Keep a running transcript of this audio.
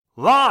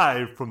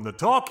Live from the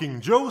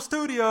Talking Joe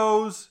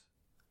Studios,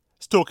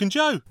 it's Talking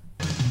Joe.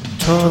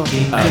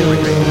 Talking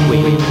Joe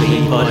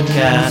weekly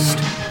podcast.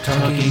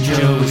 Talking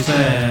Joe is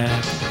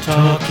there.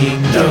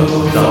 Talking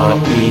Joe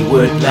thought we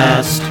would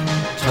last.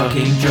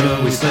 Talking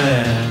Joe is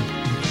there.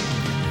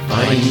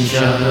 Find each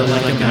other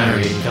like a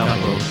married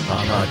couple.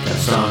 Our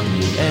podcast on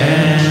the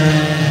air.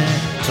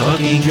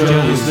 Talking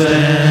Joe is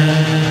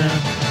there.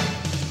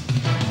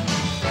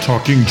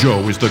 Talking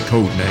Joe is the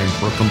code name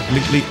for a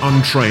completely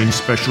untrained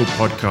special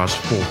podcast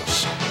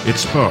force.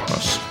 Its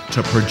purpose,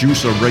 to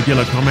produce a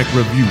regular comic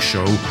review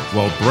show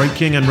while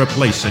breaking and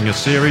replacing a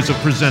series of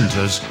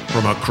presenters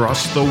from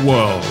across the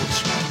world.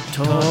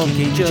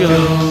 Talking Joe.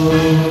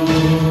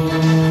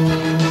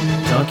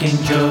 Talking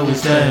Joe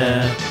is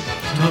there.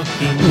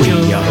 Talking Joe.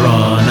 We are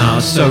on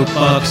our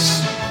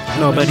soapbox.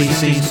 Nobody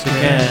seems to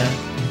care.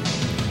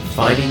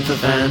 Fighting for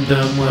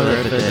fandom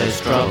wherever there's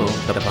trouble.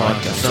 The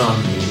podcast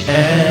on the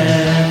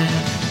air.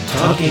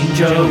 Talking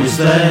Joe is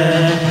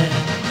there.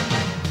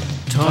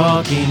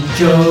 Talking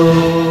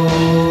Joe.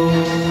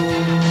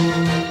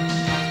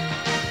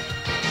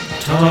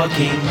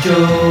 Talking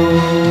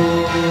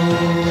Joe.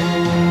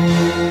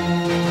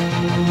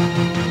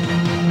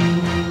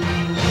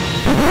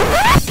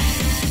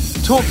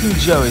 Talking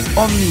Joe is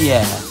on the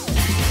air.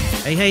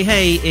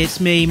 Hey, it's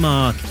me,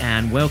 Mark,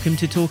 and welcome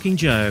to Talking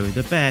Joe,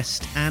 the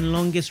best and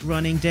longest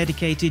running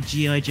dedicated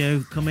G.I.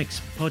 Joe comics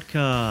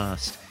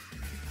podcast.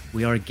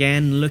 We are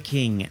again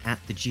looking at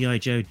the G.I.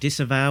 Joe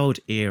Disavowed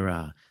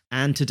era,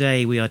 and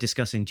today we are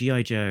discussing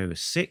G.I. Joe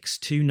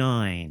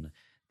 629,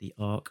 the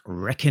arc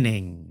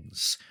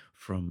Reckonings,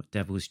 from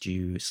Devil's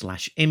Due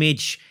 /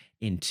 Image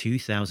in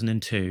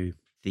 2002.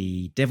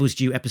 The Devil's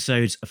Due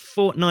episodes are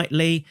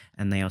fortnightly,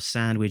 and they are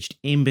sandwiched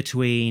in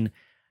between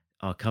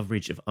our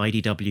coverage of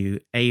IDW,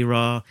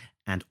 ARA,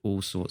 and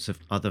all sorts of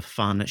other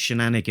fun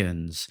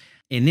shenanigans.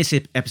 In this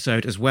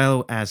episode, as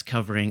well as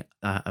covering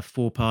a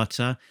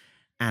four-parter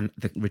and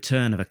the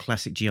return of a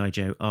classic G.I.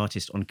 Joe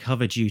artist on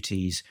cover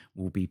duties,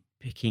 we'll be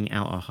picking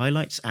out our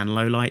highlights and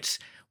lowlights.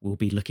 We'll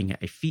be looking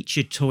at a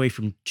featured toy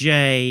from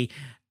Jay,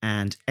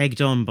 and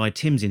egged on by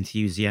Tim's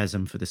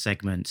enthusiasm for the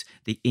segment,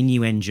 the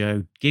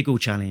Innuendo Giggle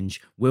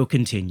Challenge will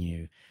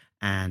continue.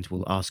 And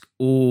we'll ask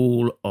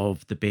all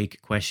of the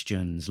big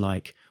questions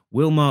like,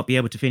 will Mark be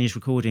able to finish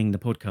recording the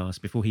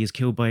podcast before he is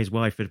killed by his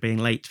wife for being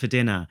late for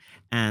dinner?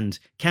 And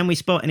can we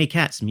spot any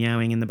cats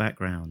meowing in the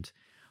background?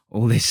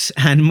 All this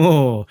and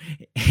more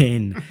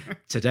in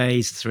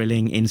today's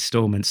thrilling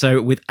installment.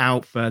 So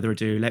without further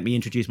ado, let me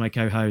introduce my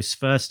co-hosts.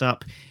 First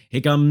up, here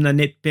come the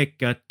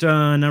nitpicker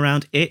turn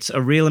around. It's a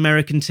real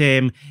American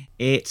Tim.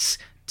 It's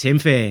Tim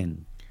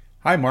Finn.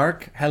 Hi,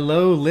 Mark.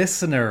 Hello,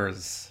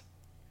 listeners.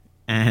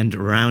 And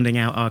rounding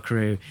out our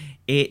crew,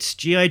 it's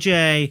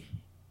G.I.J.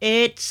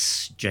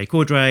 It's Jay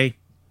Cordray.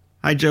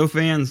 Hi, Joe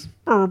fans.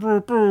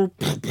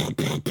 Okay,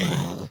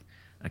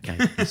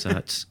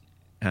 insert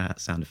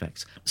sound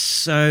effects.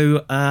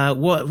 So,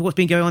 what's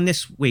been going on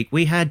this week?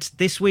 We had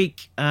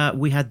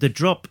the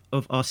drop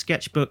of our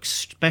sketchbook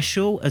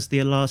special as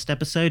the last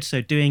episode.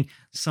 So, doing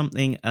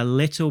something a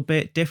little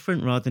bit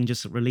different rather than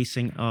just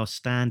releasing our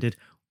standard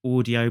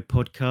audio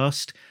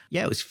podcast.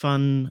 Yeah, it was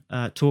fun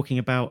talking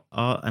about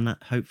art, and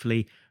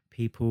hopefully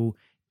people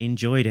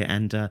enjoyed it.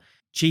 And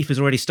Chief has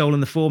already stolen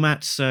the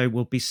format, so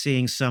we'll be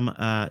seeing some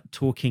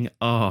talking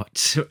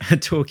art,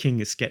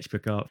 talking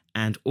sketchbook art.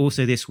 And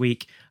also this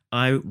week,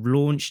 I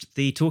launched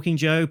the Talking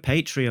Joe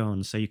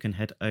Patreon, so you can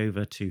head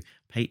over to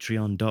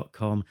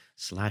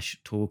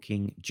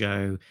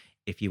patreon.com/talkingjoe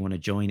if you want to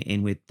join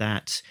in with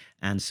that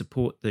and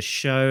support the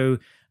show.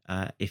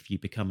 If you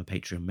become a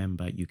Patreon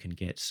member, you can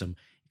get some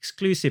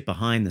exclusive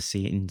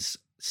behind-the-scenes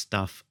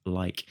stuff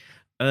like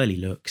early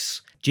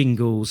looks,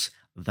 jingles,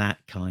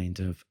 that kind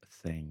of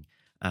thing.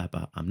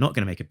 But I'm not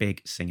going to make a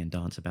big sing and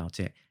dance about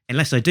it.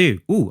 Unless I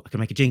do. Ooh, I can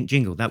make a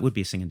jingle. That would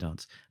be a sing and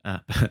dance.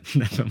 But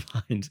never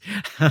mind.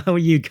 How are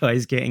you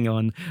guys getting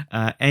on?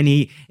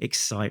 Any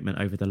excitement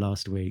over the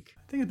last week?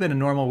 I think it's been a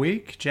normal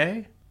week,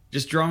 Jay.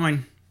 Just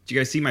drawing. Did you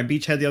guys see my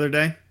beachhead the other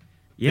day?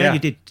 Yeah. You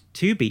did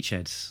 2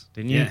 beachheads,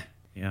 didn't you?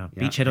 Yeah.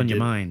 Beachhead on your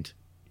mind.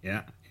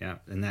 Yeah.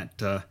 And that,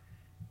 if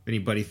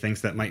anybody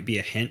thinks that might be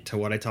a hint to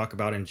what I talk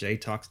about in Jay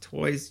Talks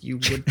Toys, you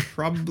would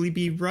probably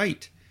be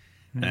right.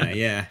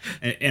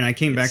 And I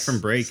came back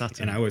from break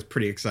and I was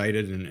pretty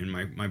excited, and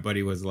my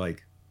buddy was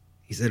like,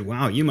 he said,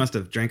 wow, you must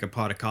have drank a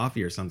pot of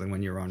coffee or something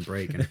when you were on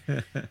break.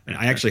 And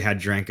I actually had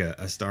drank a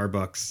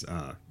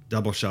Starbucks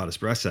double shot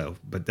espresso,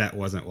 but that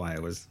wasn't why I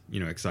was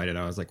excited.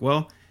 I was like,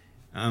 well,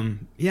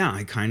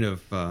 I kind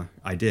of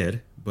I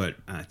did, but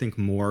I think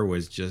more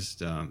was just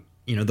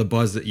the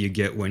buzz that you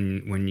get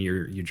when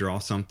you draw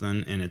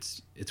something and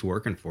it's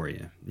working for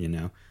you.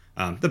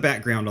 The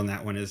background on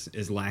that one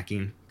is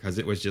lacking because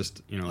it was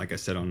just, like I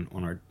said on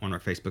our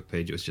Facebook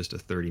page, it was just a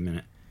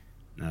 30-minute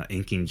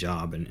inking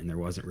job, and there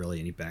wasn't really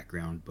any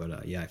background.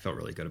 But I felt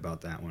really good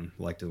about that one.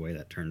 Liked the way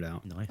that turned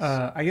out. Nice.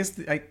 I guess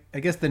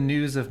the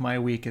news of my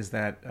week is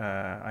that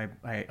I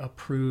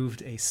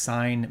approved a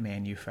sign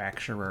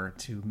manufacturer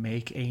to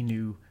make a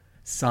new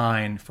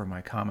sign for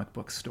my comic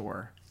book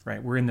store.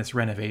 right? We're in this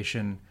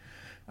renovation.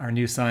 Our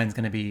new sign's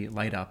going to be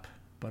light up,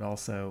 but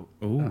also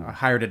I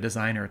hired a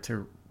designer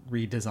to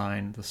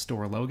redesign the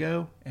store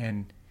logo,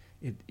 and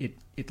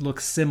it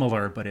looks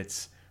similar, but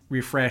it's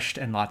refreshed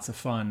and lots of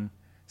fun.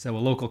 So a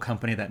local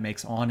company that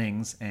makes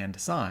awnings and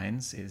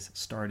signs is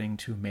starting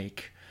to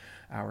make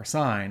our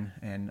sign,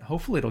 and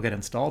hopefully it'll get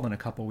installed in a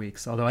couple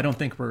weeks. Although I don't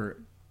think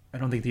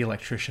the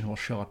electrician will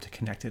show up to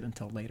connect it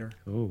until later.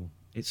 Cool.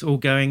 It's all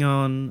going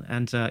on,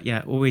 and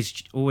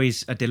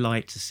always a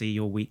delight to see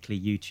your weekly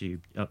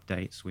YouTube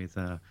updates with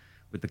the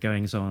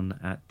goings on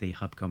at the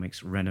Hub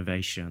Comics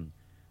renovation.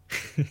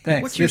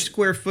 Thanks. What's your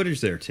square footage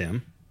there,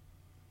 Tim?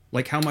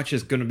 Like, how much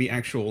is going to be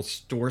actual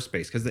store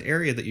space? Because the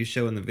area that you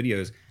show in the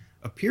videos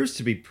appears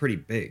to be pretty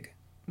big.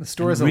 The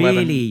store is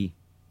really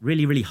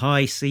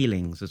high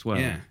ceilings as well.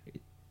 Yeah.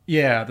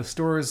 Yeah, the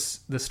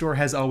store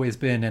has always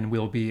been and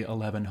will be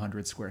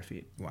 1,100 square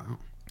feet. Wow.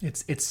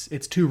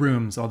 It's 2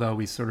 rooms, although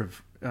we sort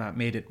of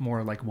made it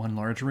more like one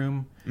large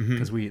room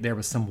because there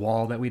was some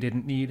wall that we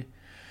didn't need.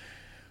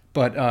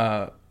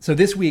 But so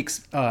this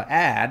week's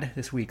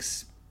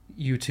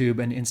YouTube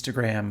and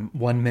Instagram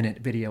 1-minute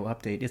video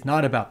update is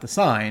not about the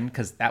sign,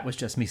 because that was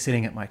just me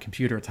sitting at my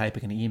computer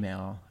typing an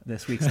email.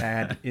 This week's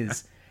ad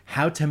is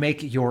how to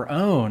make your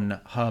own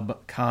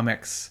Hub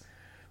Comics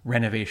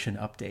renovation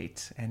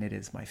update, and it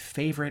is my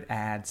favorite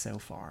ad so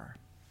far.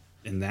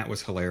 And that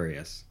was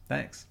hilarious.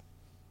 Thanks.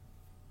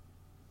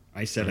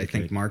 I said I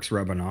think Mark's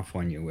rubbing off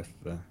on you with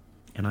the.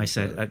 And I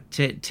said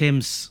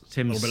Tim's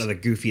a little bit of the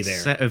goofy there.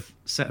 Set of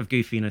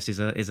goofiness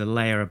is a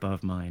layer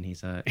above mine.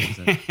 He's a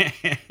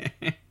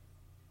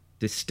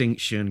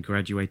distinction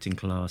graduating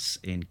class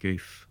in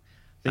goof.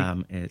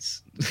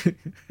 It's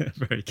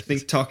very good. I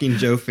think Talking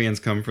Joe fans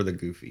come for the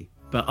goofy.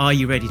 But are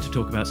you ready to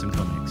talk about some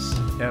comics?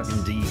 Yes.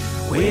 Indeed.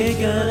 We're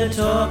gonna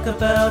talk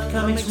about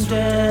comics from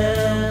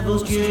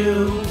Devil's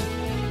Due.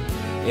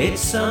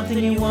 It's something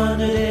you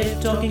wondered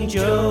if Talking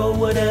Joe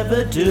would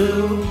ever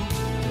do.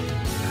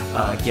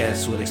 I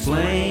guess we'll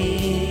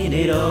explain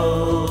it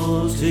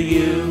all to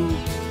you.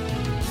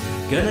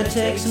 Gonna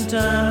take some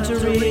time to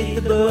read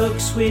the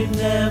books we've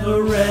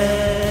never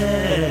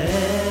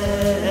read.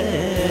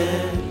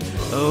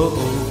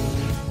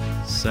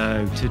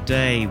 So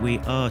today we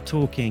are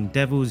talking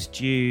Devil's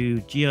Due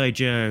G.I.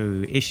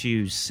 Joe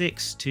issues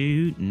 6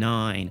 to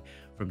 9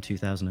 from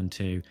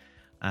 2002.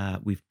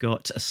 We've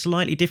got a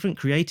slightly different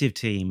creative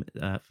team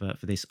for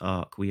this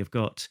arc. We have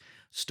got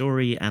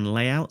story and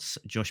layouts,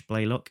 Josh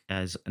Blaylock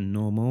as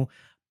normal.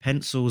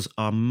 Pencils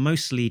are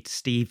mostly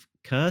Steve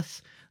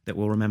Kurth, that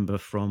we'll remember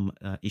from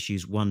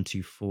issues 1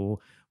 to 4,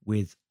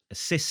 with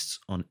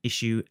assists on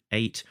issue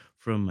 8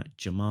 from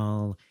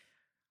Jamal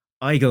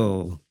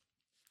Eigel.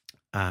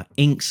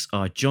 Inks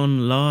are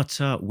John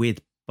Larter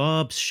with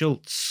Barb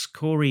Schultz,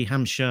 Corey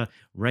Hampshire,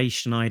 Ray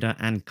Schneider,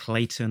 and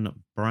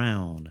Clayton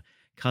Brown.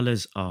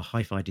 Colors are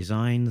Hi-Fi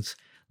Designs.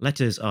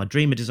 Letters are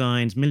Dreamer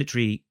Designs.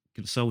 Military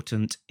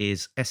consultant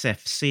is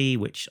SFC,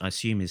 which I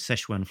assume is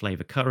Szechuan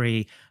Flavor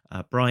Curry.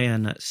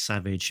 Brian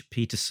Savage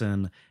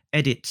Peterson.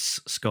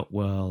 Edits Scott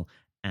Whirl.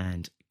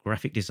 And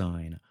graphic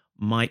design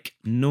Mike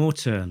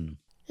Norton.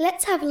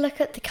 Let's have a look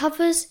at the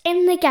covers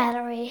in the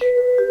gallery.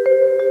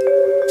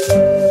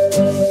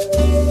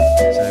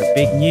 So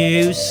big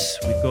news.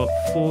 We've got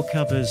 4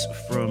 covers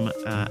from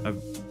a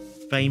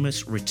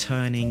famous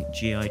returning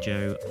G.I.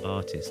 Joe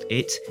artist.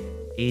 It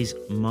is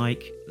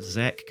Mike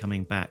Zeck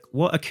coming back.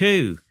 What a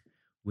coup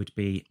would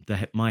be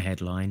my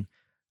headline.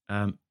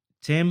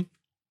 Tim?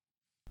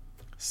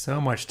 So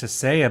much to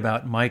say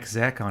about Mike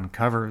Zeck on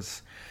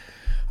covers.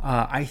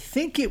 I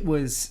think it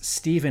was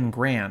Stephen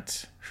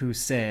Grant who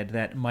said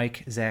that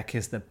Mike Zeck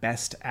is the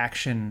best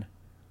action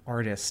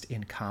artist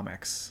in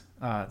comics.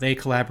 They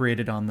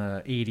collaborated on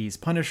the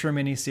 80s Punisher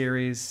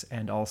miniseries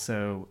and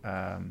also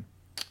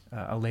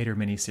a later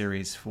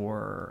miniseries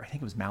for, I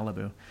think it was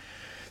Malibu.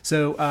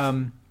 So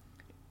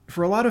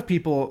for a lot of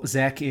people,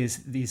 Zeck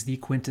is the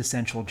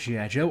quintessential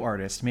G.I. Joe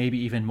artist, maybe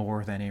even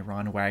more than a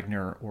Ron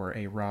Wagner or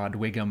a Rod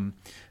Wiggum,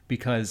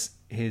 because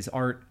his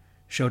art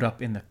showed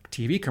up in the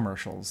TV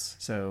commercials.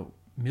 So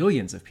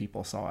millions of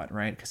people saw it,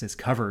 right? Because his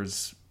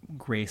covers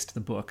graced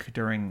the book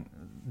during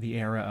the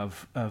era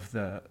of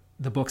the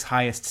book's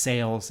highest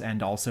sales,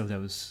 and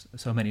also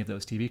so many of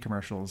those TV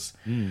commercials.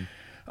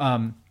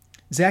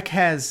 Zeck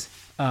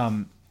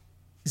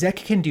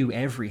can do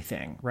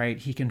everything, right?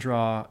 He can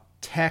draw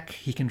tech,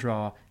 he can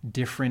draw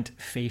different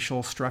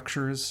facial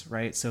structures,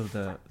 right? So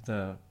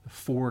the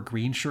 4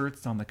 green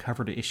shirts on the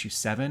cover to issue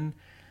 7,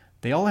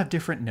 they all have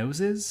different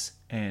noses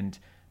and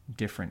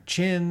different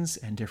chins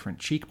and different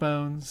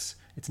cheekbones.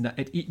 It's not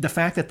the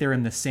fact that they're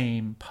in the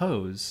same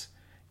pose,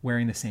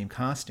 wearing the same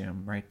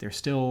costume, right? They're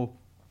still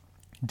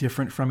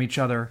different from each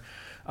other.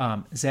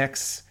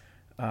 Zeck's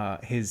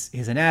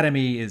his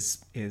anatomy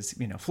is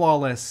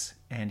flawless,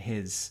 and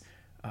his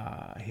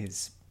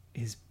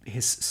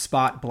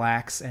spot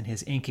blacks and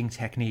his inking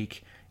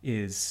technique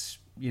is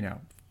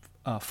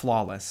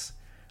flawless.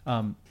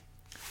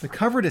 The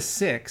cover to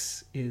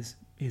 6 is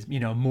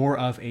more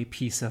of a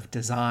piece of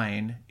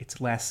design.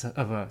 It's less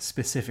of a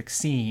specific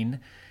scene.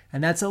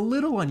 And that's a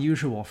little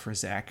unusual for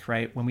Zek,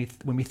 right? When we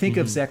think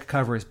of Zek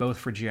covers, both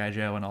for G.I.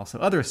 Joe and also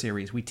other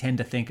series, we tend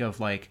to think of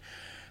like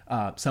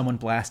someone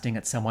blasting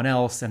at someone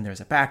else, and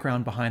there's a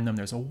background behind them.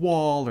 There's a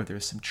wall, or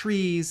there's some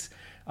trees.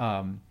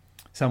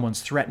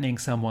 Someone's threatening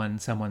someone.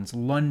 Someone's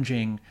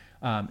lunging.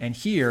 And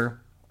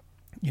here,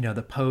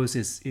 the pose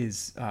is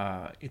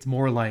it's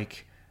more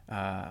like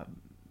a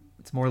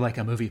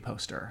movie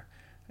poster.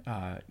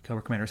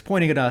 Cobra Commander is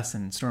pointing at us,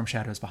 and Storm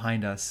Shadow's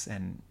behind us,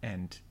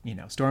 and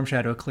Storm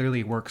Shadow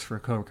clearly works for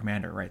Cobra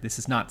Commander, right? This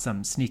is not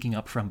some sneaking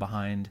up from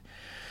behind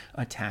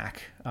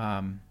attack.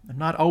 I'm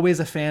not always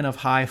a fan of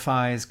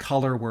Hi-Fi's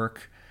color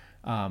work.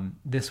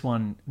 This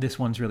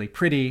one's really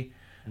pretty,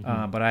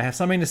 but I have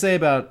something to say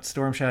about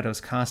Storm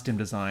Shadow's costume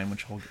design,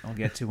 which I'll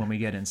get to when we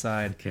get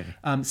inside. Okay.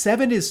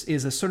 7 is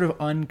a sort of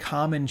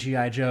uncommon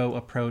G.I. Joe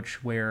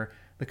approach where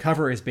the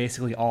cover is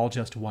basically all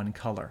just one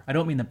color. I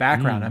don't mean the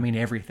background, I mean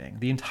everything.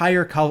 The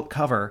entire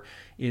cover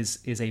is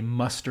a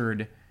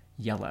mustard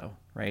yellow,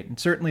 right? And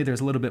certainly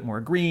there's a little bit more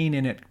green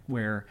in it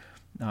where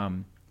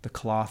the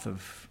cloth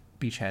of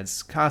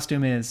Beachhead's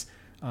costume is,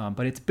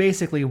 but it's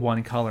basically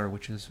one color,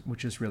 which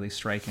is really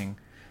striking.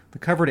 The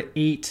cover to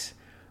 8,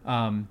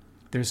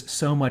 there's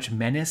so much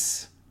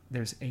menace.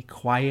 There's a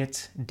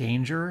quiet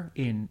danger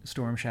in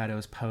Storm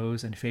Shadow's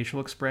pose and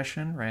facial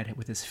expression, right?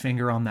 With his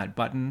finger on that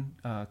button,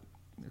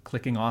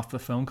 clicking off the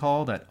phone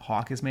call that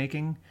Hawk is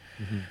making.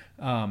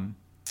 And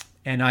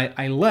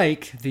I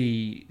like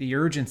the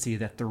urgency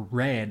that the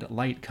red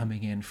light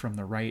coming in from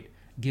the right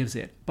gives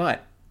it.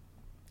 But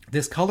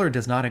this color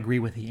does not agree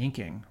with the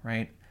inking,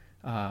 right?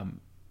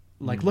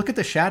 Look at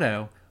the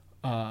shadow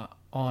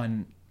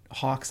on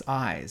Hawk's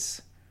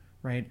eyes,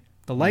 right?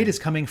 The light is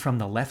coming from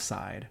the left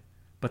side,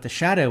 but the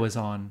shadow is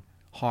on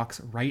Hawk's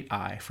right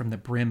eye from the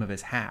brim of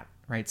his hat.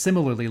 Right.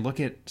 Similarly, look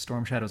at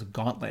Storm Shadow's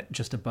gauntlet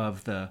just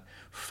above the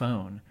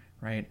phone.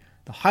 Right.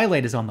 The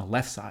highlight is on the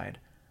left side.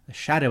 The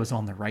shadow is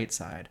on the right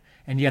side.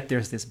 And yet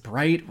there's this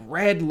bright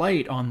red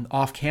light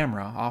off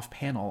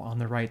panel on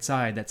the right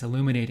side that's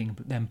illuminating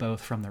them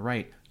both from the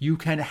right. You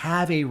can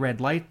have a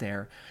red light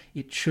there.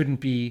 It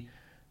shouldn't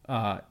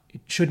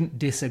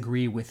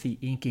disagree with the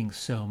inking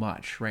so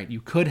much. Right.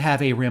 You could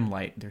have a rim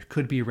light. There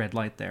could be a red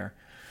light there.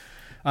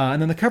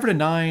 And then the cover to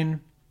 9.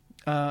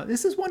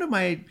 This is one of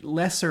my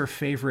lesser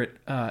favorite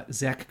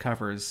Zek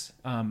covers.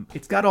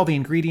 It's got all the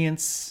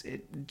ingredients.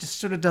 It just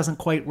sort of doesn't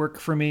quite work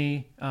for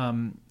me.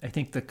 I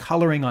think the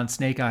coloring on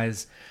Snake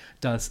Eyes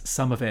does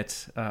some of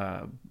it.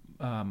 I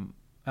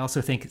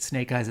also think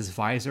Snake Eyes'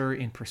 visor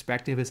in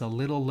perspective is a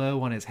little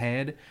low on his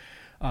head.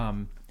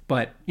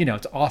 But,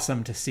 it's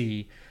awesome to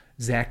see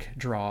Zek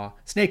draw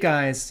Snake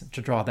Eyes,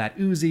 to draw that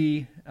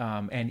Uzi.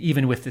 And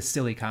even with this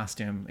silly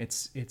costume,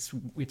 it's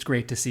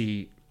great to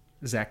see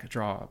Zek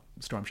draw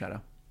Storm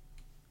Shadow.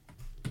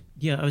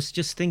 Yeah, I was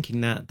just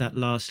thinking that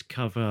last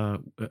cover,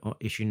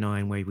 issue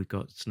 9, where we've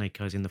got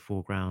Snake Eyes in the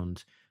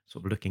foreground,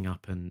 sort of looking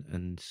up,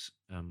 and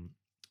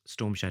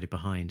Storm Shadow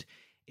behind.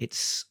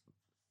 It's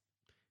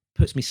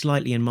puts me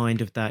slightly in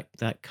mind of that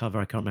cover.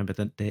 I can't remember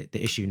the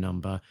issue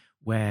number,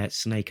 where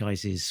Snake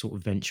Eyes is sort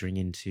of venturing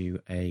into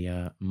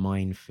a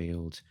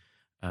minefield.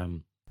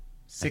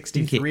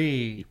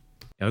 63.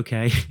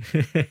 Okay,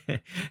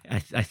 I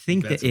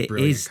think that it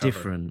is cover.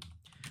 Different.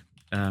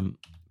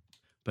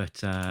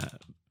 But I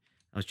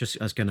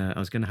was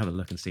gonna have a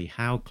look and see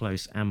how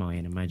close am I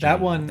in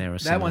imagining there are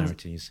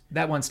similarities.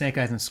 That one, Snake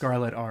Eyes and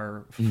Scarlet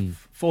are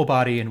full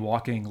body and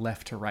walking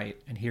left to right,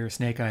 and here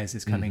Snake Eyes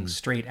is coming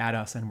straight at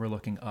us, and we're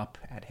looking up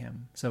at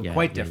him. So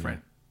quite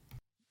different.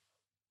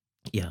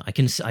 Yeah, I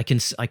can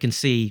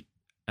see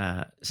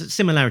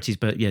similarities,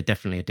 but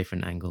definitely a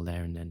different angle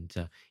there, and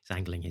he's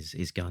angling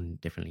his gun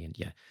differently, and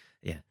yeah.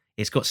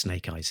 It's got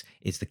Snake Eyes.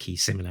 It's the key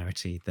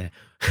similarity there.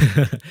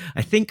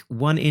 I think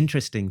one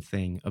interesting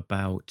thing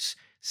about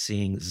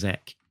seeing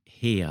Zek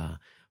here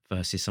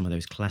versus some of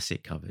those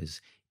classic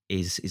covers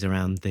is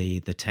around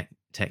the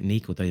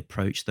technique or the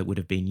approach that would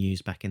have been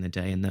used back in the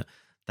day, and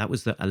that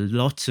was that a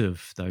lot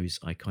of those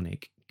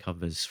iconic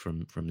covers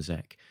from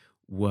Zek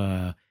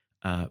were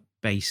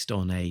based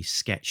on a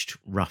sketched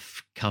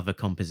rough cover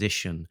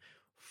composition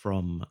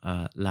from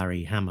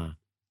Larry Hama,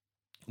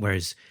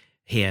 whereas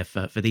here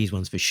for these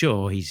ones for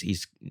sure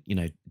he's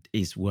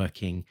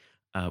working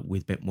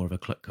with a bit more of a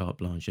carte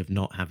blanche of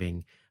not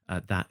having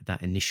that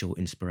initial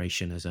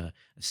inspiration as a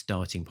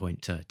starting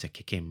point to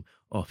kick him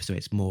off. So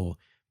it's more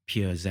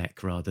pure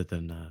Zek rather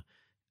than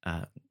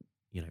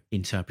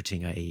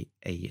interpreting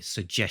a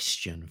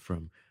suggestion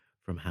from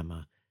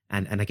Hama.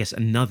 And I guess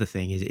another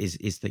thing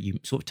is that you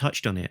sort of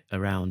touched on it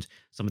around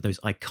some of those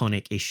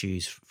iconic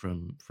issues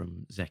from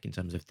Zek in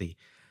terms of the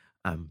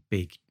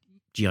big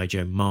G.I.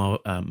 Joe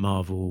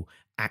Marvel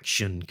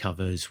action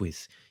covers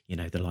with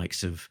the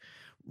likes of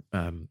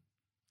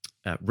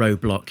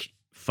Roadblock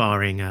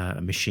firing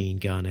a machine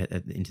gun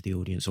into the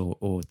audience,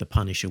 or the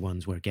Punisher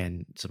ones, where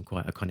again some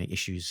quite iconic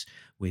issues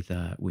with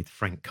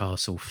Frank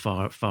Castle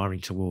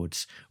firing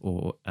towards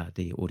or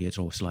the audience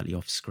or slightly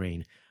off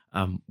screen.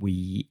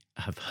 We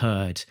have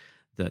heard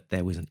that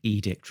there was an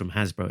edict from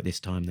Hasbro at this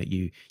time that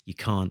you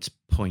can't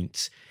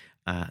point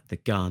the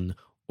gun,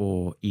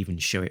 or even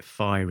show it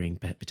firing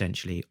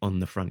potentially on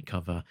the front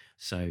cover.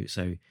 So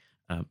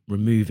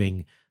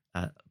removing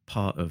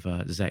part of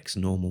Zek's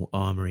normal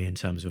armory in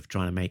terms of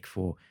trying to make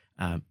for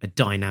a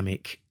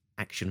dynamic,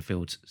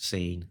 action-filled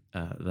scene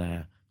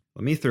there.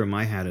 Let me throw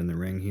my hat in the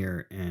ring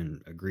here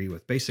and agree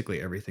with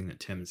basically everything that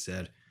Tim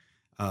said.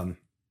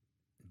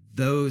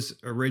 Those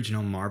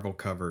original Marvel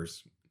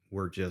covers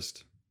were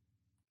just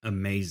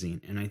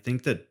amazing. And I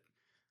think that,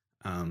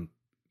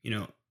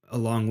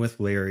 along with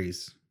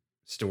Larry's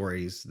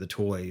stories, the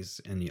toys,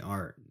 and the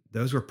art,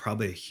 those were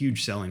probably a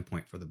huge selling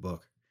point for the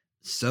book.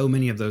 So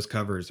many of those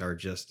covers are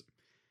just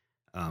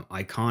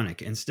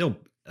iconic and still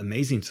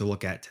amazing to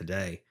look at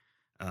today.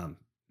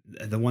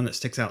 The one that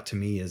sticks out to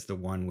me is the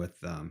one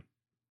with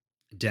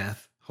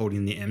Death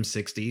holding the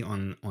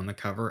M60 on the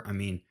cover. I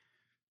mean,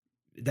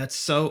 that's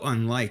so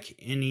unlike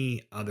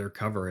any other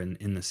cover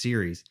in the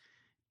series.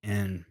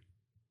 And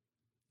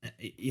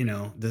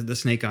the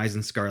Snake Eyes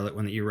and Scarlet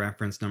one that you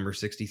referenced, number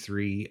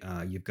 63.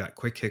 You've got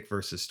Quick Kick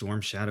versus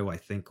Storm Shadow, I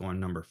think, on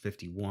number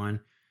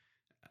 51.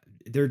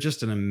 They're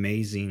just an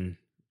amazing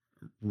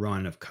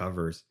run of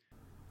covers.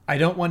 I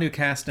don't want to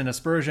cast an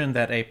aspersion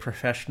that a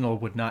professional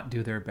would not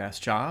do their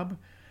best job.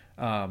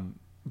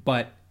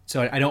 But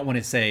so I don't want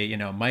to say,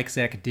 Mike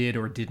Zeck did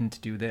or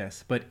didn't do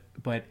this. But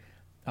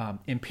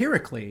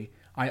empirically,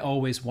 I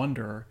always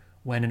wonder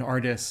when an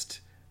artist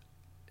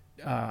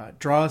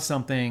draws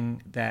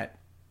something that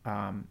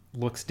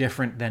looks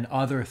different than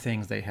other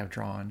things they have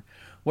drawn,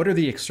 what are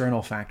the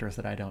external factors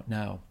that I don't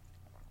know?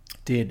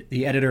 Did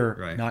the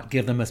editor not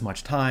give them as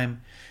much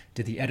time?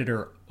 Did the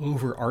editor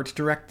over art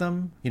direct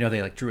them?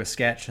 They drew a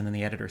sketch and then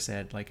the editor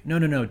said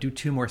no, do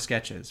 2 more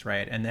sketches,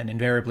 right? And then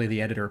invariably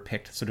the editor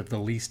picked sort of the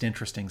least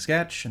interesting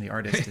sketch, and the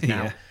artist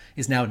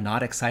is now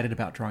not excited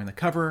about drawing the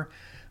cover.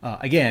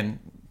 Again,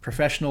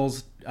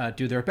 professionals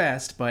do their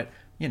best, but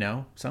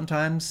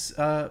sometimes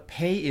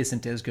pay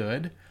isn't as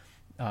good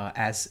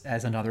as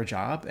another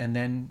job, and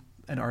then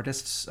an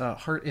artist's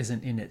heart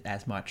isn't in it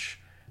as much.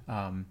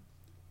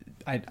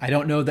 I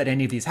don't know that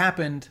any of these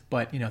happened,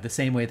 but the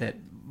same way that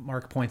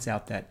Mark points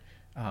out that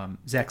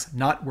Zek's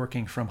not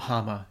working from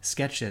Hama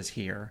sketches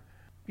here,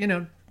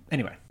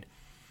 anyway.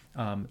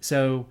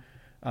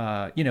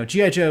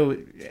 G.I. Joe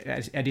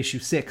at issue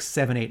 6,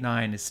 7, 8,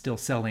 9 is still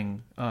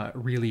selling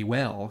really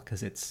well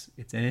because it's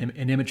an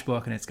image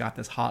book and it's got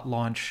this hot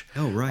launch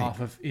off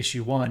of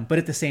issue 1. But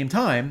at the same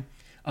time,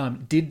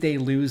 did they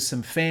lose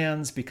some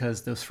fans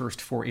because those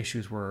first 4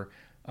 issues were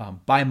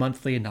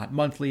bi-monthly and not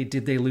monthly?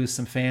 Did they lose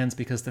some fans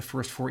because the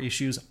first 4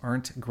 issues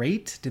aren't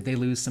great? Did they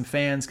lose some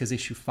fans because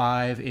issue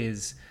 5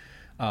 is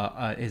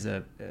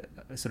a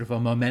sort of a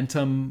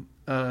momentum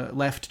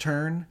left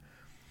turn?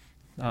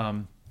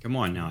 Come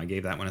on now, I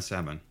gave that one a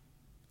 7.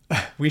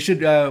 We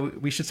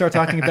should start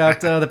talking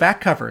about the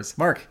back covers.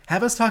 Mark,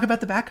 have us talk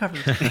about the back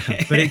covers.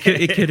 But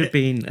it could have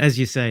been, as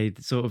you say,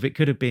 it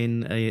could have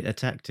been a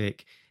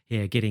tactic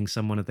here. Getting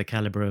someone of the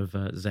caliber of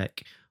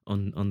Zek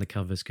on the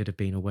covers could have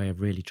been a way of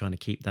really trying to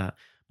keep that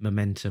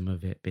momentum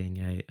of it being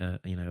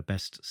a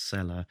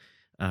bestseller.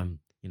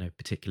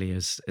 Particularly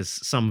as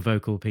some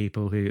vocal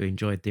people who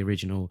enjoyed the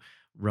original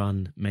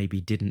run maybe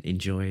didn't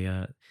enjoy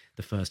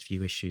the first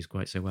few issues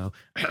quite so well.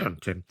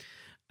 Tim.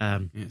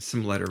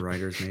 Some letter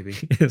writers, maybe.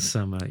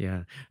 Some,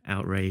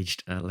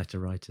 outraged letter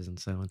writers and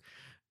so on.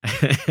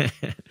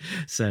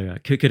 So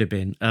could have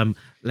been.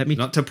 Let me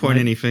not to point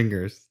any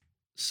fingers.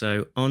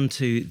 So on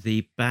to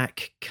the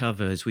back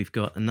covers. We've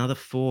got another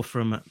 4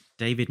 from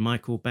David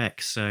Michael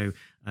Beck. So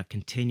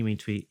continuing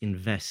to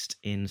invest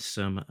in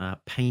some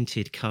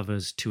painted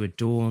covers to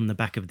adorn the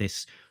back of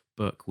this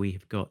book.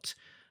 We've got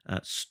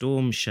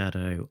Storm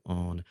Shadow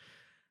on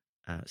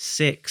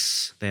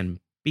 6, then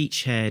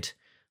Beachhead,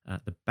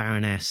 the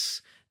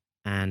Baroness,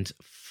 and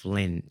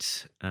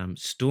Flint.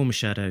 Storm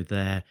Shadow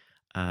there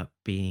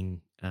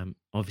being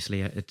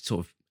obviously a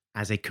sort of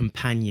as a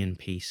companion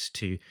piece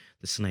to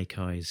the Snake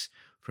Eyes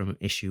from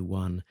issue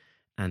 1,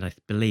 and I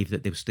believe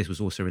that this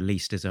was also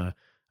released as a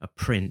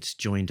print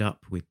joined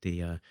up with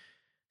the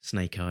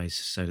Snake Eyes,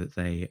 so that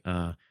they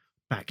are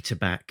back to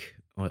back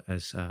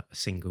as a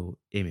single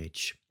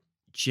image.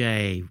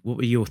 Jay, what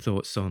were your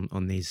thoughts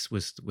on these?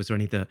 Was there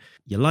any that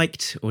you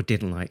liked or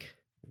didn't like?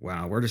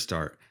 Wow, where to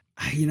start?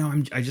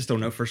 I just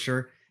don't know for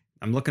sure.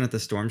 I'm looking at the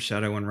Storm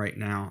Shadow one right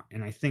now,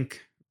 and I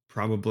think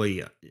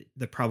probably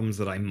the problems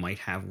that I might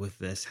have with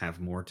this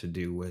have more to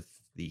do with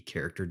the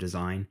character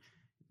design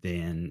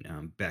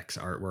than Beck's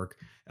artwork.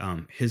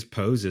 His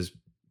pose is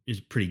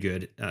pretty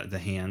good. The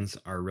hands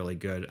are really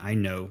good. I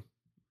know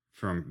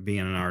from being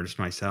an artist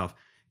myself,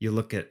 you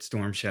look at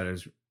Storm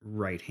Shadow's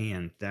right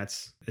hand,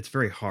 it's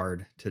very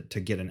hard to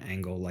get an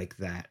angle like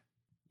that.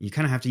 You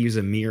kind of have to use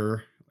a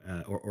mirror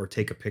or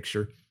take a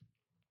picture,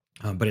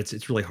 but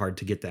it's really hard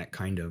to get that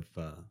kind of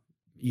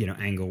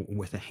angle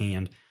with a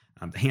hand.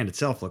 The hand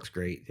itself looks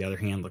great. The other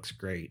hand looks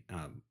great.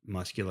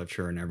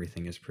 Musculature and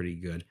everything is pretty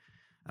good.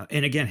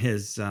 And again,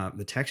 his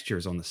the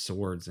textures on the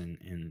swords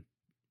and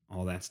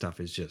all that stuff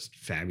is just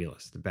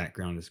fabulous. The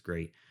background is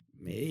great.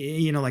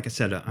 like I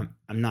said,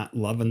 I'm not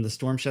loving the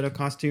Storm Shadow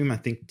costume. I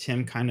think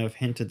Tim kind of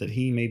hinted that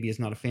he maybe is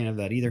not a fan of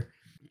that either.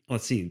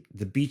 Let's see,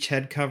 the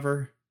Beachhead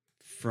cover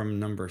from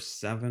number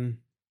 7.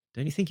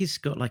 Don't you think he's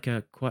got like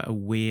quite a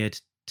weird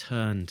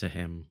turn to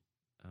him?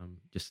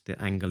 Just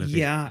the angle of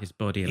his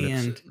body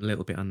looks a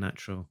little bit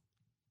unnatural.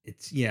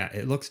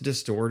 It looks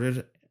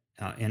distorted,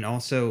 and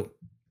also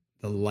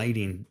the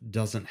lighting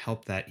doesn't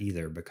help that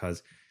either,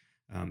 because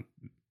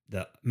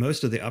the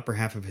most of the upper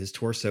half of his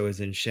torso is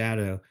in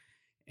shadow,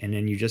 and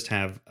then you just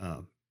have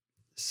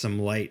some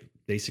light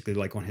basically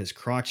like on his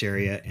crotch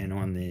area and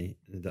on the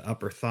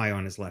upper thigh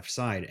on his left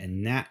side,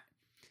 and that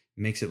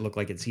makes it look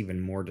like it's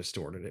even more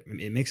distorted.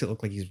 It makes it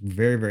look like he's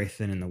very, very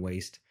thin in the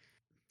waist.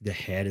 The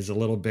head is a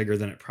little bigger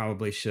than it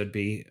probably should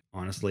be.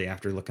 Honestly,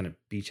 after looking at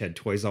Beachhead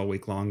toys all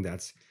week long,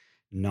 that's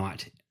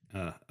not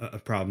a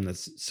problem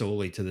that's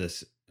solely to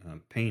this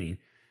painting.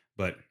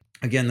 But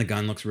again, the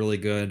gun looks really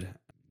good.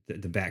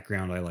 The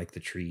background, I like the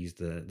trees,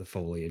 the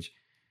foliage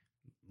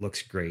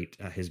looks great.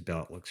 His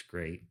belt looks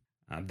great.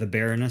 The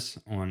Baroness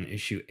on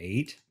issue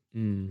 8.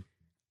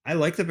 I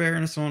like the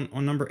Baroness on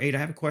number 8. I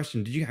have a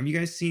question. Have you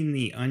guys seen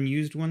the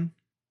unused one?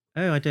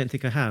 Oh, I don't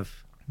think I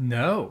have.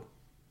 No.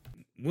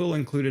 We'll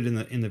include it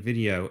in the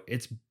video.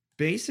 It's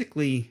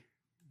basically,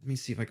 let me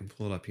see if I can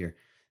pull it up here.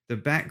 The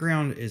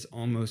background is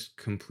almost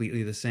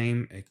completely the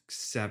same,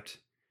 except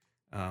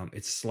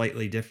it's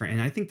slightly different.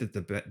 And I think that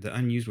the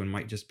unused one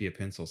might just be a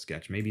pencil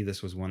sketch. Maybe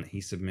this was one that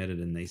he submitted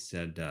and they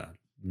said,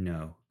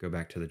 no, go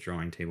back to the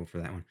drawing table for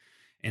that one.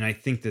 And I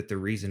think that the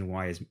reason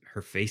why is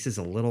her face is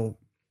a little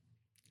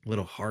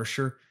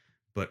harsher,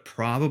 but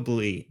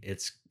probably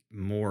it's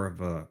more of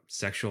a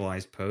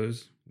sexualized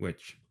pose,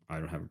 which I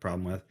don't have a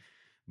problem with,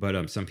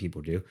 but some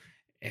people do.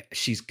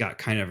 She's got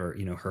kind of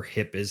her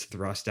hip is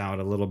thrust out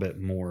a little bit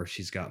more.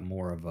 She's got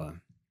more of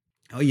a,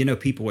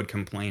 people would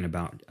complain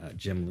about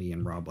Jim Lee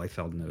and Rob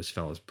Liefeld and those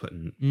fellas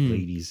putting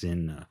ladies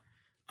in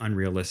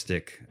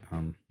unrealistic.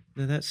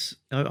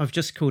 I've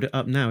just called it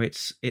up now.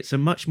 It's a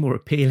much more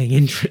appealing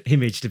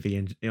image, to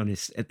be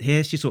honest.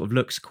 Here she sort of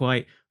looks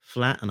quite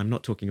flat, and I'm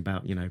not talking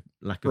about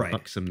lack of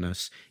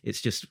buxomness.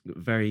 It's just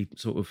very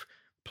sort of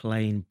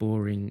plain,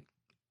 boring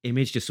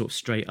image, just sort of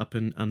straight up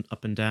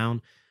and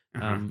down.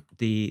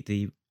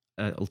 The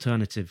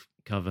alternative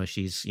cover,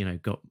 she's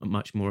got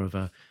much more of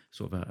a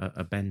sort of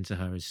a bend to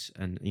her,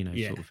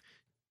 sort of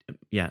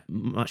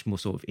much more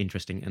sort of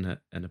interesting and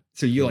a.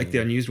 So you like the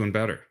unused one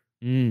better?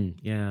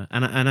 Yeah,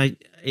 and I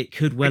it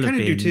could well have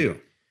been. I kind of do too.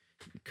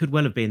 Could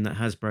well have been that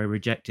Hasbro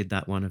rejected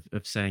that one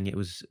of saying it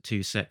was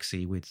too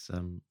sexy with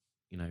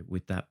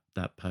with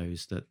that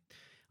pose. That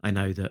I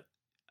know that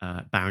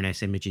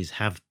Baroness images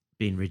have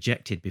been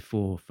rejected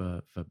before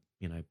for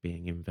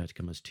being in inverted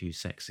commas too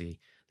sexy.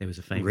 There was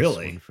a famous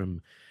one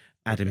from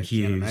Adam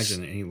Hughes. I can't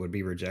imagine any would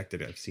be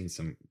rejected. I've seen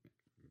some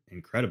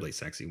incredibly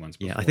sexy ones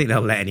before. Yeah, I think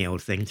they'll let any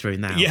old thing through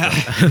now. Yeah,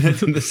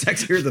 the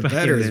sexier the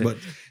better is what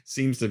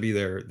seems to be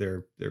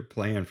their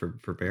plan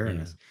for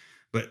Baroness.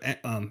 Yeah.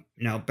 But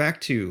now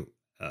back to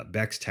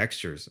Beck's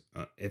textures.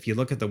 If you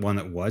look at the one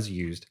that was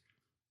used,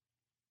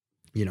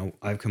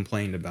 I've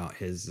complained about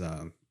his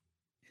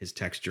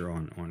texture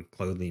on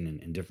clothing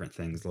and different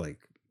things. Like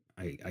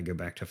I go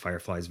back to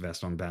Firefly's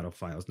vest on Battle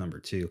Files number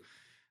 2.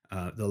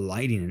 The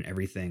lighting and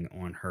everything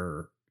on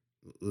her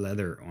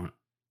leather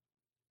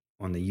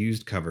on the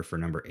used cover for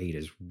number 8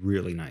 is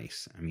really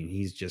nice. I mean,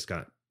 he's just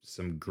got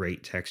some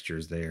great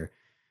textures there.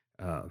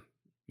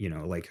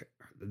 Like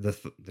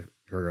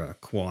her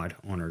quad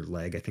on her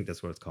leg. I think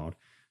that's what it's called.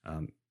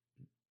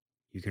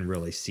 You can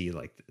really see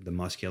like the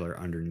muscular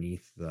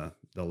underneath the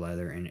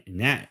leather, and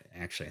that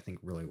actually I think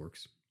really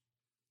works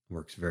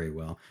very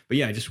well. But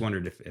yeah, I just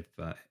wondered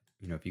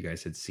if you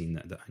guys had seen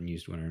the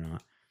unused one or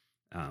not.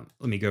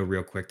 Let me go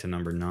real quick to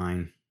number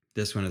 9.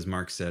 This one, as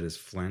Mark said, is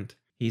Flint.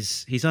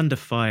 He's under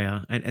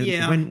fire,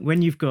 and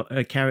when you've got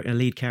a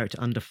lead character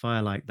under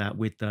fire like that,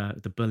 with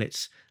the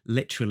bullets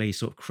literally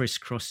sort of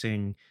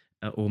crisscrossing,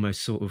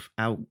 almost sort of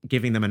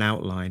giving them an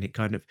outline, it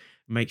kind of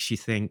makes you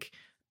think.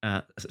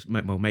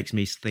 Makes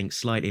me think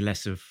slightly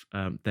less of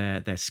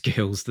their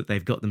skills, that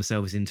they've got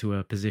themselves into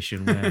a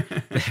position where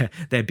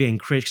they're being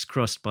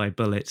crisscrossed by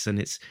bullets, and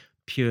it's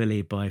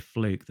purely by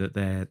fluke that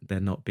they're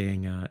not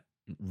being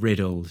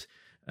riddled.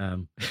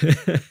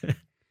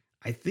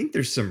 I think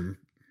there's some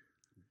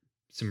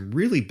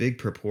really big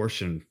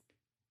proportion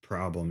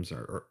problems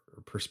or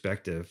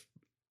perspective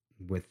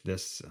with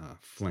this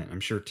Flint. I'm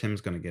sure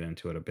Tim's going to get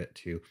into it a bit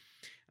too.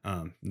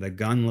 The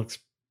gun looks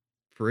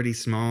pretty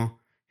small.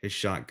 His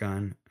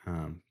shotgun.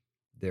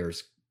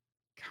 There's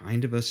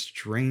kind of a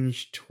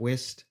strange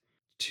twist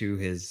to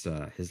his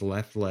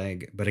left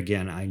leg, but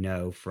again, I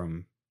know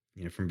from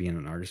being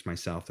an artist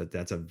myself that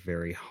that's a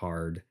very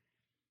hard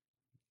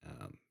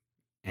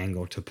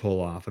angle to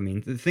pull off. I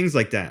mean, things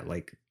like that,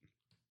 like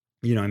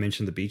I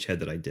mentioned the beachhead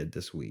that I did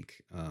this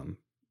week.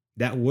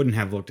 That wouldn't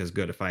have looked as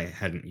good if I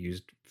hadn't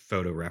used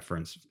photo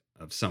reference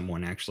of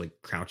someone actually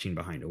crouching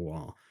behind a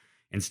wall.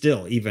 And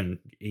still, even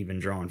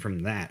drawn from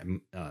that,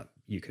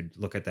 you could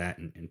look at that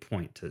and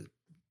point to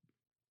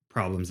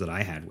problems that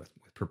I had with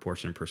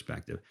proportion and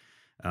perspective.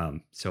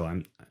 So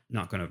I'm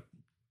not going to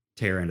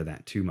tear into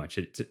that too much.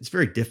 It's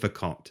very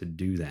difficult to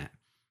do that.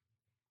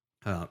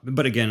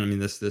 But again, I mean,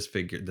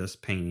 this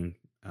painting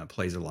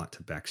plays a lot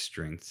to Beck's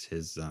strengths.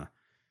 His,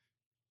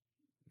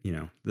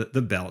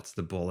 the belts,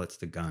 the bullets,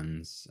 the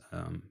guns,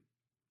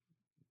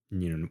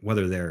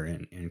 whether they're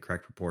in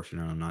correct proportion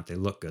or not, they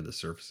look good. The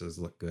surfaces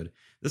look good.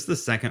 This is the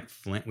second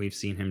Flint we've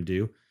seen him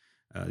do.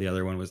 The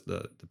other one was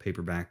the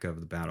paperback of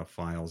the Battle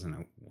Files, and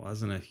I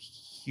wasn't a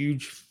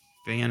huge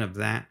fan of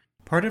that.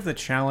 Part of the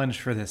challenge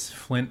for this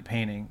Flint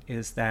painting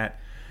is that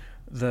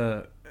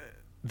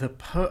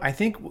I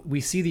think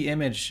we see the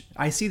image.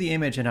 I see the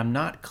image, and I'm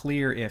not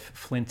clear if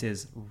Flint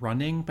is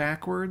running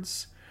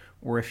backwards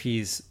or if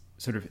he's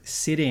sort of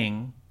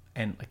sitting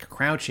and like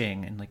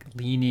crouching and like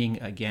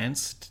leaning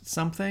against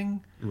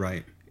something.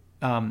 Right.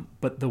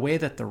 But the way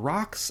that the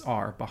rocks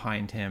are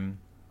behind him,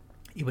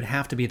 it would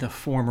have to be the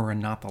former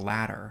and not the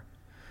latter.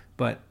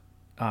 But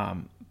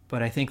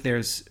I think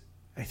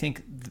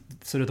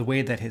sort of the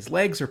way that his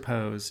legs are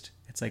posed,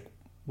 it's like,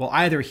 well,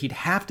 either he'd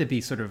have to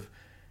be sort of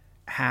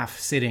half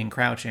sitting,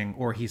 crouching,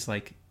 or he's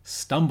like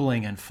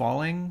stumbling and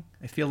falling.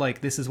 I feel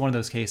like this is one of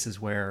those cases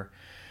where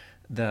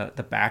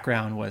the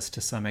background was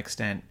to some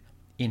extent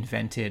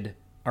invented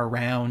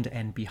around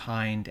and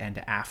behind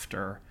and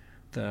after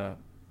the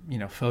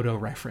photo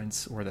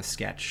reference or the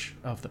sketch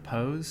of the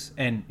pose.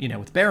 And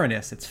with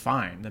Baroness, it's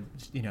fine.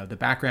 The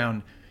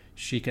background,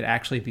 she could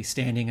actually be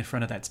standing in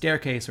front of that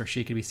staircase, or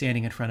she could be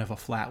standing in front of a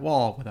flat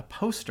wall with a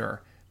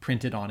poster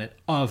printed on it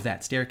of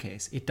that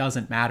staircase. It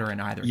doesn't matter in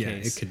either case. Yeah,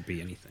 it could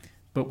be anything.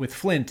 But with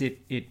Flint, it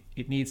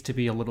needs to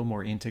be a little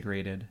more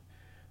integrated.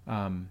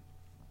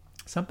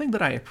 Something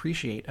that I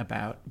appreciate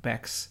about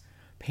Beck's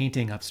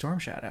painting of Storm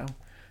Shadow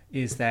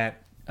is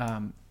that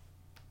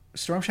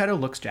Storm Shadow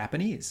looks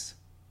Japanese.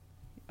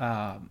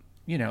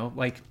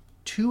 Like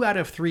 2 out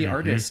of 3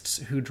 artists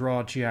who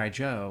draw G.I.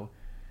 Joe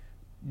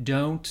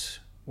don't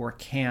or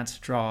can't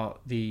draw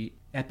the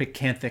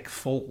epicanthic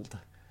fold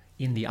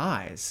in the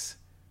eyes,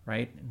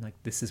 right? And like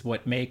this is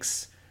what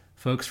makes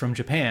folks from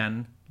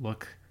Japan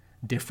look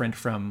different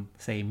from,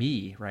 say,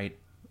 me, right?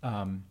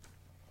 And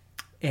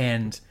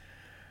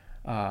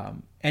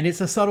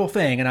it's a subtle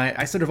thing, and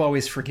I sort of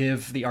always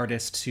forgive the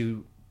artists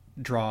who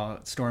draw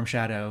Storm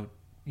Shadow,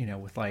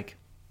 with like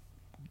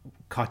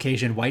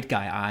Caucasian white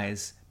guy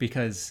eyes,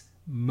 because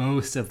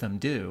most of them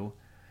do,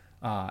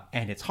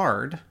 and it's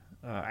hard.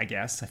 I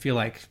guess I feel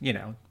like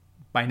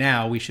by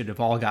now we should have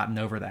all gotten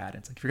over that.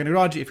 It's like if you're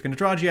gonna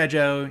draw G.I.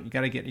 Joe, you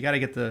gotta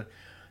get the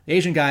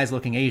Asian guys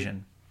looking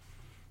Asian.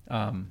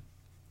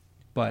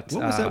 But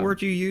what was that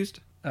word you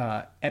used?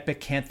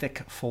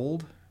 Epicanthic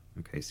fold.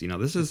 Okay, so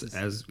this is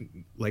as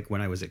like when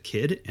I was a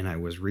kid and I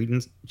was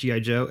reading G.I.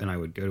 Joe, and I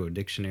would go to a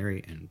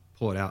dictionary and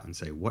pull it out and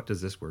say, what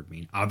does this word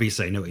mean?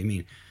 Obviously I know what you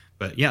mean,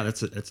 but yeah,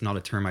 that's not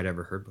a term I'd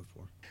ever heard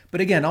before.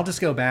 But again, I'll just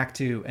go back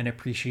to an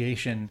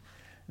appreciation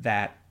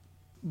that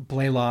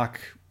Blaylock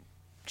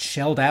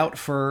shelled out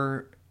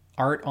for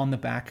art on the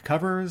back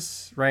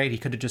covers, right? He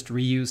could have just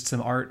reused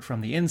some art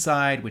from the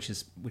inside, which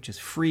is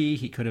free.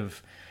 He could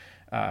have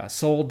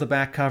sold the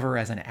back cover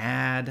as an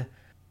ad.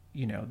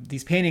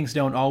 These paintings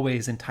don't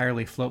always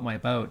entirely float my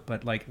boat,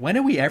 but like, when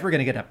are we ever going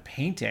to get a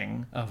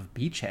painting of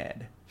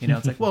Beachhead?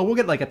 It's like, well, we'll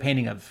get like a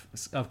painting of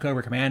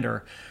Cobra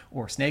Commander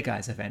or Snake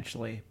Eyes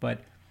eventually,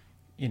 but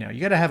you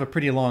got to have a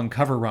pretty long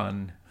cover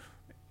run,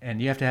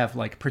 and you have to have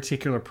like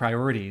particular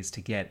priorities to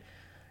get,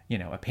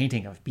 a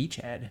painting of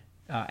Beachhead.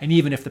 And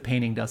even if the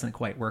painting doesn't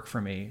quite work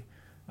for me,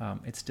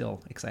 it's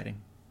still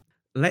exciting.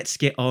 Let's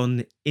get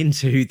on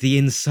into the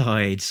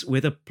insides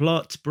with a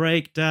plot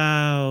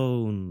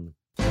breakdown.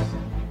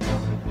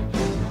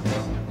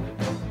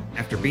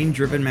 After being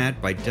driven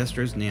mad by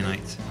Destro's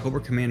nanites,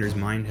 Cobra Commander's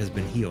mind has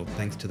been healed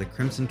thanks to the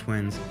Crimson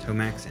Twins,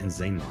 Tomax, and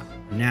Xamot.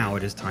 Now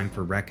it is time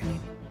for reckoning.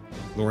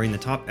 Luring the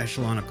top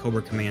echelon of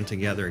Cobra Command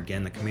together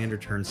again, the commander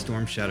turns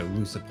Storm Shadow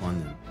loose upon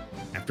them.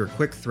 After a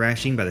quick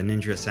thrashing by the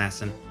ninja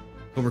assassin,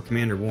 Cobra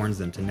Commander warns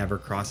them to never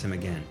cross him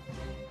again.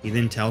 He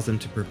then tells them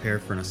to prepare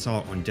for an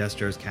assault on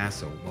Destro's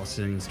castle, while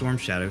sending Storm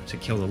Shadow to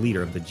kill the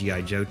leader of the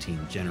G.I. Joe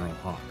team, General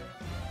Hawk.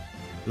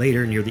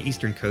 Later, near the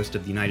eastern coast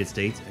of the United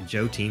States, a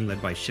Joe team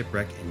led by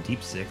Shipwreck and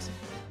Deep Six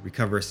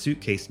recover a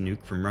suitcase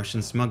nuke from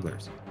Russian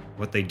smugglers.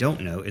 What they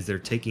don't know is they're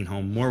taking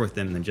home more with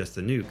them than just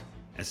the nuke,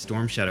 as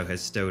Storm Shadow has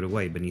stowed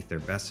away beneath their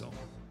vessel.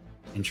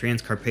 In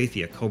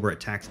Transcarpathia, Cobra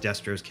attacks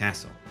Destro's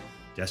castle.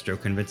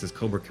 Destro convinces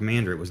Cobra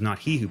Commander it was not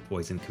he who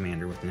poisoned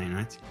Commander with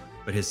nanites,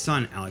 but his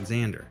son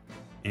Alexander.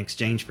 In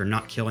exchange for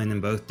not killing them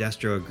both,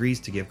 Destro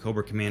agrees to give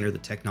Cobra Commander the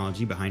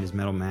technology behind his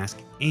metal mask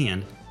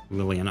and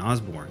Lillian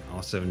Osborn,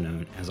 also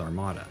known as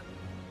Armada.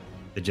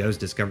 The Joes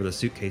discover the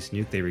suitcase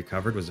nuke they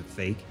recovered was a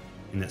fake,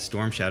 and that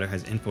Storm Shadow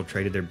has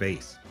infiltrated their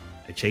base.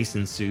 A chase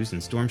ensues,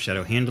 and Storm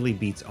Shadow handily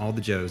beats all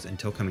the Joes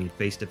until coming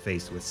face to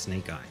face with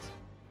Snake Eyes.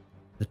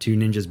 The two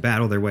ninjas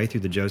battle their way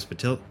through the Joes'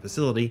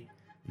 facility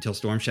until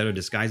Storm Shadow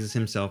disguises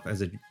himself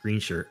as a green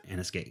shirt and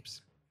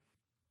escapes.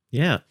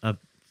 Yeah,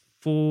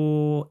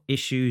 4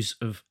 issues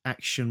of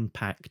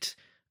action-packed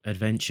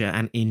adventure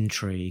and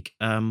intrigue.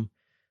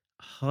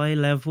 high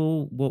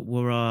level, what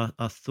were our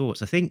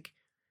thoughts? I think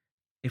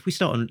if we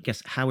start on,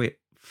 guess, how it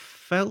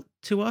felt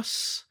to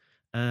us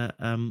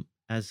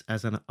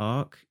as an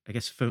arc, I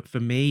guess for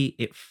me,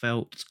 it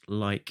felt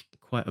like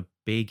quite a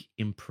big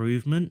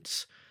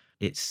improvement.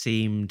 It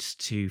seemed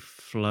to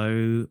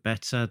flow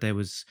better. There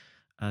was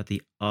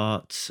the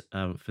art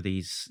for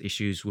these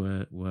issues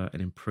were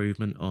an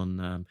improvement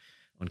on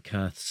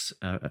Kurth's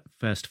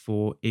first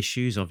 4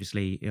 issues.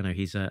 Obviously,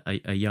 he's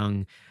a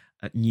young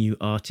new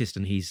artist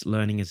and he's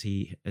learning as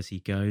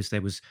he goes.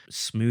 There was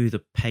smoother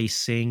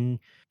pacing.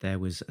 There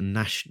was a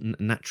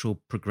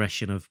natural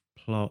progression of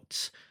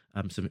plot.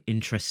 Some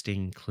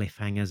interesting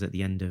cliffhangers at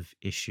the end of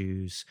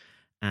issues,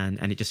 and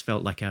it just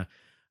felt like a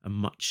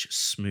much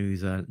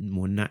smoother,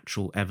 more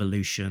natural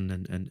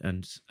evolution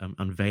and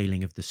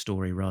unveiling of the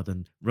story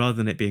rather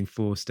than it being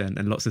forced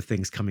and lots of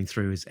things coming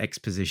through as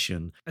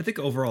exposition. I think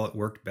overall it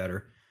worked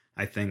better.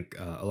 I think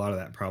a lot of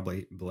that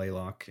probably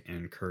Blaylock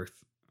and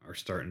Kurth are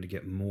starting to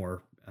get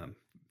more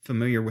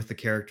familiar with the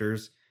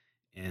characters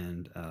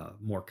and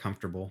more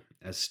comfortable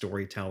as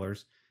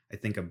storytellers. I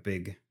think a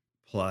big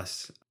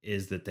plus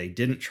is that they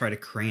didn't try to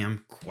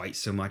cram quite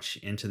so much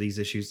into these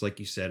issues. Like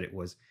you said, it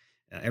was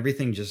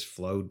everything just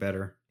flowed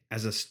better.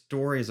 As a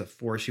story, as a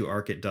 4-issue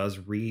arc, it does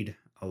read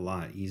a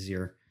lot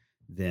easier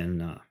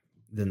than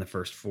the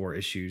first 4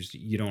 issues.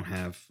 You don't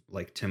have,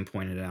 like Tim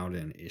pointed out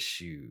in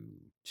issue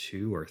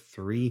 2 or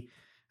 3,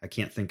 I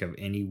can't think of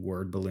any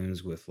word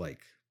balloons with like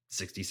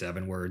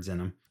 67 words in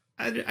them.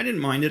 I didn't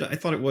mind it. I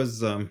thought it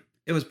was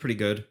pretty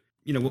good.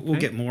 We'll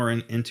get more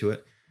into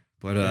it,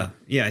 but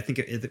I think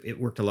it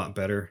worked a lot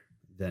better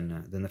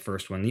than the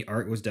first one. The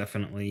art was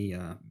definitely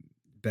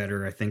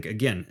better. I think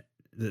again,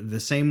 the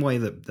same way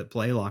that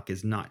Blaylock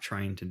is not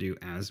trying to do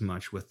as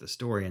much with the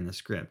story and the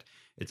script.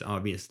 It's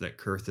obvious that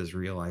Kurth is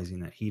realizing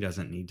that he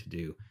doesn't need to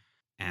do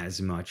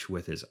as much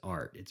with his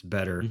art. It's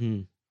better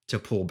to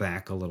pull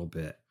back a little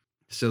bit.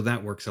 So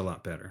that works a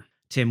lot better.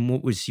 Tim,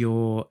 what was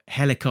your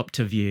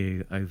helicopter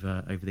view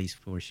over these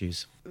 4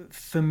 issues?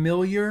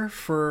 Familiar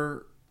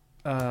for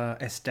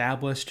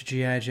established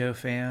G.I. Joe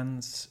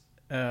fans,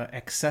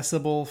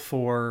 accessible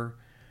for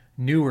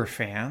newer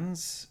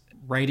fans.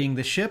 Righting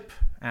the ship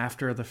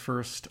after the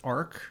first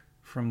arc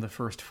from the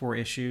first 4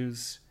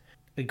 issues.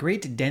 A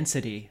great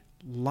density,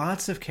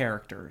 lots of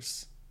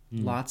characters,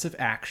 lots of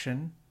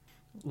action,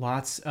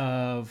 lots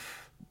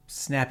of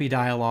snappy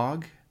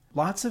dialogue,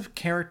 lots of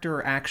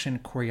character action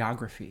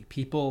choreography,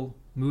 people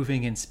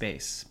moving in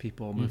space,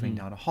 people moving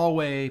down a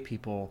hallway,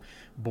 people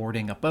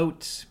boarding a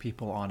boat,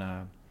 people on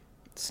a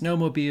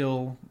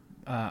snowmobile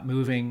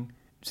moving.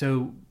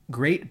 So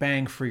great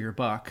bang for your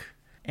buck.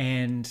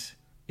 And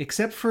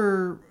except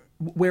for,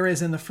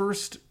 whereas in the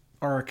first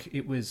arc,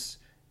 it was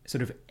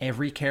sort of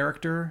every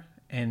character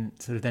and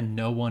sort of then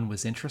no one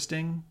was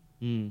interesting.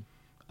 In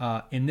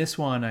this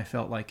one, I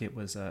felt like it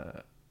was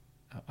a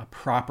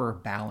proper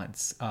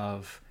balance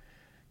of,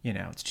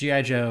 it's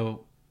G.I.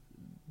 Joe.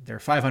 There are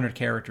 500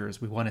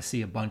 characters. We want to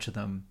see a bunch of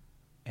them.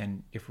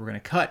 And if we're going to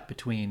cut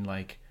between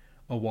like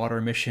a water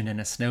mission and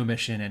a snow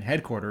mission and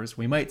headquarters,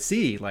 we might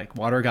see like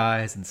water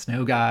guys and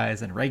snow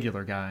guys and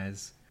regular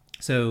guys.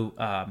 So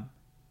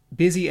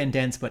busy and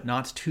dense, but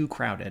not too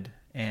crowded.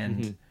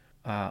 And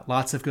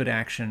lots of good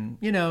action,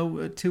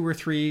 2 or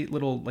 3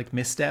 little like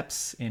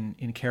missteps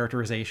in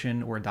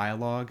characterization or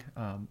dialogue.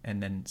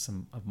 And then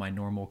some of my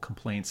normal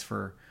complaints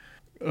for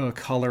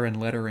color and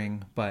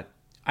lettering. But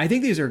I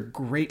think these are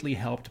greatly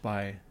helped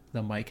by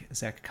the Mike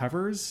Zeck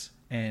covers.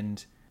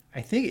 And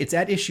I think it's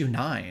at issue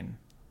 9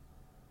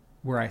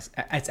 where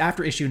it's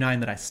after issue 9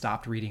 that I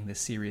stopped reading this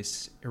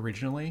series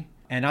originally.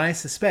 And I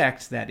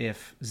suspect that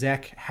if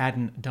Zeck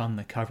hadn't done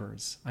the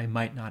covers, I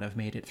might not have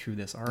made it through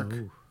this arc.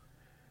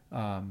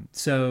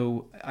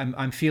 So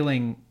I'm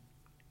feeling,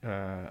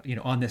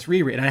 on this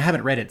reread, and I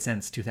haven't read it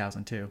since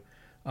 2002.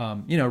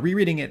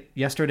 Rereading it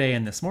yesterday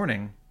and this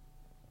morning,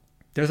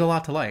 there's a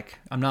lot to like.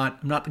 I'm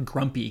not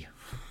grumpy.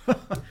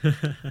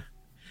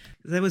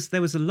 There was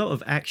a lot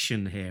of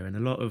action here and a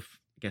lot of,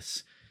 I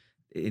guess,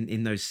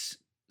 in those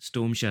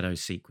Storm Shadow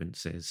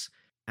sequences,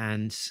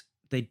 and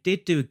they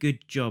did do a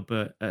good job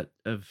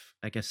of,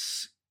 I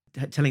guess,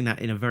 telling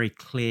that in a very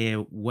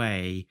clear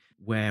way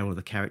where all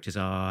the characters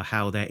are,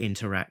 how they're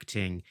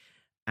interacting,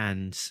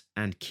 and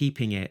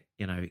keeping it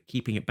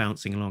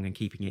bouncing along and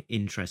keeping it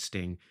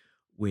interesting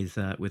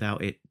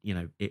without it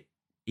it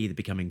either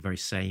becoming very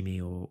samey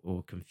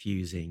or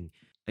confusing.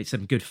 It's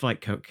some good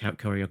fight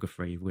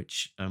choreography,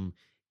 which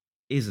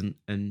isn't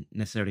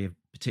necessarily a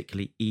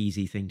particularly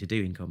easy thing to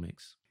do in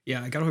comics.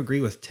 Yeah, I got to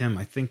agree with Tim.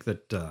 I think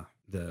that the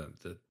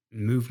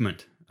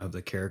movement of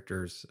the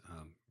characters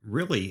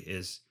really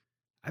is.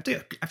 I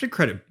have to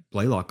credit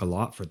Blaylock a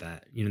lot for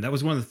that. That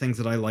was one of the things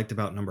that I liked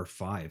about number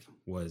 5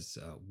 was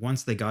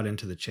once they got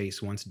into the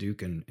chase, once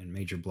Duke and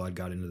Major Blood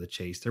got into the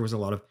chase, there was a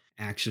lot of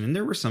action, and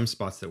there were some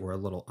spots that were a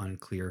little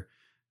unclear,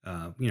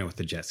 with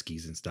the jet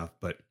skis and stuff.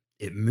 But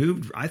it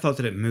moved. I thought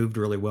that it moved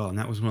really well, and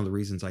that was one of the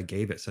reasons I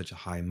gave it such a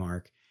high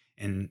mark.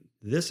 And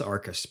this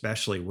arc,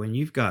 especially when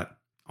you've got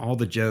all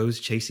the Joes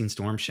chasing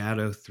Storm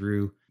Shadow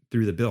through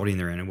through the building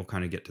they're in, and we'll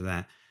kind of get to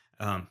that.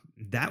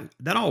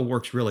 That all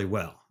works really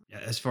well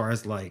as far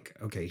as like,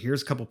 okay,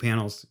 here's a couple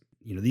panels.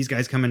 These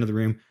guys come into the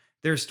room.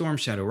 There's Storm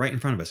Shadow right in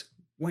front of us.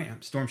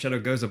 Wham! Storm Shadow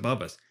goes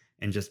above us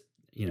and just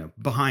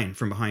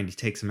from behind he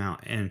takes him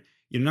out. And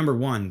number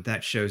one,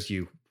 that shows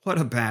you what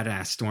a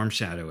badass Storm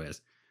Shadow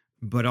is.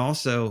 But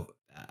also,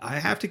 I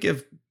have to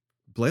give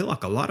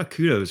Blaylock a lot of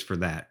kudos for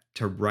that,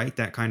 to write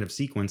that kind of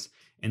sequence,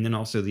 and then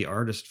also the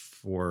artist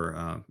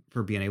for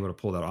being able to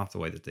pull that off the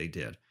way that they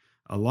did.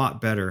 A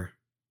lot better,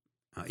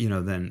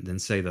 than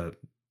say the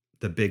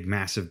big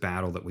massive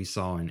battle that we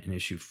saw in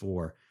issue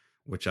 4,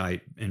 which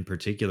I in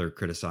particular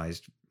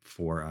criticized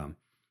for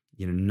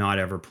not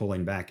ever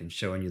pulling back and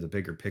showing you the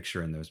bigger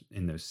picture in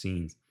those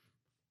scenes.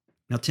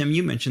 Now, Tim,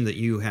 you mentioned that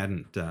you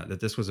hadn't that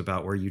this was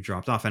about where you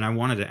dropped off, and I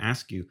wanted to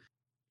ask you,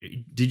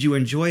 did you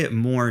enjoy it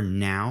more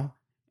now?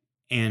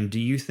 And do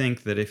you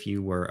think that if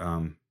you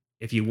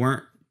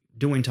weren't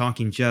doing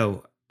Talking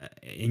Joe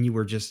and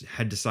you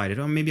had decided,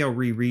 oh, maybe I'll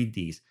reread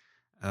these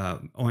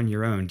on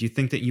your own, do you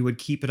think that you would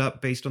keep it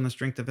up based on the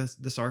strength of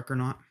this arc or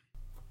not?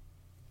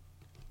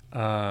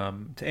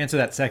 To answer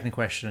that second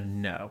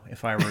question, no.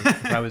 If I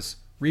was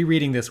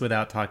rereading this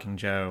without Talking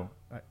Joe,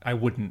 I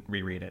wouldn't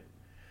reread it.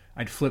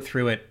 I'd flip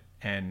through it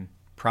and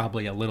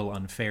probably a little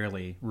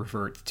unfairly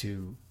revert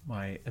to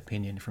my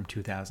opinion from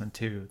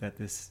 2002 that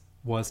this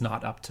was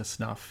not up to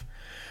snuff.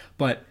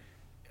 But,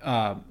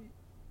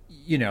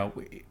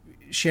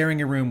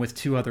 sharing a room with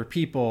two other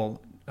people,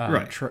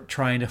 right.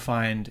 Trying to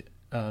find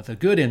the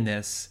good in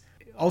this.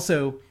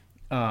 Also,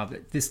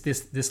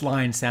 this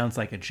line sounds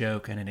like a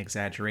joke and an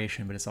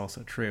exaggeration, but it's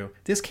also true.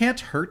 This can't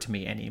hurt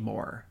me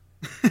anymore.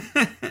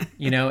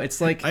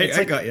 It's like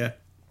I got you.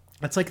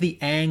 It's like the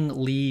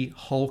Ang Lee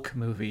Hulk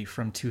movie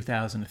from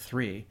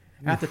 2003.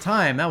 At the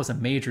time, that was a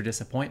major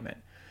disappointment.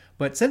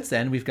 But since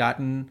then, we've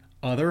gotten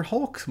other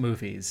Hulk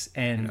movies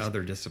and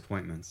other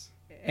disappointments.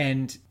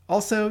 And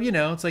also,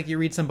 it's like you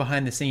read some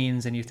behind the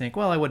scenes and you think,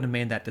 well, I wouldn't have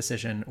made that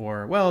decision,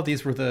 or, well,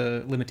 these were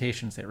the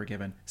limitations they were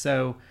given.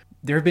 So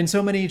there have been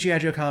so many G.I.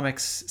 Joe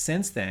comics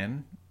since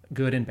then,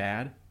 good and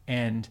bad,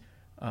 and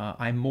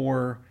I'm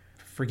more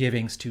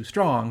forgiving's too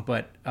strong,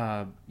 but,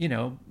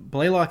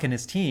 Blaylock and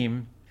his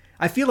team,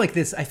 I feel like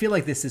this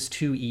is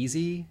too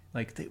easy.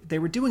 Like they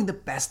were doing the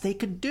best they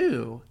could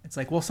do. It's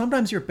like, well,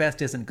 sometimes your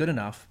best isn't good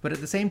enough, but at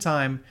the same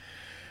time,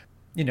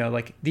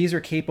 like these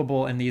are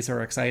capable and these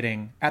are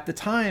exciting. At the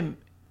time,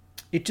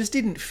 it just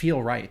didn't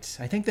feel right.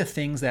 I think the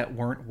things that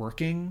weren't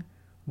working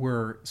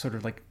were sort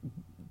of like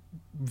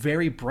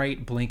very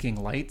bright blinking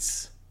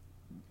lights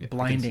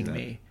blinding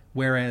me.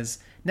 Whereas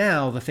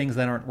now the things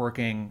that aren't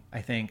working,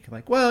 I think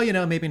like, well,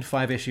 maybe in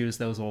 5 issues,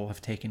 those will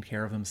have taken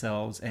care of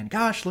themselves. And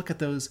gosh, look at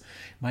those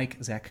Mike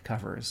Zeck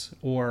covers,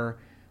 or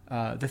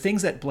the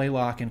things that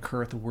Blaylock and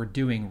Kurth were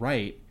doing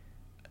right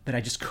that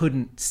I just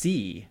couldn't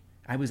see.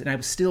 I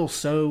was still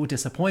so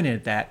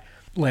disappointed that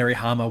Larry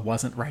Hama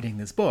wasn't writing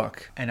this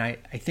book. And I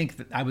think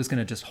that I was going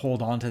to just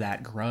hold on to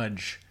that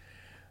grudge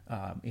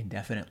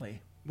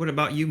indefinitely. What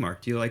about you,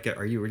 Mark? Do you like it?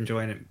 Are you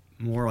enjoying it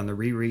more on the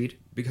reread?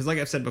 Because like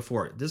I've said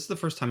before, this is the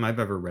first time I've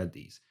ever read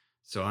these.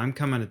 So I'm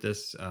coming at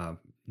this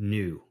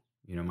new.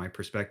 My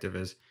perspective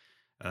is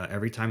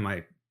every time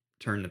I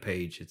turn the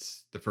page,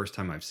 it's the first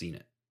time I've seen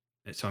it.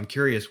 And so I'm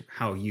curious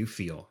how you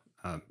feel.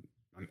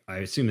 I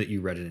assume that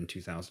you read it in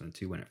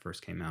 2002 when it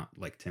first came out,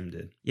 like Tim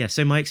did. Yeah,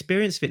 so my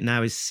experience of it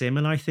now is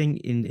similar, I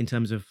think, in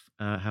terms of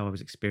how I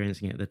was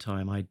experiencing it at the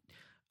time.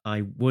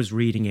 I was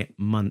reading it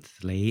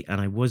monthly and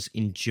I was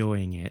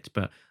enjoying it,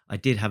 but I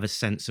did have a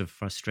sense of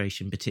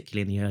frustration,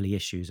 particularly in the early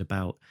issues,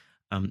 about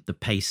the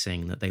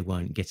pacing, that they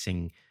weren't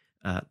getting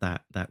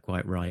that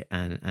quite right,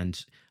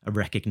 and a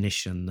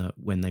recognition that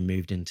when they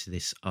moved into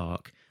this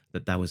arc,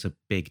 that was a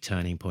big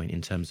turning point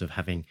in terms of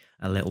having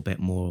a little bit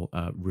more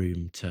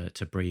room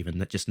to breathe,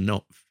 and that just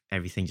not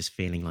everything just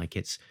feeling like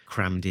it's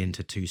crammed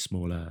into too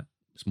smaller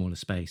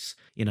space.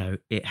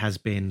 It has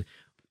been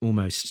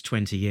almost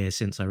 20 years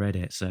since I read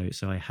it, so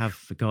I have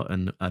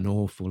forgotten an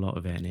awful lot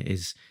of it, and it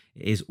is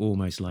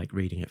almost like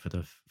reading it for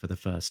the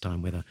first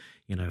time with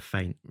a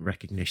faint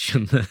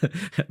recognition,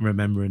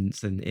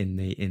 remembrance in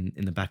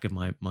the back of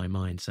my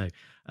mind. So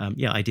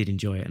I did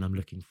enjoy it, and I'm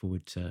looking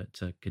forward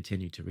to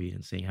continue to read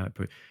and seeing how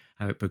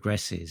it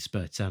progresses.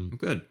 But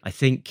good. I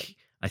think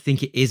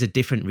it is a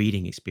different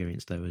reading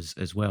experience though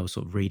as well,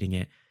 sort of reading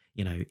it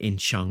in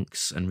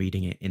chunks and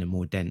reading it in a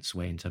more dense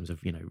way in terms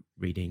of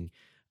reading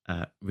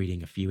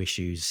a few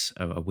issues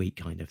a week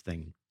kind of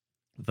thing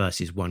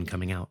versus one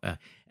coming out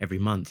every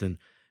month, and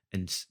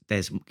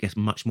there's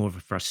much more of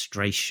a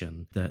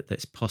frustration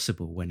that's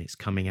possible when it's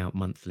coming out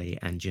monthly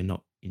and you're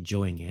not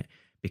enjoying it,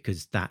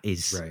 because that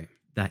is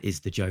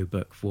the Joe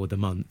book for the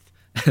month,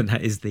 and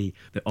that is the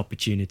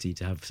opportunity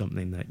to have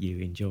something that you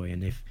enjoy.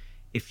 And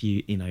if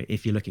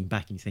you're looking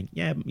back and you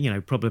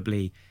think,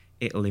 probably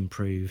it'll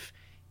improve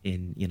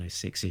in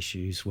 6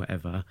 issues,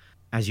 whatever,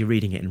 as you're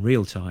reading it in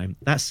real time,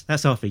 that's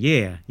half a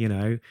year, you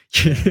know.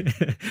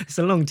 It's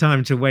a long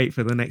time to wait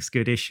for the next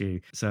good issue.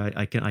 So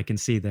I can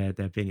see there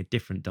being a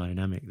different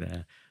dynamic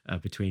there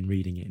between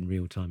reading it in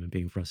real time and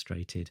being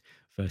frustrated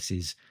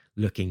versus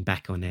looking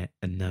back on it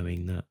and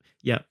knowing that,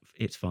 yeah,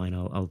 it's fine.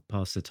 I'll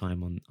pass the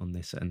time on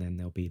this, and then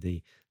there'll be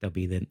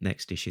the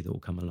next issue that will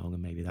come along,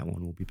 and maybe that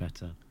one will be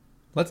better.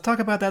 Let's talk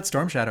about that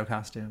Storm Shadow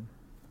costume.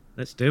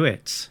 Let's do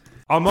it.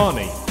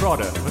 Armani,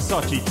 Prada,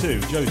 Versace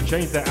too. Joe's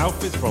changed their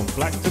outfits from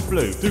black to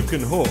blue. Duke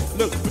and Hawk,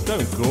 look but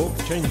don't gawk.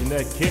 Changing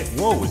their kit,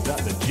 whoa, is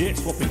that legit?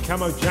 Swapping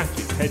camo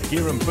jackets,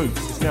 headgear and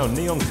boots. It's now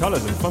neon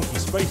colours and funky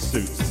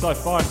spacesuits.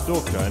 Sci-fi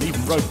Stalker and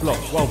even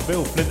Roadblocks. While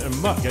Bill, Flint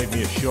and Mutt gave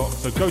me a shock.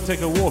 So go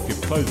take a walk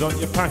if clothes aren't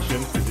your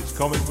passion, because it's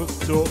comic book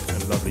talk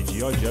and lovely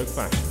G.I. Joe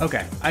fashion.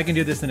 Okay, I can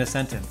do this in a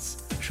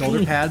sentence.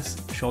 Shoulder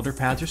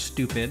pads are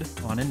stupid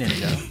on a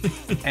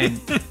ninja,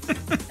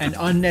 and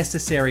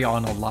unnecessary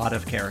on a lot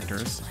of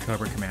characters.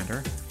 Cobra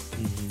Commander,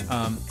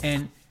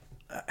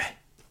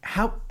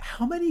 how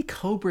many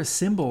Cobra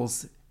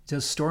symbols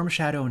does Storm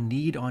Shadow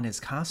need on his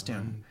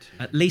costume?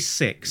 At least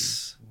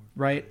 6,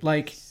 right?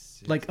 Like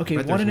okay,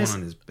 one on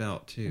his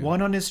belt too.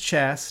 One on his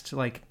chest,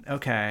 like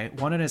okay,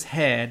 one on his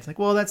head. It's like,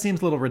 well, that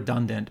seems a little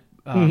redundant.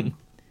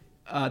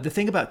 The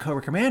thing about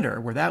Cobra Commander,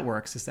 where that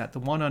works, is that the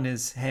one on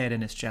his head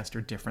and his chest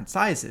are different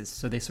sizes.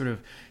 So they sort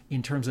of,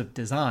 in terms of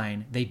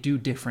design, they do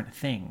different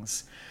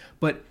things.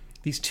 But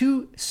these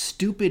 2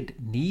 stupid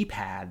knee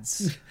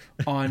pads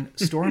on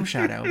Storm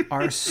Shadow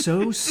are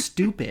so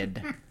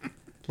stupid.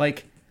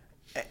 Like,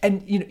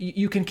 and you know,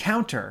 you can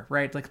counter,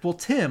 right? Like, well,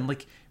 Tim,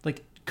 like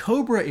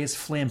Cobra is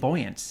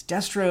flamboyant.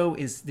 Destro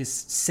is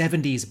this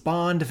 70s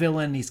Bond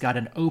villain. He's got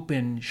an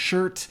open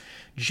shirt,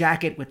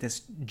 jacket with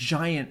this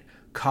giant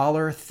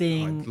collar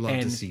thing. I'd love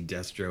to see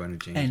Destro in a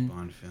James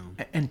Bond film.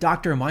 And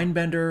Dr.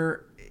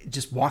 Mindbender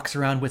just walks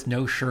around with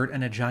no shirt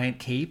and a giant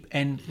cape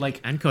and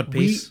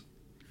codpiece.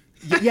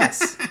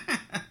 Yes.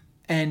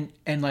 and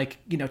like,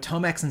 you know,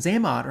 Tomax and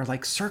Zaymot are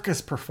like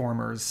circus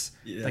performers.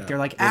 Yeah, like they're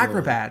like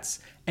acrobats,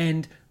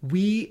 and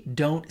we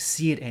don't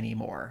see it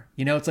anymore.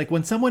 You know, it's like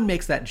when someone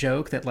makes that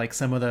joke that like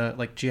some of the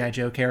like G.I.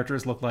 Joe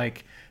characters look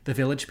like the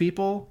Village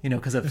People, you know,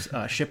 because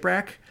of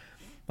Shipwreck.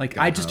 Like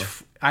I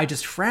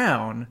just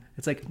frown.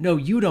 It's like, no,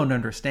 you don't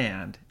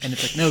understand. And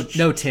it's like,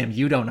 no, Tim,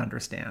 you don't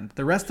understand.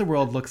 The rest of the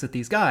world looks at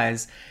these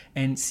guys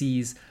and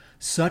sees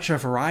such a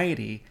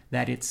variety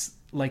that it's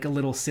like a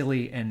little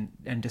silly and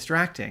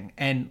distracting.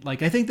 And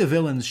like, I think the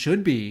villains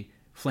should be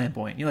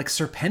flamboyant. You know, like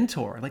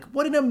Serpentor. Like,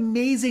 what an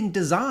amazing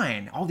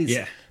design! All these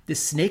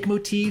this snake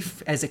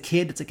motif. As a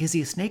kid, it's like, is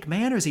he a snake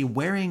man or is he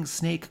wearing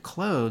snake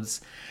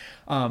clothes?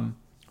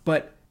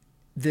 But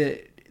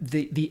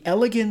the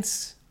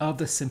elegance of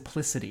the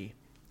simplicity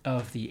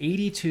of the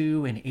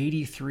 82 and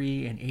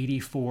 83 and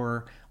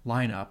 84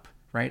 lineup,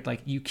 right?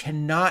 Like, you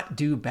cannot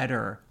do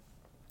better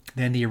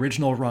than the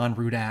original Ron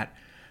Rudat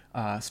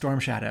Storm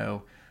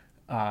Shadow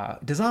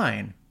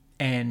design,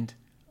 and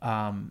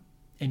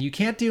you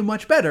can't do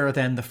much better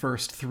than the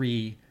first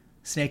 3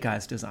 Snake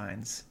Eyes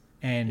designs.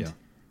 And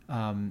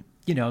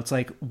you know, it's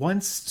like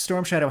once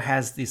Storm Shadow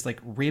has these like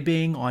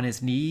ribbing on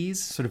his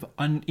knees, sort of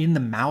in the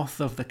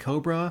mouth of the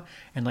Cobra,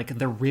 and like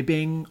the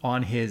ribbing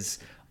on his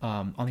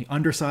on the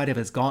underside of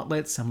his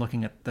gauntlets. I'm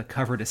looking at the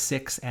cover to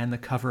 6 and the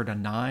cover to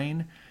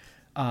 9.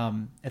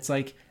 It's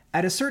like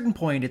at a certain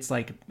point, it's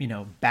like, you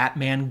know,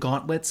 Batman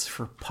gauntlets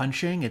for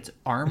punching. It's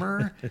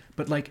armor,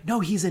 but like, no,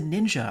 he's a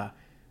ninja.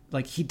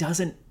 Like he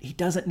doesn't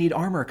need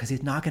armor because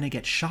he's not going to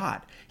get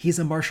shot. He's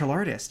a martial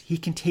artist. He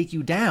can take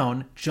you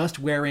down just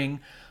wearing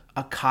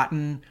a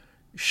cotton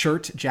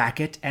shirt,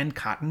 jacket, and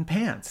cotton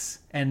pants.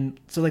 And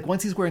so like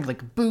once he's wearing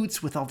like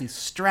boots with all these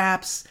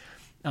straps,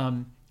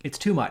 it's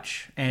too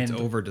much. And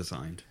it's over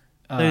designed.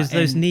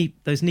 Those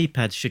knee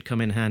pads should come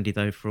in handy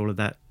though for all of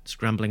that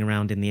scrambling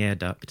around in the air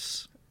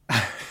ducts.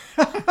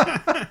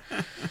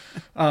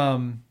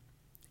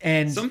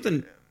 And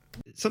something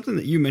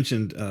that you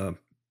mentioned,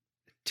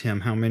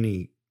 Tim, how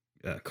many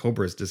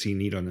Cobras does he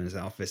need on his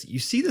outfit? You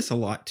see this a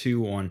lot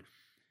too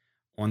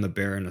on the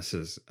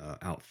Baroness's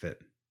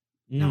outfit.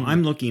 Now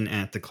I'm looking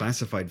at the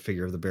classified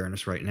figure of the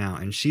Baroness right now,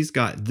 and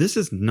this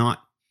is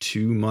not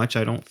too much.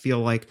 I don't feel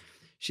like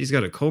she's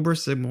got a Cobra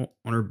symbol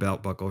on her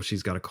belt buckle.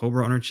 She's got a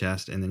Cobra on her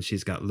chest, and then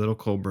she's got little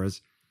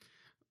Cobras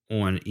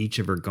on each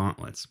of her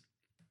gauntlets.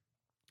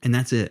 And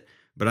that's it.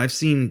 But I've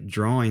seen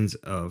drawings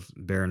of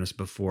Baroness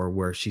before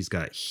where she's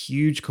got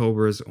huge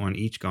Cobras on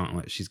each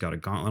gauntlet. She's got a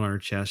gauntlet on her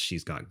chest.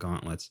 She's got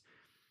gauntlets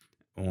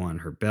on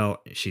her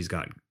belt. She's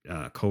got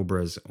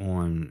Cobras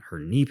on her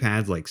knee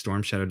pads like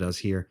Storm Shadow does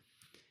here.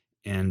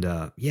 And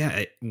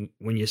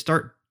when you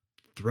start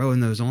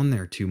throwing those on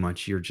there too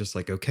much, you're just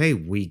like, okay,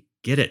 we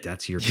get it.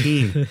 That's your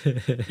team.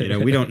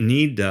 We don't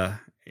need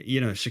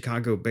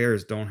Chicago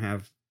Bears don't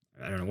have,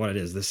 I don't know what it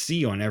is, the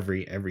C on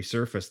every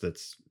surface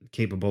that's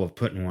capable of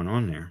putting one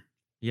on there.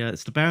 Yeah,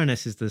 it's the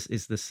Baroness is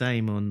the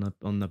same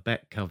on the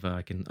Beck cover.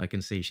 I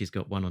can see she's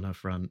got one on her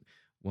front,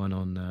 one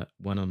on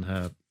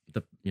her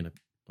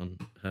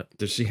her.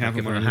 Does she have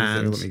back one of on her her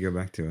hands? hands? Let me go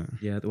back to it.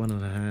 Yeah, the one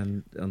on her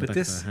hand, on the But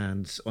back of her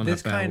hands, on her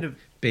this belt. kind of-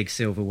 Big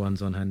silver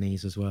ones on her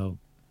knees as well.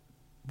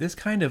 This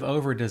kind of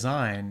over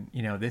design,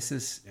 this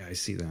is, Yeah, I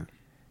see that.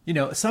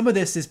 some of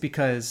this is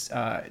because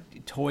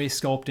toy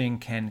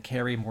sculpting can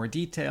carry more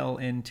detail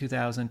in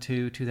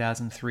 2002,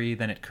 2003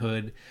 than it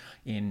could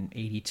in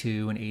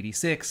 82 and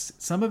 86.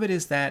 Some of it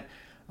is that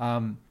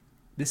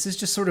this is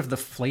just sort of the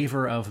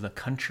flavor of the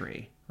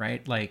country,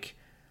 right? Like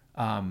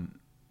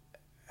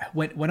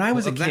when I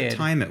was a kid, that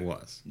time it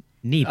was.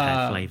 Knee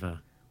pad flavor.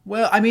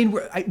 well, I mean,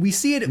 we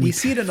see it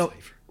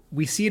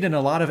in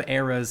a lot of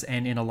eras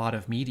and in a lot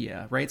of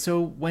media, right?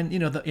 So when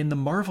in the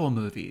Marvel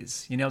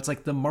movies, it's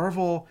like the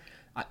Marvel.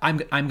 I'm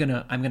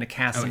gonna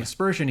cast some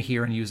aspersion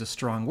here and use a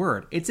strong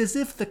word. It's as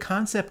if the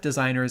concept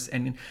designers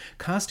and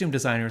costume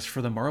designers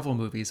for the Marvel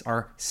movies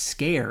are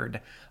scared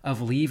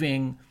of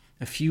leaving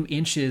a few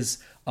inches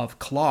of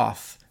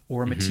cloth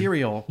or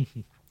material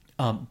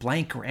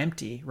blank or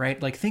empty,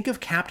 right? Like think of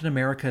Captain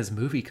America's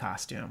movie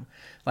costume.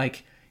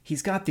 Like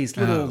he's got these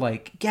little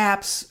like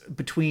gaps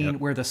between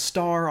where the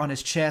star on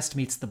his chest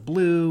meets the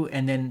blue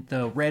and then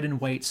the red and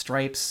white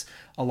stripes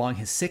along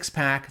his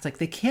six-pack. It's like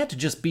they can't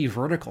just be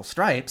vertical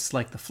stripes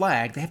like the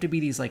flag. They have to be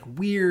these like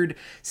weird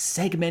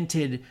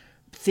segmented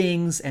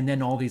things and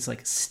then all these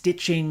like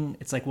stitching.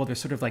 It's like, well, they're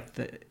sort of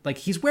like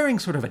he's wearing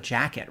sort of a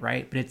jacket,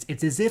 right? But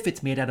it's as if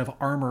it's made out of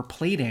armor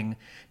plating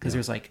because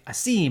there's like a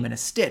seam and a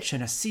stitch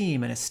and a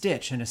seam and a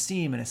stitch and a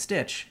seam and a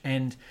stitch.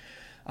 And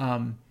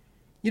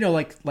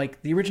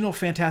like the original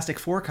Fantastic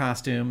Four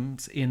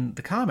costumes in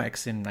the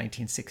comics in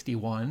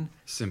 1961.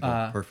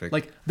 Simple, perfect.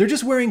 Like they're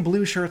just wearing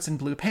blue shirts and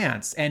blue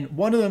pants, and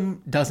one of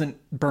them doesn't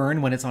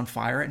burn when it's on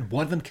fire, and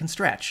one of them can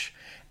stretch.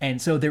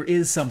 And so there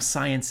is some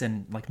science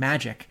and like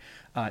magic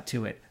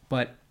to it.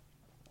 But,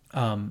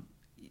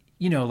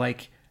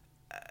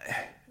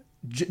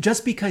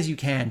 just because you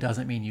can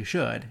doesn't mean you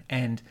should.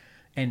 And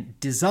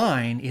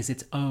design is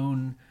its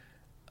own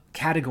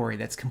category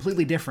that's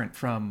completely different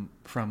from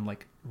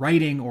like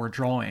writing or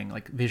drawing,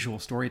 like visual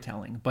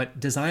storytelling. But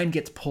design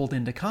gets pulled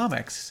into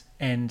comics,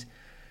 and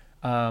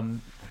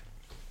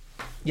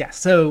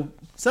so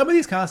some of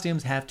these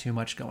costumes have too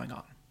much going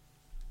on.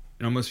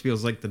 It almost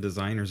feels like the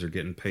designers are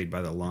getting paid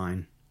by the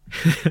line.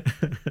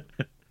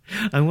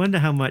 I wonder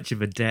how much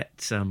of a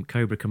debt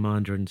Cobra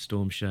Commander and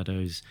Storm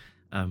Shadow's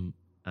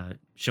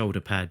shoulder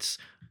pads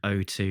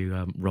owe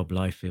to Rob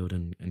Liefeld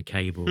and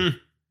Cable.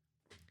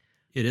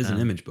 It is an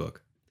image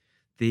book.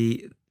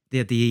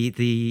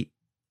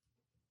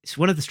 It's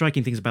one of the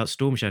striking things about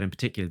Storm Shadow in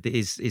particular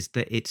is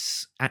that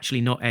it's actually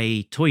not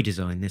a toy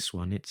design. This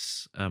one,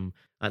 it's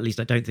at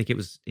least I don't think it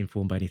was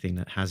informed by anything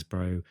that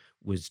Hasbro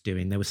was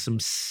doing. There was some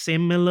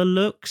similar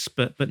looks,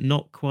 but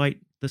not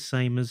quite the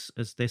same as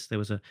this. There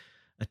was a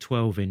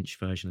 12-inch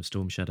version of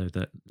Storm Shadow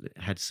that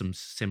had some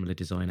similar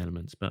design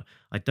elements, but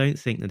I don't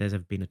think that there's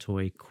ever been a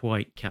toy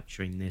quite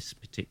capturing this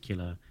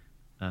particular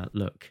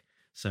look.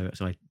 So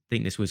I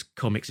think this was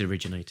comics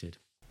originated.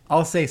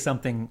 I'll say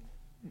something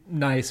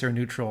nice or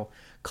neutral.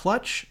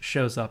 Clutch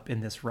shows up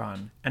in this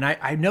run, and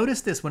I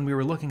noticed this when we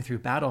were looking through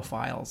battle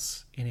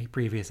files in a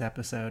previous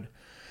episode.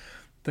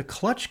 The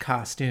Clutch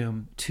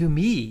costume, to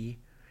me,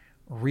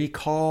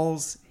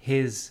 recalls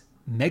his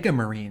Mega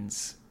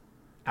Marines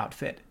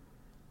outfit,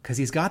 because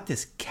he's got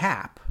this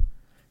cap,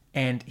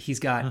 and he's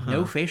got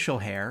no facial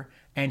hair,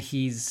 and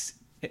he's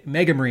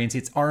Mega Marines,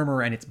 it's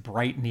armor and it's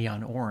bright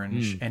neon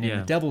orange, and in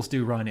the Devil's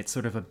Due run, it's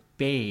sort of a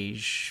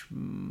beige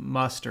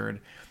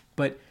mustard.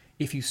 But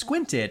if you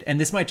squinted, and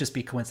this might just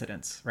be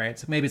coincidence, right?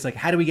 So maybe it's like,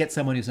 how do we get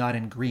someone who's not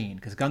in green?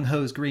 Because Gung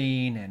Ho's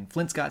green, and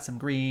Flint's got some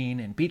green,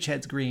 and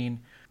Beachhead's green,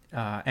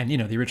 and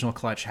the original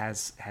Clutch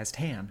has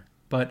tan.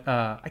 But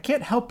I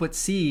can't help but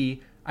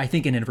see, I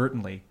think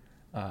inadvertently,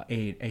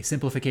 a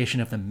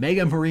simplification of the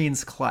Mega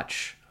Marines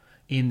Clutch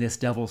in this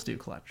Devil's Due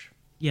Clutch.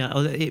 Yeah,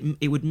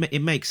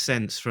 it makes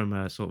sense from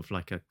a sort of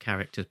like a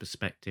character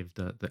perspective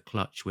that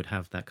Clutch would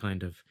have that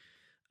kind of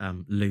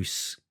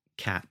loose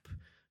cap,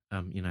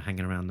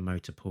 hanging around the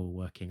motor pool,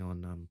 working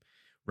on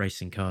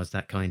racing cars,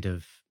 that kind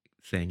of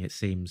thing. It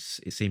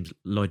seems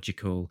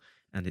logical,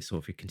 and it's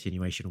sort of a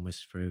continuation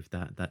almost through of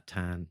that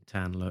tan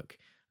look.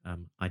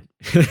 I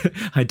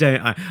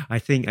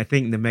think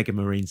the Mega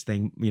Marines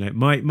thing,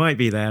 might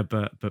be there,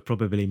 but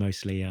probably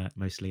mostly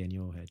in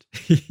your head.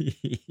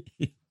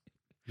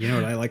 You know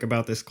what I like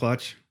about this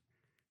Clutch?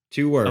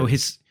 2 words. Oh,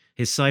 his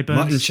sideburns?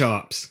 Mutton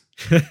chops.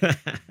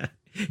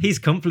 He's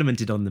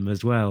complimented on them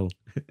as well.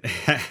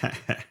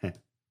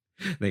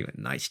 They were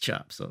nice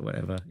chops or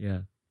whatever, yeah.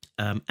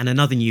 And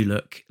another new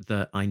look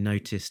that I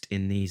noticed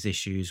in these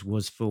issues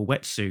was for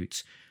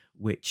wetsuit,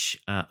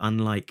 which,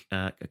 unlike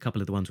a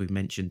couple of the ones we've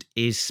mentioned,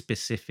 is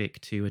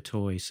specific to a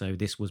toy. So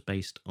this was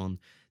based on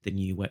the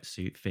new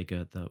wetsuit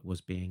figure that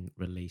was being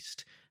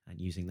released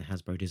and using the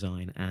Hasbro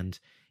design. And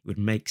it would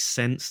make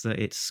sense that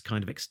it's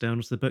kind of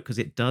external to the book, because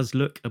it does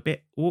look a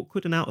bit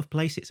awkward and out of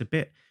place. It's a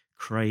bit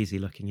crazy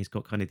looking. He's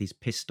got kind of these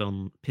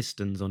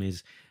pistons on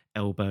his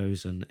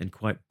elbows and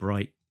quite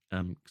bright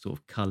sort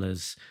of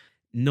colours.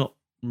 Not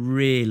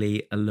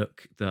really a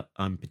look that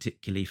I'm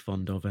particularly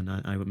fond of, and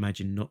I would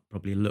imagine not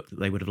probably a look that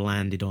they would have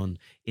landed on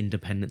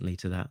independently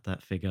to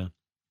that figure.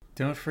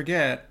 Don't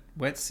forget,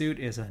 Wetsuit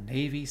is a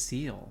Navy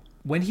SEAL.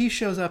 When he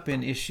shows up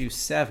in issue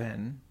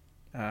 7,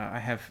 I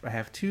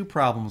have two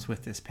problems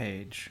with this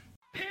page.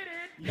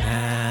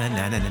 Na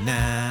na na na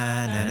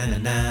na na na na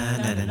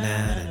na na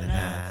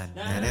na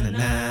na na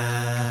na.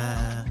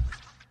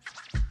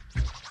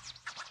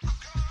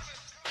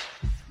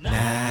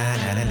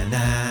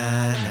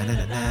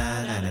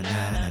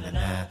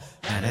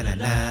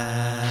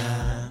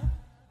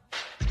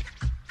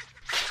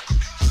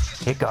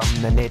 Here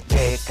come the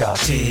nitpicker,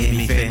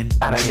 Timmy Finn,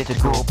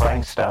 analytical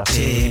prankster,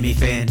 Timmy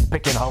Finn,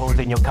 picking holes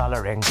in your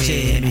colouring,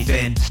 Timmy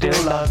Finn,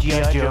 still love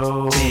G.I.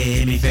 Joe.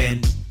 Timmy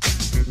Finn.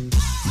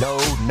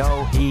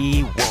 No,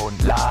 he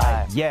won't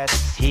lie.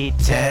 Yes, he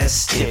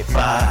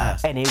Testify.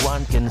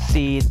 Anyone can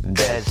see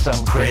there's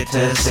some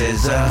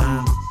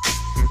criticism.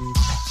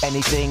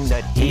 Anything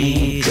that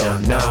he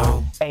don't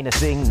know ain't a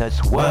thing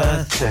that's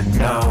worth to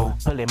know.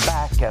 Pull him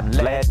back and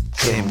let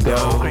him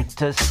go.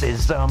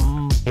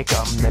 Criticism. Here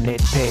come the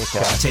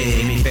nitpicker,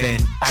 Timmy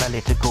Finn,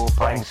 analytical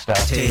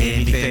prankster,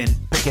 Timmy Finn,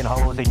 picking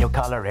holes in your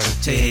colouring,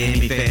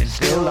 Timmy Finn,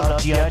 still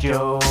love G.I.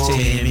 Joe.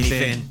 Timmy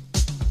Finn.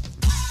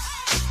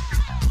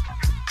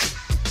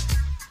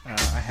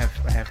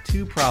 I have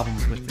two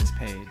problems with this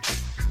page.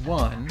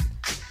 One,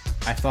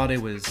 I thought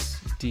it was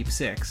Deep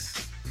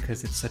Six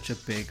because it's such a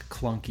big,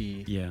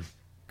 clunky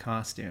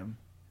costume.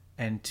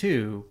 And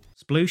two,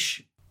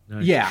 Sploosh? No.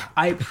 Yeah,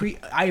 I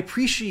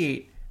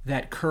appreciate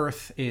that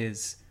Kurth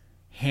is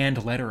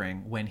hand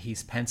lettering when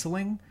he's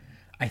penciling.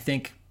 I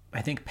think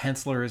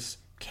pencilers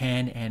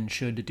can and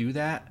should do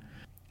that.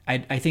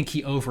 I think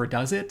he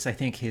overdoes it. I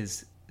think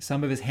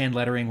some of his hand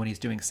lettering when he's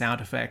doing sound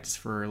effects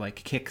for like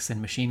kicks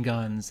and machine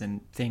guns and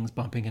things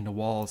bumping into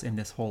walls in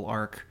this whole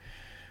arc,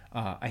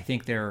 I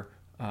think they're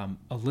a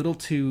little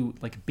too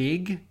like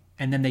big,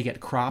 and then they get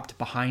cropped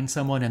behind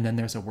someone, and then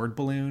there's a word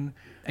balloon.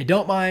 I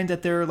don't mind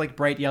that they're like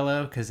bright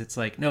yellow because it's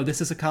like, no,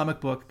 this is a comic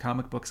book.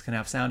 Comic books can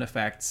have sound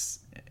effects,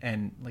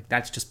 and like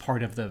that's just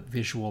part of the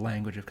visual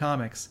language of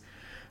comics.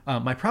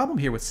 My problem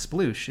here with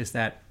Sploosh is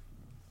that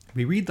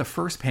we read the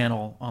first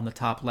panel on the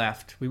top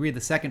left. We read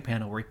the second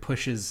panel where he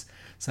pushes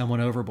someone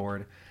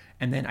overboard.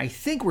 And then I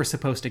think we're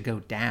supposed to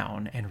go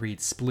down and read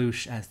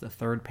Sploosh as the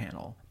third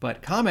panel.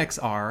 But comics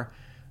are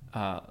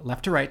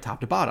left to right,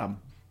 top to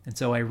bottom. And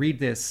so I read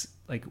this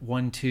like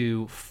 1,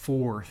 2,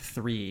 4,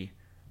 3,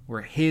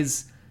 where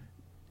his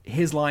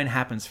line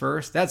happens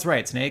first. That's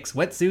right, Snakes.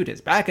 Wetsuit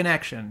is back in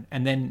action.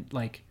 And then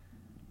like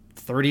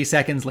 30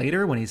 seconds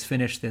later, when he's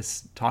finished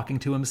this talking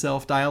to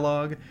himself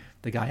dialogue,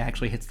 the guy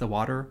actually hits the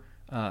water.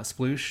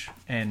 Sploosh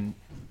and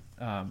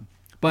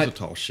but it's a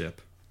tall ship.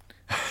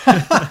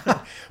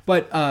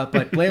 but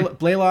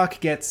Blaylock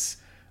gets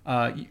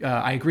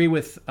I agree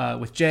with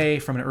Jay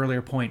from an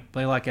earlier point.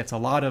 Blaylock gets a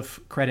lot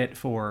of credit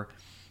for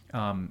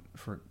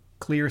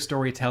clear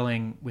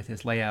storytelling with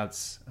his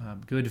layouts,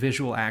 good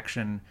visual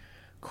action,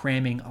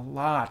 cramming a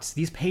lot.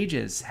 These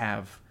pages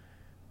have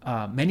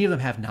many of them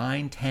have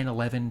 9, 10,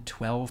 11,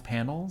 12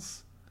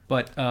 panels,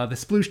 but the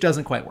Sploosh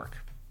doesn't quite work.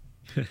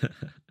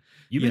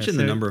 You mentioned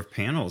the number of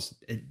panels.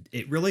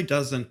 It really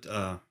doesn't.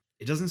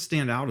 It doesn't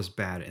stand out as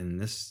bad in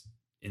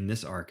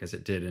this arc as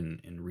it did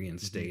in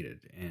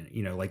Reinstated. Mm-hmm. And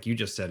you know, like you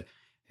just said,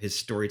 his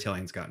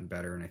storytelling's gotten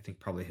better, and I think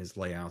probably his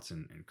layouts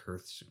and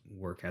Kurth's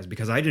work has.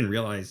 Because I didn't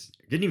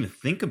even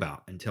think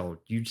about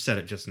until you said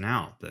it just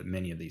now that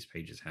many of these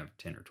pages have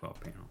 10 or 12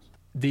 panels.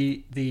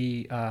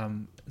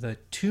 The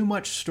too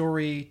much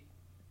story,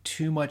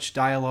 too much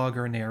dialogue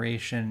or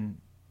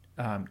narration,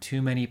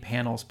 too many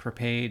panels per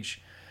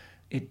page.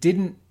 It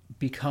didn't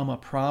become a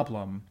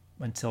problem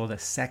until the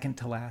second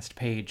to last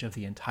page of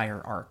the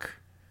entire arc,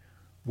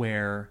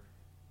 where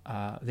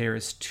there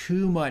is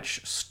too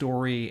much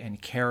story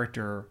and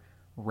character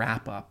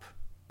wrap up.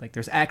 Like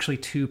there's actually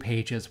 2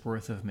 pages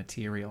worth of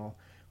material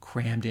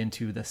crammed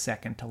into the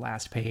second to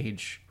last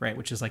page, right?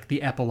 Which is like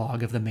the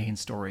epilogue of the main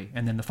story.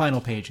 And then the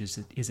final page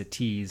is a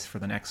tease for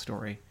the next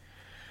story.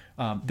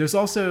 There's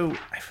also,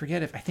 I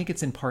think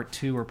it's in part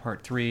 2 or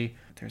part 3.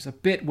 There's a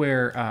bit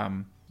where,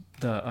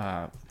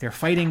 they're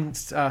fighting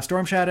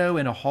Storm Shadow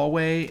in a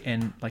hallway,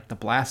 and like the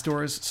blast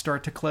doors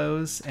start to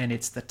close, and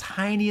it's the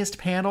tiniest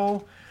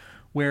panel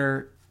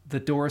where the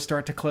doors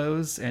start to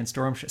close, and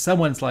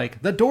someone's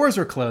like, the doors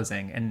are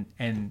closing,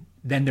 and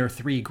then there are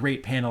 3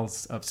 great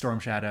panels of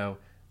Storm Shadow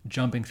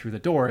jumping through the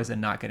doors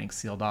and not getting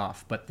sealed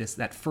off. But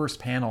that first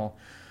panel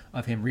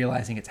of him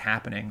realizing it's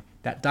happening,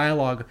 that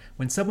dialogue,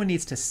 when someone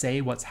needs to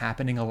say what's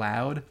happening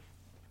aloud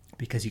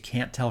because you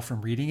can't tell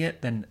from reading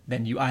it, then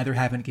you either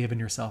haven't given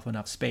yourself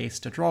enough space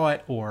to draw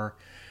it, or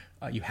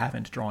you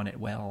haven't drawn it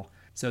well.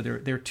 So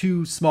there are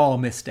 2 small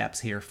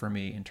missteps here for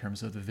me in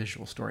terms of the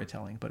visual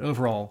storytelling, but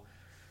overall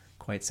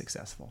quite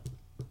successful.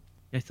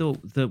 I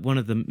thought that one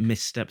of the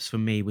missteps for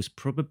me was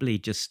probably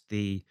just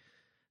the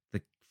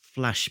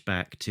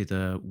flashback to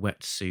the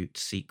wetsuit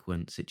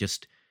sequence. It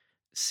just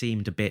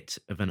seemed a bit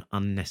of an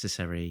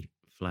unnecessary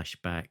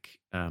flashback,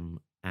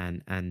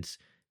 and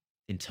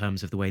in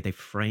terms of the way they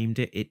framed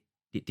it,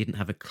 it didn't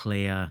have a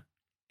clear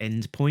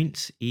end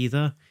point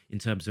either, in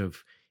terms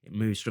of it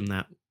moves from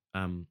that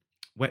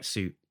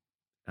wetsuit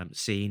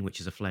scene, which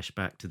is a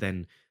flashback, to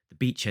then the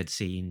beachhead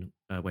scene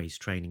where he's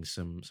training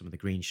some of the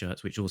green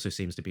shirts, which also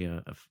seems to be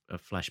a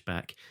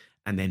flashback,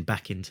 and then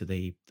back into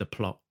the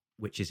plot,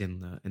 which is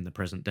in the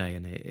present day,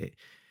 and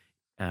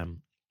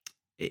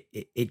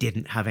it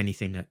didn't have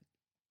anything that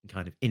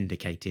kind of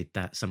indicated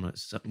that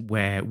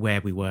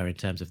where we were in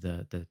terms of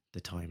the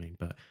timing.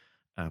 But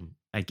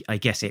I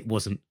guess it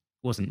wasn't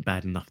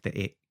bad enough that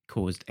it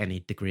caused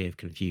any degree of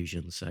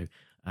confusion. So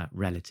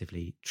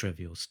relatively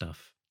trivial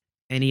stuff.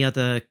 Any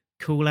other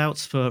call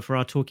outs for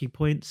our talking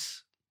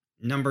points?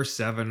 Number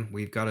 7,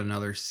 we've got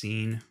another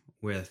scene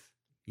with,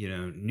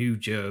 new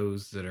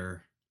Joes that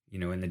are,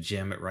 in the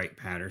gym at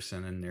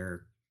Wright-Patterson, and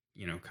they're,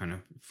 kind of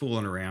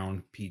fooling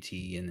around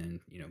PT, and then,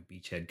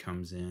 Beachhead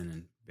comes in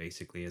and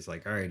basically is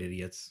like, all right,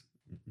 idiots,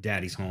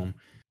 daddy's home.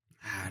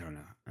 I don't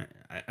know.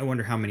 I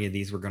wonder how many of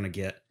these we're going to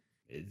get.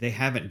 They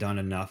haven't done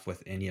enough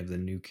with any of the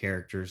new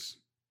characters,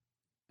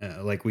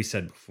 like we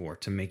said before,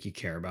 to make you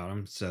care about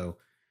them. So,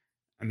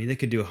 I mean, they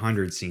could do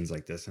 100 scenes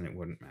like this and it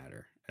wouldn't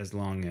matter, as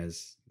long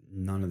as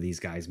none of these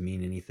guys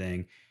mean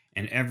anything.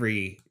 And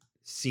every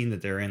scene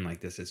that they're in like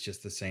this, it's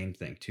just the same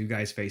thing. 2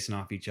 guys facing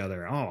off each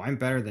other. Oh, I'm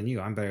better than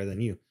you. I'm better than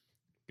you.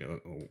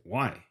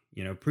 Why?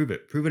 Prove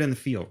it. Prove it in the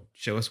field.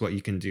 Show us what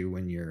you can do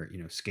when you're,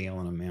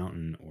 scaling a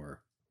mountain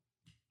or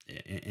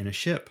in a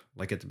ship,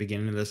 like at the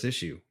beginning of this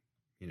issue.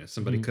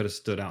 Somebody could have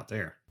stood out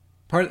there.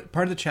 Part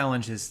of the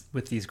challenge is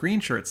with these green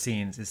shirt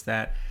scenes is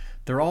that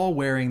they're all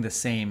wearing the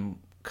same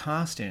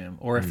costume,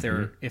 or if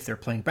they're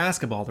playing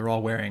basketball, they're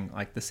all wearing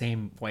like the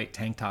same white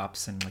tank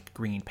tops and like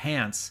green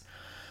pants.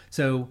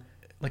 So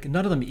like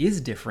none of them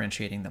is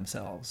differentiating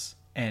themselves,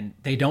 and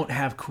they don't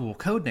have cool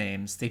code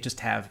names. They just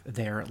have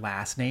their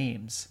last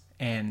names.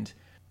 And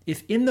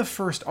if in the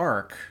first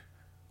arc,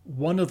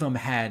 one of them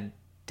had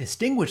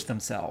distinguished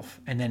themselves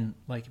and then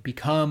like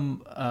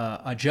become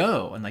a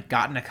Joe and like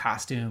gotten a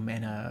costume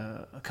and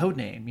a code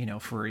name,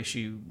 for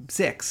issue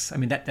 6, I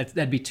mean,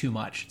 that'd be too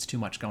much. It's too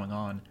much going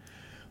on.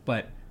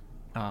 But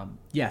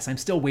yes, I'm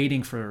still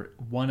waiting for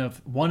one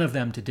of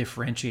them to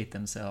differentiate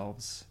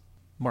themselves.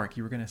 Mark,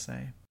 you were going to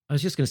say? I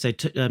was just going to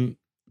say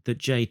that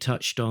Jay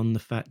touched on the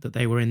fact that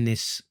they were in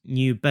this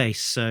new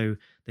base, so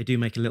they do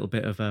make a little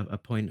bit of a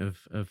point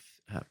of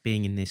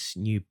being in this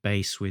new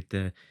base with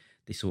the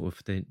sort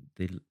of the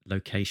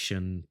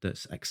location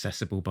that's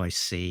accessible by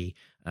sea,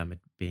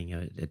 being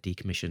a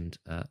decommissioned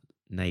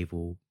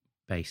naval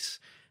base.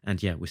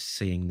 And yeah, we're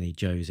seeing the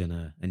Joes in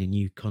a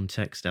new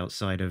context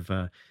outside of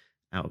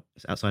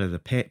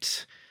the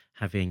pit,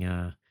 having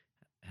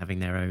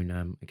their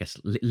own, I guess,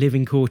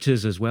 living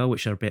quarters as well,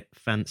 which are a bit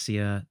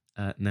fancier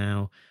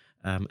now,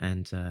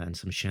 and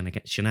some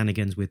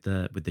shenanigans with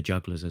the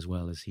jugglers as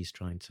well, as he's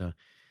trying to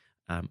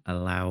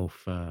allow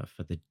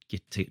to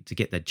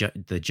get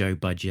the Joe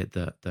budget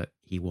that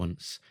he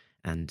wants,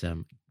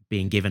 and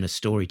being given a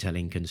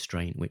storytelling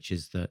constraint, which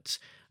is that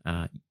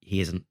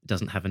he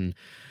doesn't have an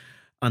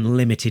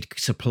unlimited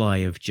supply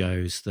of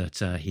Joes,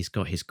 that he's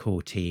got his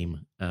core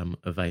team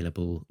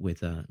available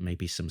with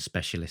maybe some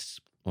specialists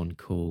on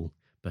call,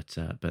 but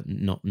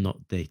not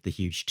the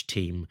huge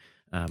team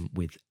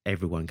with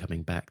everyone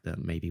coming back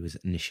that maybe was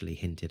initially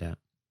hinted at.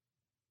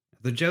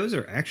 The Joes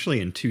are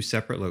actually in 2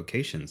 separate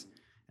locations,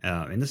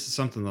 and this is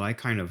something that I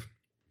kind of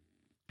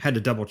had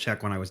to double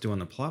check when I was doing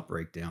the plot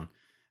breakdown.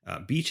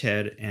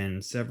 Beachhead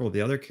and several of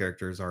the other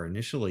characters are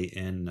initially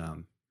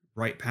in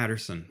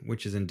Wright-Patterson,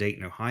 which is in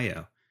Dayton,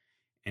 Ohio.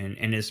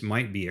 And this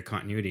might be a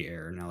continuity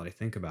error now that I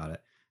think about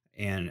it.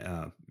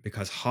 And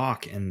because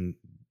Hawk and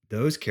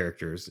those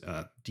characters,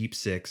 Deep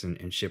Six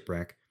and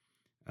Shipwreck,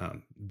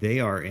 they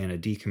are in a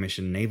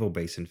decommissioned naval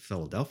base in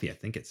Philadelphia, I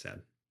think it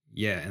said.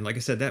 Yeah, and like I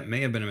said, that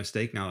may have been a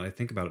mistake now that I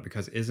think about it,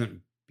 because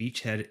isn't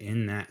Beachhead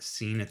in that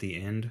scene at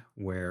the end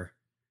where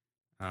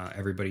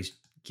everybody's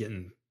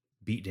getting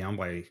beat down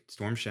by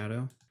Storm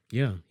Shadow?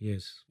 Yeah, he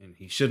is. And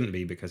he shouldn't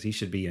be, because he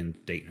should be in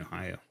Dayton,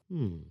 Ohio.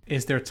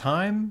 Is there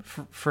time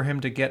for him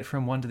to get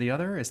from one to the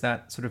other? Is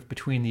that sort of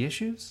between the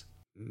issues?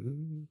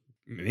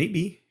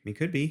 Maybe. It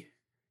could be.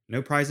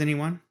 No prize,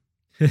 anyone?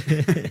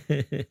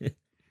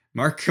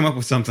 Mark, come up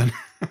with something.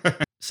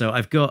 So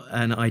I've got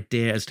an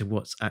idea as to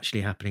what's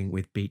actually happening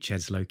with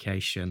Beachhead's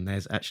location.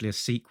 There's actually a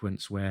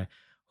sequence where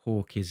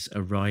Hawk is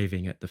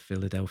arriving at the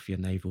Philadelphia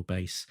Naval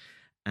Base,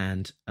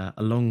 and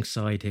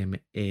alongside him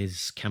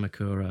is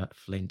Kamakura,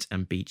 Flint,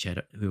 and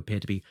Beachhead, who appear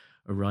to be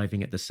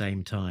arriving at the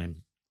same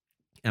time.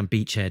 And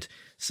Beachhead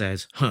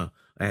says, I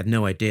had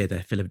no idea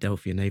the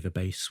Philadelphia Naval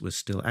Base was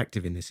still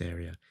active in this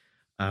area.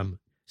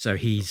 So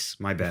he's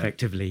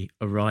effectively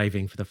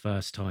arriving for the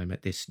first time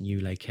at this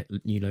new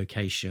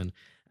location.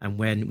 And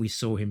when we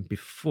saw him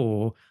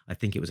before, I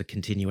think it was a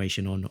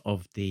continuation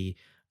of the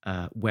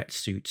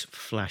wetsuit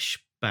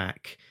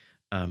flashback.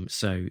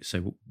 So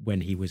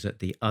when he was at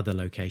the other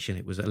location,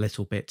 it was a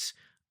little bit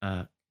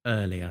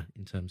earlier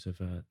in terms of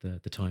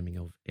the timing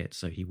of it.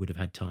 So he would have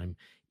had time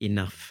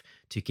enough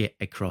to get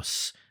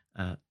across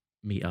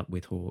meet up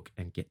with Hawk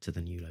and get to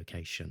the new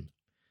location.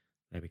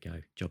 There we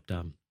go. Job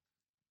done.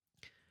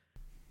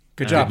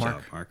 Good job,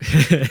 Mark.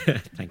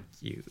 Thank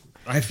you.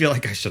 I feel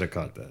like I should have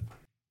caught that.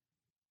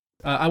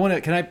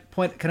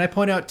 Can I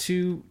point out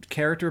 2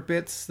 character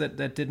bits that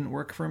didn't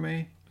work for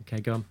me? Okay,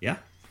 go on. Yeah.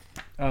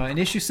 In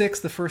issue 6,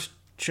 the first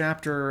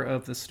chapter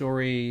of the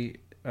story,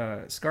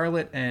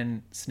 Scarlet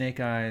and Snake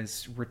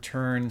Eyes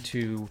return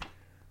to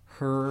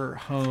her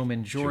home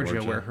in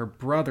Georgia. Where her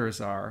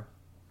brothers are.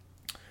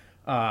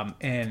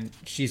 And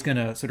she's going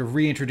to sort of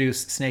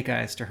reintroduce Snake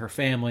Eyes to her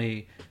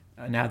family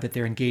now that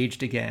they're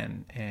engaged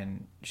again.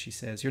 And she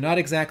says, "You're not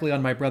exactly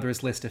on my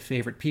brother's list of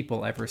favorite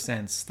people ever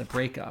since the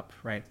breakup,"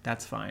 right?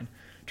 That's fine.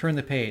 Turn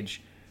the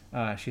page.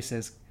 She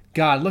says,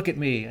 "God, look at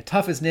me, a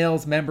tough as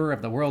nails member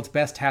of the world's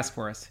best task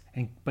force,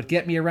 but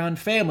get me around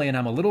family and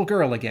I'm a little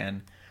girl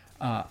again.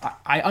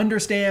 I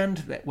understand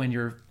that when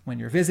you're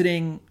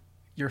visiting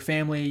your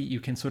family, you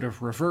can sort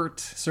of revert.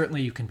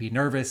 Certainly you can be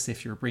nervous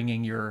if you're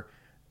bringing your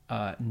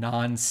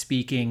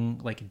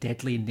non-speaking, like,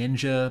 deadly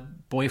ninja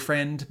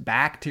boyfriend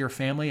back to your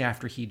family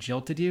after he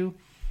jilted you.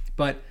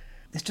 But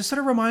this just sort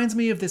of reminds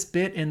me of this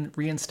bit in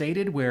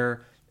Reinstated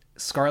where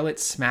Scarlet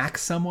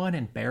smacks someone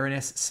and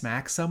Baroness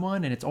smacks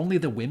someone, and it's only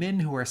the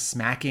women who are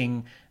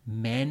smacking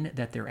men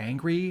that they're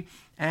angry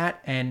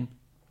at. And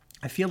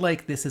I feel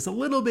like this is a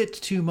little bit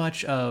too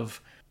much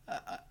of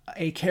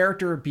a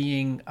character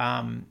being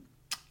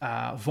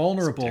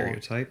vulnerable,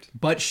 stereotyped,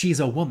 but she's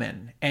a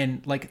woman.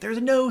 And like, there's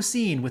no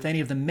scene with any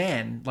of the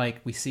men.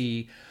 Like, we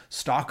see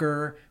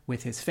Stalker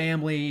with his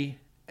family,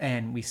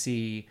 and we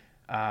see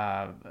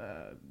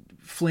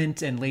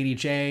Flint and Lady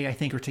J, I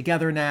think, are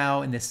together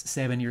now in this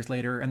 7 years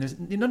later. And there's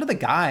none of the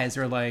guys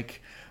are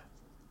like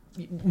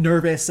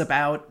nervous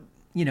about,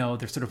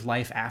 their sort of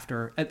life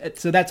after.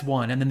 So that's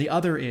one. And then the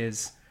other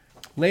is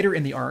later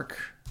in the arc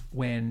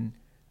when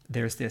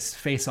there's this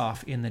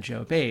face-off in the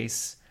Joe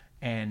base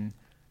and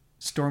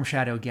Storm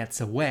Shadow gets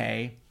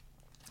away.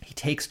 He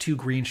takes 2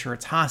 green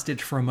shirts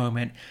hostage for a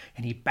moment,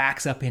 and he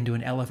backs up into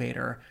an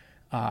elevator,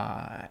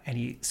 and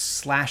he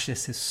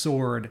slashes his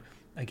sword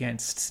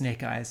against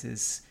Snake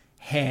Eyes'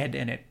 head,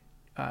 and it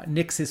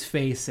nicks his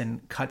face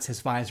and cuts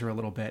his visor a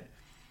little bit.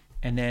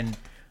 And then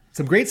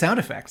some great sound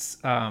effects.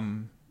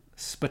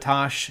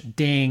 Spatosh,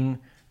 ding,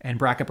 and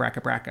bracka,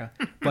 bracka, bracka.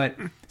 But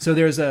so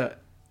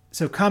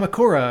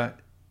Kamakura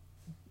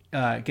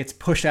gets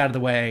pushed out of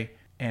the way,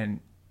 and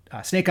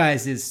Snake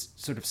Eyes is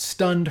sort of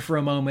stunned for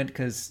a moment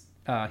because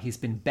he's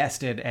been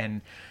bested,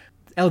 and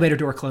the elevator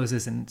door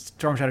closes and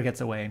Storm Shadow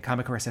gets away, and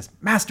Kamakura says,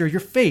 "Master,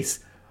 your face,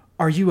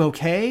 are you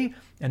okay?"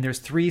 And there's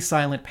 3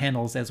 silent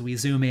panels as we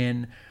zoom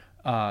in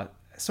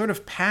sort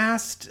of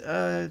past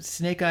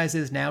Snake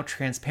Eyes' now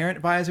transparent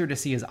visor to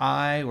see his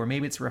eye, or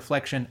maybe it's a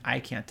reflection, I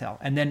can't tell.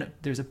 And then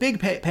there's a big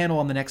panel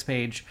on the next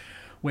page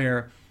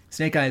where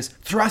Snake Eyes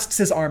thrusts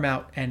his arm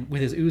out and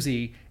with his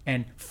Uzi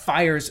and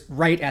fires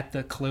right at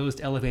the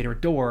closed elevator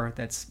door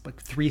that's like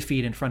 3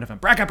 feet in front of him.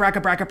 Bracka,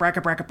 bracka, bracka,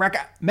 bracka, bracka,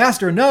 bracka.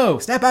 "Master, no!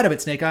 Snap out of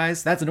it, Snake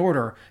Eyes. That's an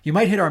order. You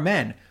might hit our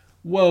men."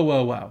 Whoa,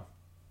 whoa, whoa.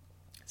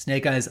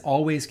 Snake Eyes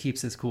always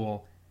keeps his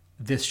cool.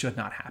 This should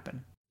not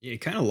happen. Yeah, you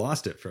kind of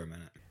lost it for a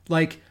minute.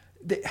 Like,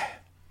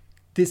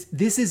 this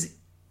is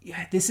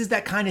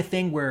that kind of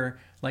thing where,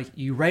 like,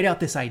 you write out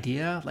this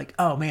idea, like,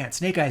 oh man,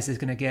 Snake Eyes is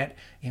going to get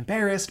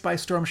embarrassed by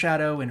Storm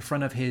Shadow in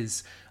front of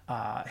his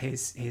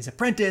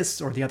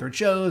apprentice or the other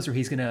Joes, or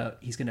he's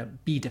gonna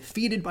be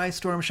defeated by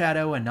Storm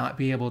Shadow and not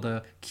be able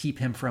to keep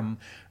him from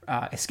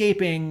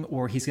escaping,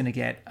 or he's gonna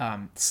get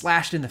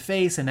slashed in the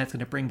face, and that's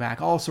gonna bring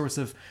back all sorts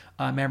of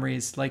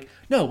memories. Like,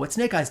 no, what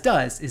Snake Eyes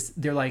does is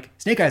they're like,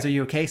 "Snake Eyes, are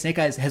you okay?" Snake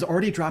Eyes has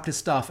already dropped his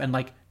stuff and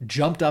like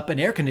jumped up an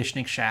air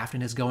conditioning shaft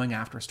and is going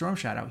after Storm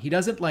Shadow. He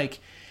doesn't like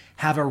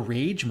have a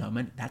rage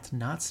moment. That's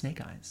not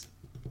Snake Eyes.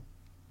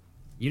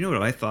 You know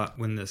what I thought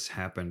when this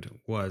happened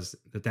was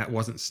that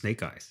wasn't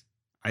Snake Eyes.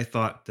 I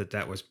thought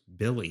that was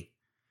Billy.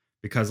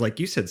 Because like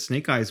you said,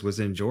 Snake Eyes was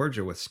in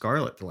Georgia with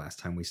Scarlet the last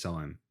time we saw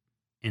him.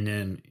 And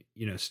then,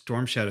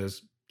 Storm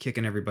Shadow's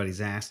kicking everybody's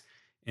ass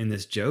in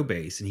this Joe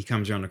base, and he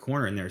comes around the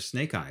corner and there's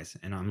Snake Eyes.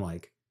 And I'm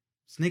like,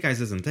 Snake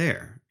Eyes isn't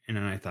there. And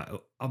then I thought,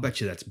 oh, I'll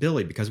bet you that's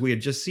Billy, because we had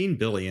just seen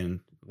Billy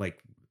in like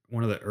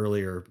one of the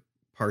earlier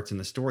parts in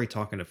the story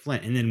talking to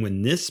Flint. And then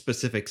when this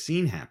specific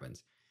scene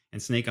happens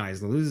and Snake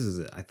Eyes loses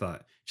it, I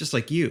thought, just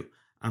like you,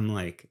 I'm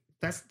like,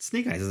 that's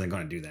Snake Eyes isn't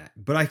going to do that.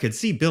 But I could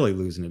see Billy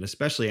losing it,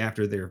 especially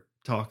after they're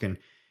talking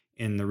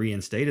in the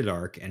Reinstated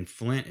arc, and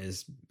Flint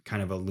is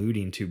kind of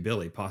alluding to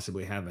Billy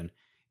possibly having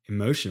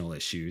emotional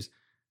issues,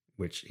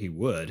 which he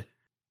would.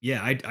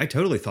 Yeah, I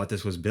totally thought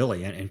this was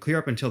Billy, and clear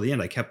up until the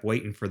end, I kept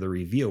waiting for the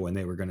reveal when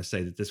they were going to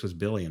say that this was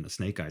Billy in the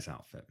Snake Eyes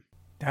outfit.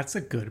 That's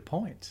a good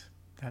point.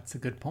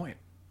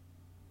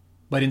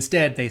 But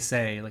instead they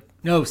say, like,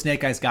 no,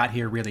 Snake Eyes got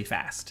here really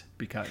fast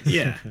because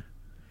yeah.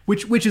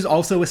 Which is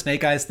also a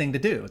Snake Eyes thing to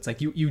do. It's like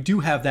you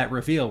do have that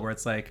reveal where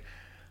it's like,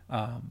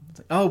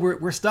 oh,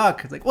 we're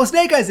stuck. It's like, well,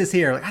 Snake Eyes is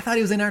here. Like, I thought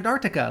he was in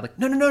Antarctica. Like,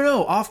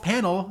 no. Off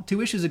panel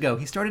 2 issues ago,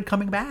 he started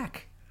coming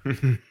back.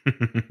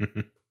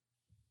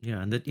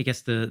 Yeah, and I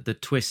guess the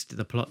twist,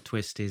 the plot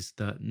twist is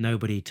that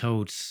nobody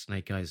told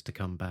Snake Eyes to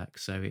come back,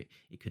 so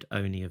it could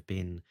only have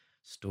been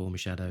Storm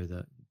Shadow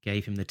that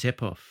gave him the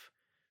tip off.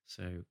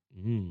 So,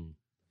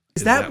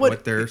 is that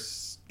what they're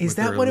is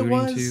that what it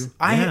was? To?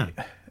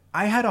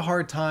 I had a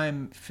hard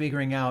time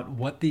figuring out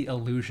what the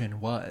illusion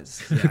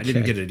was. Yeah, I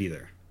didn't get it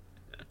either.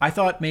 I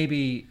thought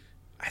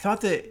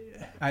that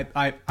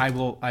I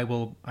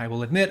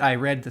will admit I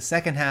read the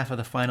second half of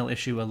the final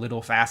issue a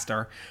little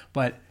faster,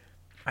 but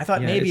I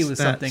thought maybe it was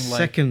something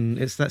like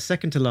it's that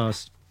second to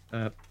last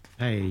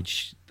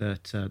page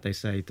that they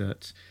say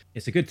that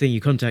it's a good thing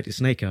you contacted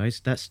Snake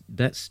Eyes.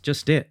 That's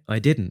just it. I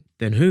didn't.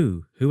 Then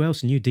who? Who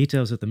else knew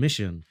details of the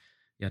mission?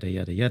 Yada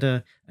yada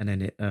yada, and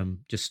then it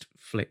just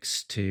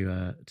flicks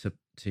to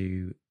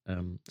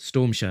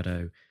Storm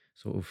Shadow,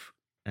 sort of,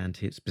 and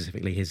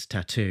specifically his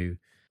tattoo.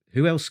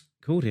 Who else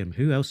called him?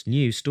 Who else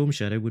knew Storm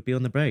Shadow would be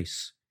on the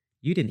base?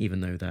 You didn't even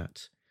know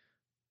that.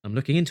 I'm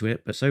looking into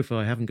it, but so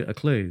far I haven't got a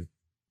clue.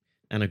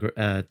 And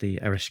the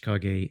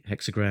Arashikage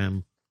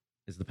hexagram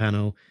is the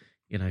panel,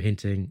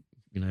 hinting,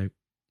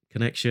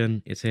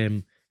 connection. It's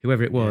him.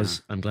 Whoever it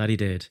was, I'm glad he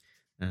did.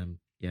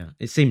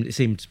 It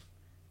seemed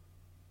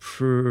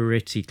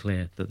pretty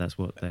clear that that's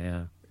what they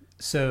are.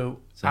 So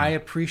I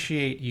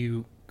appreciate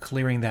you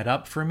clearing that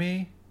up for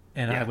me,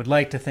 and I would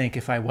like to think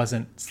if I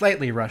wasn't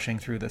slightly rushing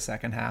through the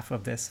second half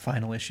of this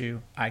final issue,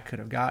 I could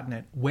have gotten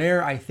it.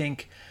 Where I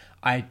think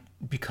the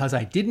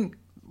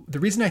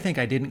reason I think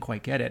I didn't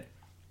quite get it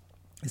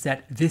is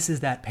that this is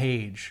that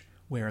page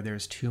where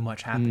there's too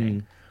much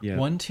happening.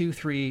 1, 2,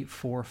 3,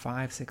 4,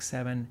 5, 6,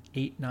 7,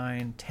 8,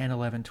 9, 10,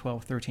 11,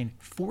 12, 13,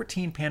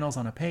 14 panels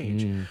on a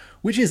page,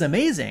 which is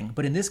amazing.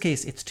 But in this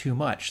case, it's too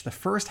much. The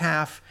first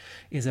half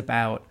is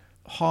about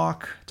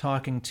Hawk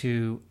talking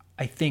to,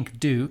 I think,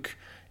 Duke,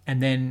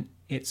 and then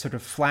it sort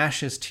of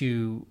flashes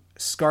to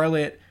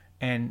Scarlet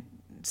and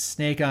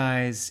Snake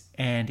Eyes,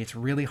 and it's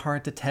really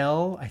hard to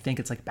tell. I think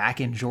it's like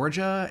back in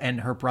Georgia and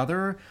her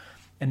brother.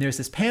 And there's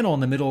this panel in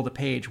the middle of the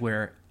page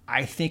where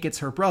I think it's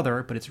her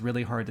brother, but it's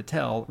really hard to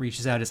tell,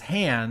 reaches out his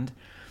hand,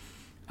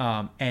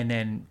 and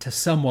then to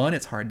someone,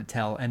 it's hard to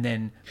tell, and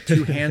then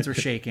two hands are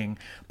shaking.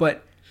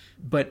 But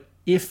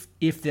if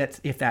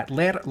that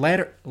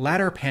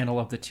latter panel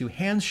of the two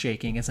hands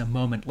shaking is a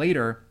moment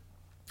later,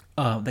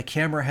 the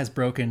camera has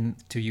broken,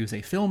 to use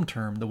a film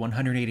term, the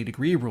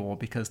 180-degree rule,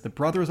 because the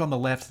brother's on the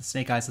left,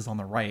 Snake Eyes is on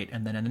the right,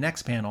 and then in the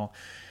next panel,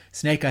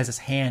 Snake Eyes'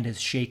 hand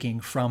is shaking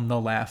from the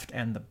left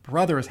and the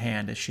brother's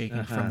hand is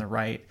shaking from the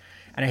right.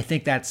 And I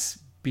think that's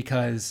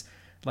because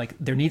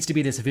there needs to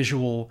be this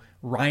visual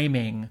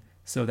rhyming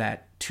so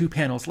that two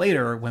panels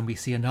later, when we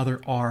see another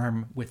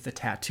arm with the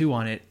tattoo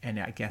on it, and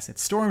I guess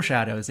it's Storm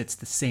Shadow's, it's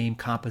the same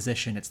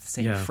composition, it's the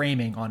same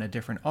framing on a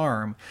different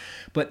arm.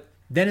 But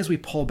then as we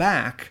pull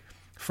back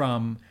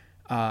from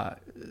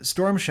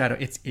Storm Shadow,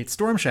 it's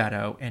Storm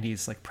Shadow, and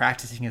he's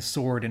practicing his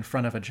sword in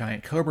front of a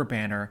giant Cobra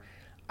banner.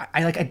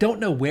 I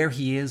don't know where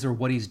he is or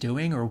what he's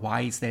doing or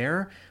why he's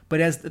there, but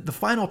as the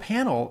final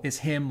panel is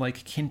him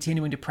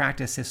continuing to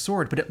practice his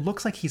sword, but it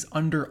looks like he's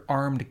under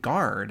armed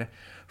guard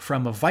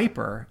from a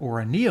Viper or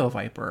a Neo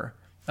Viper,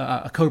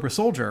 a Cobra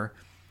soldier.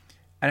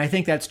 And I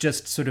think that's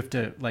just sort of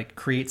to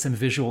create some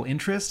visual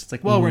interest.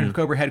 It's we're in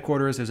Cobra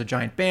headquarters, there's a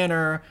giant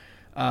banner,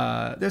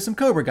 there's some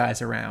Cobra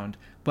guys around,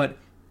 but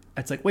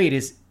it's wait,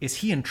 is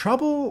he in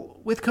trouble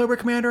with Cobra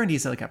Commander and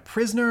he's a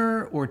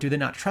prisoner, or do they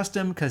not trust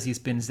him because he's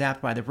been zapped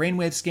by the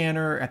brainwave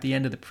scanner at the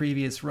end of the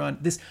previous run?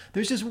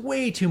 There's just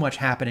way too much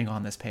happening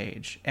on this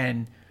page,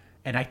 and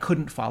I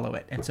couldn't follow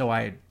it, and so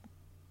I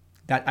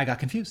got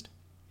confused.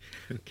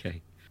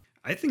 Okay.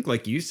 I think,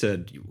 like you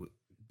said,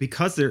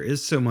 because there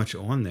is so much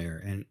on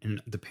there,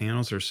 and the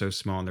panels are so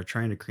small, and they're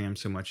trying to cram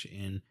so much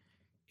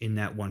in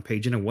that one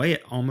page. In a way,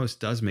 it almost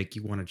does make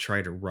you want to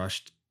try to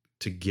rush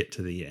to get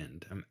to the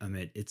end. I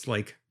mean, it's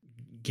like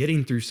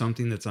getting through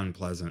something that's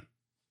unpleasant,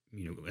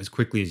 as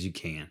quickly as you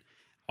can.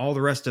 All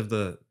the rest of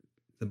the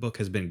book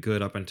has been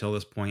good up until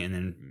this point, and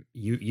then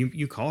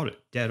you called it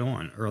dead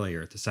on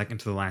earlier. The second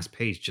to the last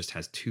page just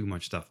has too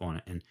much stuff on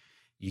it, and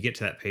you get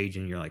to that page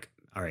and you're like,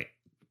 all right,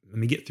 let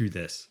me get through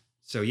this.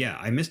 So yeah,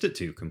 I missed it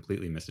too,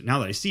 completely missed it. Now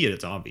that I see it,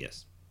 it's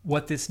obvious.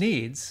 What this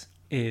needs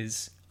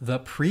is the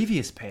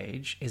previous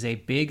page is a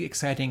big,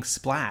 exciting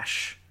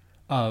splash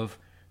of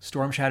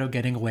Storm Shadow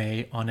getting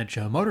away on a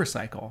Joe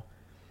motorcycle.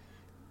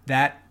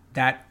 That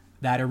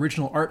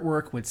original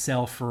artwork would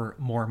sell for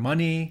more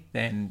money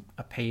than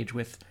a page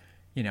with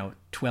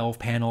 12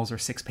 panels or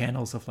 6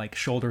 panels of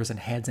shoulders and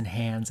heads and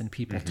hands and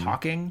people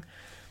talking.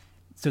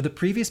 So the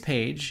previous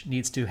page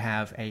needs to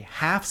have a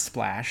half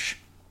splash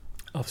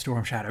of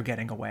Storm Shadow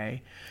getting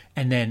away,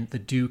 and then the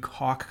Duke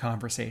Hawk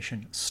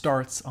conversation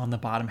starts on the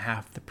bottom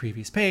half of the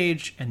previous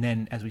page, and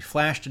then as we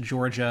flash to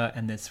Georgia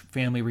and this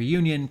family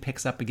reunion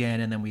picks up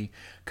again, and then we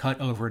cut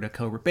over to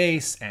Cobra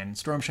Base and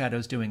Storm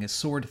Shadow's doing his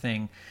sword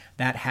thing,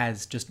 that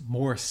has just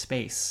more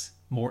space,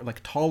 more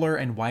taller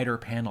and wider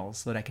panels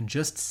so that I can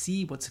just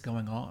see what's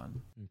going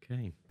on.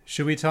 Okay.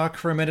 Should we talk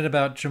for a minute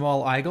about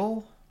Jamal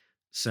Igle?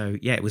 So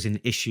yeah, it was in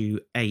issue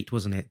 8,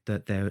 wasn't it,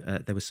 that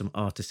there was some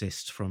art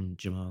assists from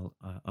Jamal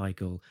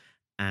Igle,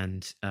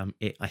 and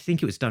I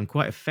think it was done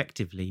quite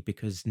effectively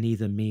because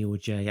neither me or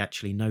Jay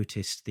actually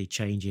noticed the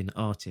change in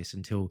artist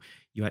until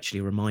you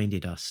actually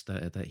reminded us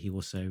that he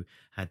also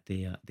had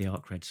the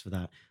art creds for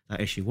that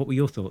issue. What were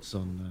your thoughts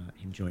on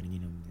him joining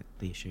in on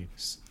the issue?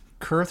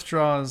 Kurth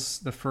draws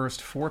the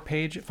first 5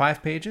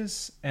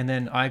 pages, and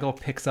then Igle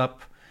picks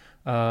up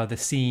the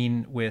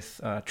scene with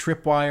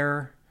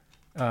Tripwire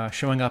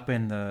showing up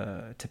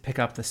to pick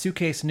up the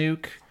suitcase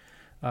nuke.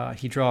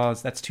 He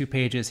draws, that's 2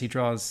 pages. He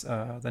draws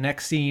the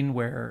next scene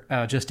where,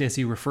 just as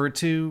you referred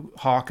to,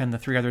 Hawk and the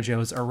 3 other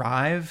Joes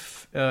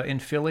arrive in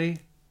Philly.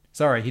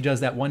 Sorry, he does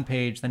that 1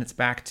 page, then it's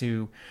back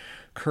to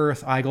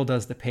Kurth. Igle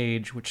does the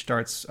page which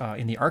starts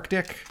in the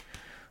Arctic.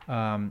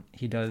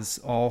 He does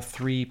all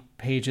 3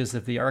 pages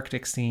of the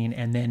Arctic scene,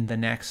 and then the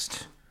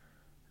next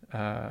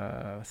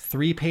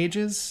 3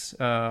 pages,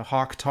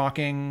 Hawk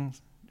talking.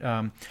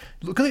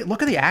 Look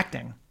at the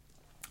acting.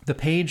 The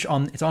page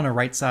it's on the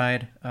right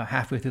side,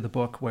 halfway through the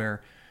book,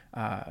 where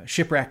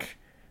Shipwreck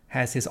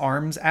has his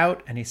arms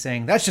out and he's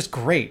saying, "That's just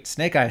great.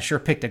 Snake Eyes sure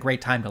picked a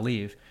great time to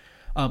leave."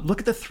 Look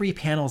at the 3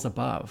 panels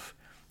above.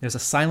 There's a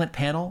silent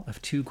panel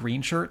of 2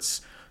 green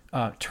shirts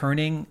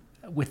turning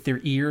with their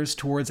ears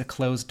towards a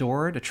closed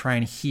door to try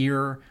and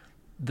hear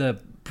the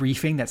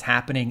briefing that's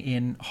happening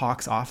in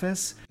Hawk's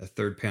office. The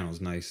 3rd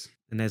panel's nice.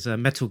 And there's a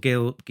Metal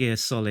Gear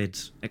Solid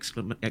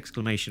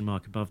exclamation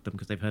mark above them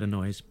because they've heard a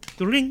noise.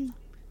 Ring.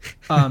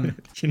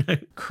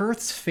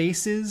 Kurth's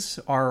faces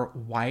are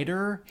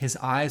wider. His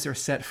eyes are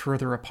set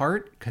further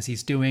apart because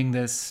he's doing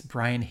this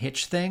Brian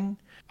Hitch thing.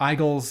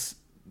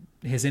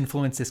 His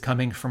influence is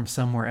coming from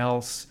somewhere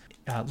else.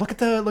 Look at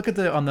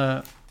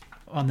the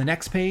on the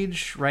next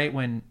page, right,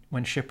 when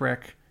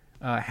Shipwreck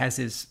has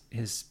his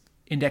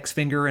index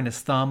finger and his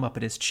thumb up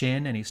at his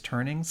chin and he's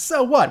turning.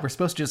 So what? We're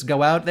supposed to just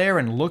go out there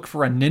and look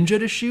for a ninja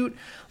to shoot?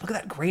 Look at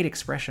that great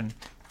expression.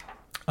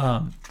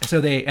 So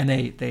they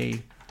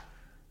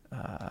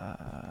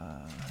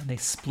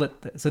split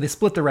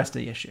the rest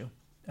of the issue.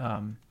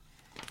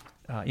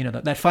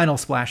 That final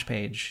splash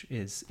page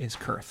is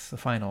Kurth, the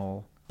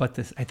final, but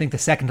I think the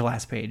second to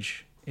last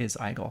page is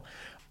Igle.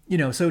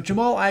 So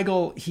Jamal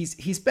Igle,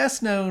 he's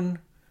best known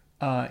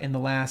in the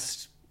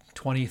last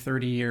 20,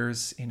 30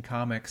 years in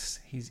comics.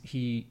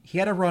 He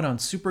had a run on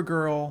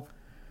Supergirl,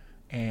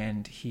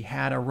 and he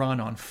had a run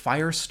on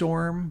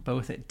Firestorm,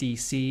 both at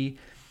DC.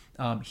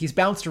 He's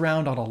bounced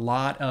around on a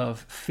lot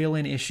of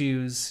fill-in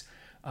issues,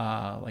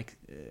 like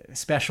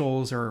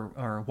specials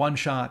or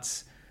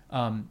one-shots.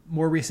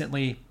 More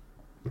recently,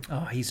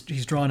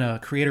 he's drawn a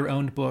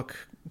creator-owned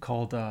book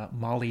called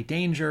Molly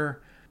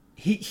Danger.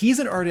 He's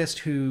an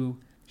artist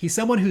he's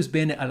someone who's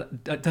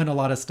done a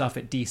lot of stuff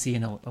at DC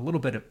and a little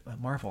bit of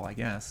Marvel, I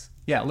guess.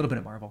 Yeah, a little bit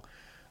of Marvel.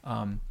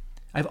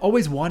 I've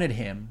always wanted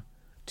him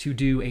to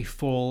do a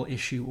full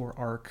issue or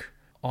arc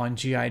on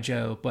G.I.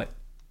 Joe, but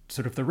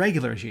sort of the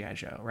regular G.I.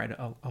 Joe, right?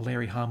 A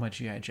Larry Hama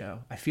G.I. Joe.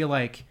 I feel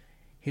like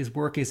his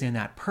work is in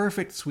that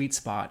perfect sweet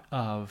spot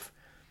of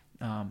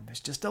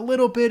there's just a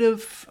little bit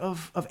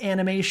of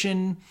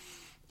animation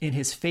in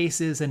his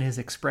faces and his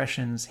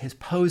expressions. His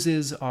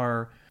poses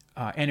are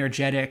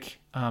energetic.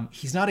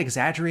 He's not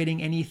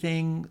exaggerating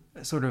anything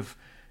sort of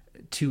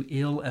to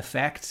ill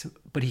effect,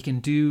 but he can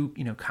do,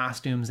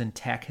 costumes and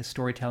tech. His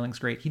storytelling's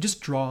great. He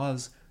just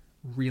draws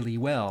really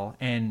well.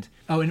 And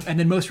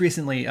then most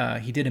recently,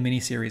 he did a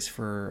miniseries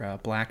for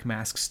Black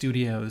Mask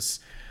Studios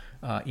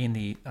in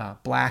the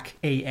Black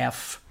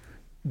AF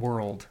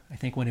world, I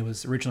think, when it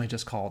was originally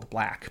just called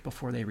Black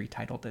before they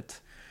retitled it.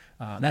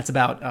 That's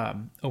about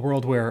a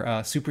world where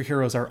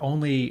superheroes are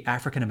only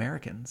African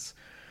Americans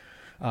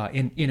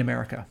in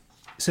America.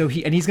 So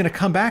he's going to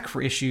come back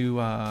for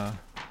issue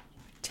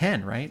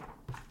 10, right?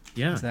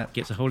 Yeah,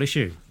 gets a whole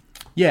issue.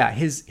 Yeah,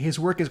 his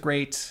work is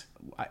great.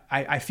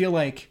 I feel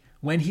like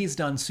when he's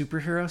done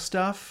superhero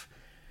stuff,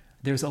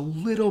 there's a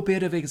little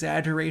bit of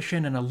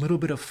exaggeration and a little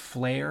bit of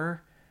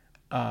flair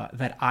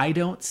that I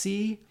don't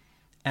see.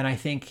 And I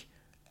think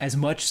as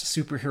much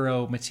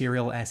superhero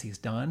material as he's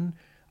done,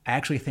 I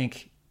actually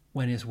think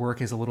when his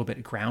work is a little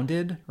bit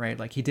grounded, right?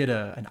 Like he did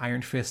an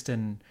Iron Fist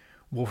and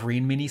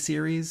Wolverine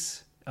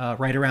miniseries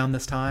right around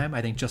this time,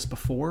 I think just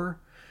before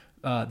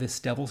this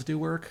Devil's Due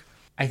work.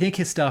 I think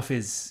his stuff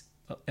is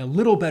a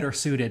little better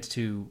suited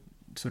to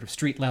sort of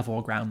street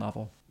level, ground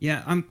level.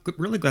 Yeah, I'm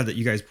really glad that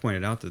you guys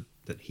pointed out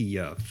that he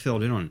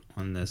filled in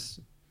on this.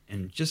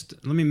 And just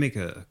let me make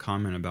a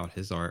comment about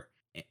his art.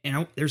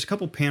 And there's a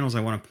couple panels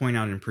I want to point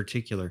out in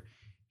particular.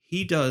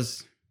 He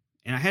does,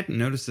 and I hadn't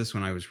noticed this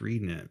when I was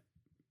reading it,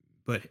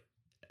 but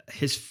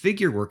his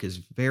figure work is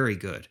very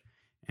good.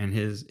 And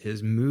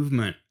his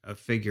movement of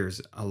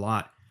figures a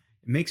lot.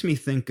 It makes me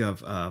think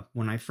of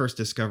when I first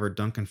discovered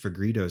Duncan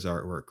Fegredo's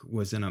artwork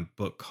was in a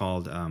book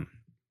called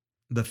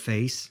The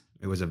Face.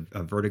 It was a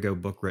Vertigo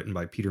book written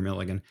by Peter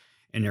Milligan.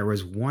 And there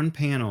was one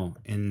panel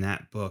in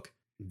that book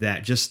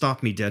that just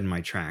stopped me dead in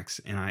my tracks.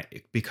 And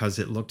because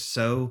it looked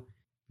so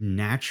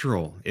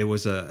natural. There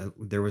was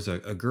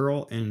a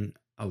girl in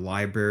a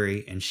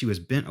library, and she was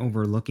bent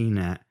over looking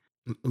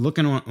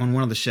on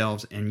one of the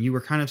shelves, and you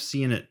were kind of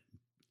seeing it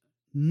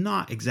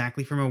not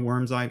exactly from a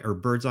worm's eye or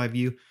bird's eye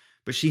view,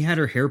 but she had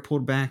her hair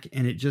pulled back,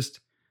 and it just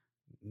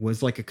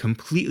was like a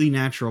completely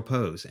natural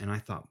pose. And I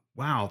thought,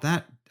 wow,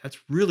 that's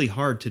really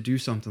hard to do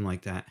something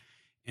like that.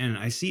 And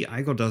I see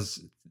Eigel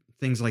does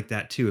things like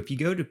that too. If you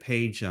go to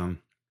page,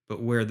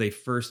 but where they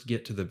first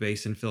get to the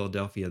base in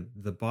Philadelphia,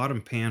 the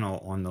bottom panel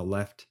on the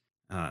left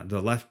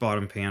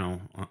bottom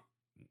panel,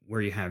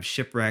 where you have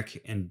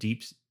Shipwreck and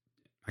Deep,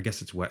 I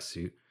guess it's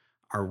Wetsuit,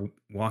 are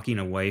walking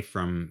away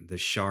from the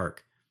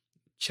shark.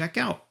 Check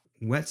out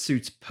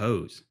Wetsuit's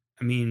pose.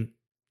 I mean,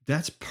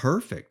 that's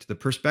perfect. The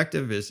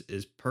perspective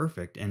is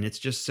perfect, and it's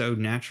just so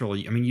natural.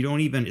 I mean, you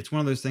don't even, it's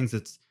one of those things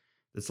that's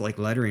like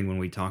lettering when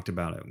we talked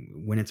about it.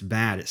 When it's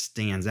bad, it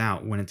stands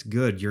out. When it's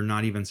good, you're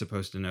not even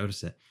supposed to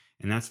notice it.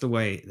 And that's the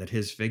way that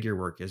his figure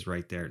work is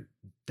right there.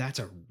 That's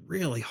a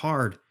really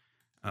hard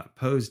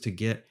pose to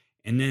get.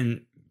 And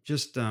then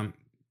just,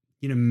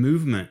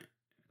 movement,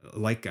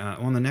 like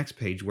on the next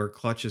page where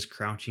Clutch is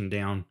crouching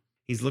down.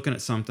 He's looking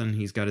at something.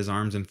 He's got his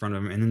arms in front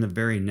of him. And in the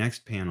very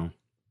next panel,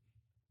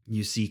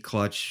 you see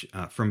Clutch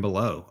from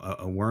below,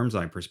 a worm's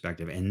eye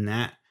perspective. And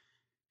that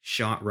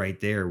shot right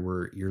there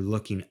where you're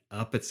looking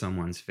up at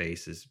someone's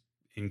face is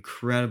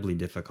incredibly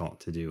difficult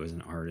to do as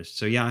an artist.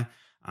 So yeah,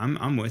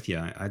 I'm with you.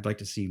 I'd like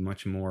to see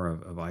much more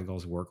of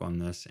Eigel's work on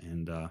this,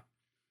 and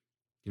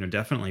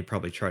definitely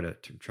probably try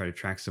to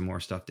track some more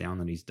stuff down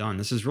that he's done.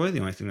 This is really the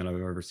only thing that I've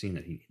ever seen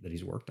that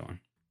he's worked on.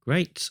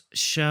 Great.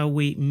 Shall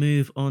we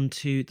move on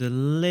to the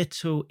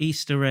little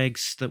Easter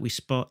eggs that we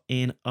spot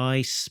in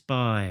I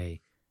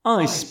Spy?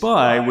 I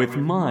spy with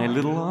my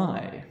little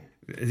eye.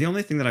 The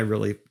only thing that I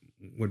really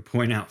would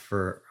point out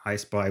for I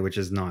Spy, which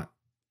is not,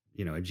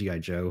 a G.I.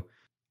 Joe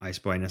I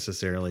Spy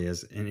necessarily,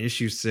 is in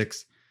issue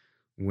 6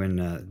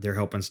 when they're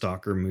helping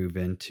Stalker move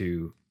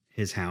into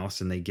his house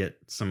and they get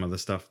some of the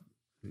stuff,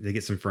 they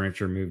get some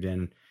furniture moved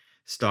in.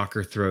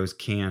 Stalker throws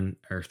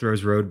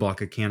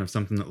Roadblock a can of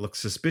something that looks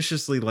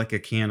suspiciously like a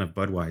can of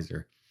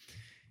Budweiser.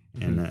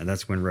 And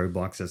that's when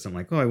Roadblock says something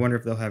like, "Oh, I wonder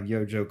if they'll have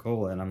Yo Joe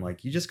Cola." And I'm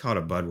like, "You just caught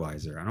a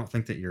Budweiser. I don't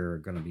think that you're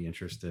going to be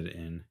interested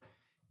in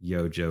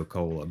Yo Joe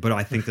Cola." But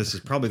I think this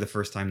is probably the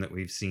first time that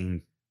we've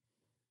seen,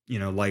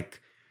 like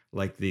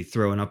the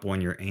throwing up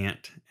on your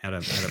aunt at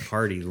a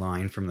party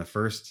line from the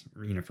first,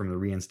 from the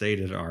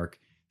reinstated arc.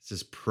 This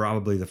is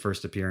probably the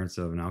first appearance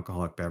of an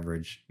alcoholic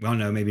beverage. Well,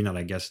 no, maybe not.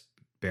 I guess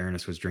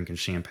Baroness was drinking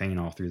champagne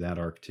all through that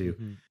arc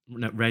too.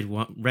 No,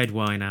 red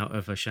wine out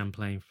of a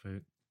Champlain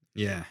fruit.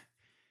 Yeah.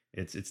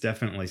 It's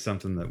definitely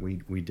something that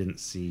we didn't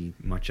see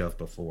much of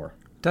before.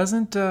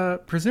 Doesn't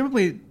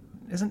presumably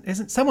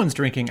isn't someone's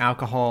drinking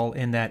alcohol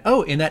in that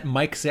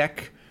Mike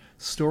Zeck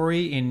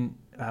story in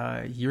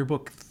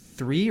yearbook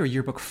 3 or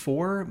yearbook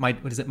 4? My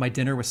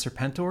dinner with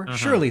Serpentor.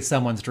 Surely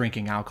someone's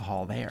drinking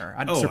alcohol there.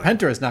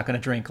 Serpentor is not going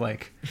to drink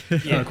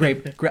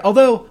grape.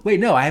 Although wait,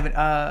 no, I haven't.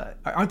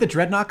 Aren't the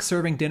Dreadnoks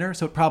serving dinner?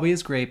 So it probably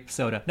is grape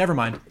soda. Never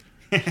mind.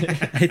 I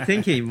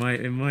think you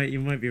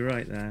might be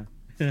right there.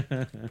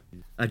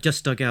 I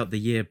just dug out the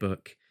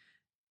yearbook,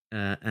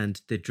 and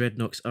the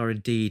Dreadnoks are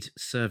indeed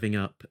serving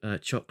up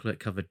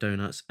chocolate-covered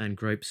donuts and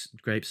grape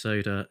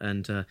soda.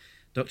 And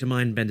Dr.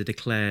 Mindbender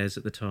declares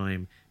at the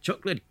time,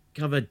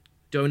 "Chocolate-covered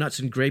donuts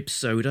and grape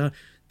soda?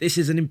 This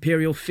is an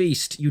imperial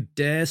feast. You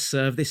dare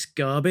serve this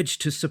garbage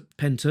to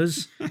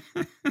Serpentors?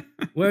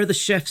 Where are the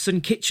chefs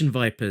and kitchen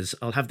vipers?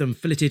 I'll have them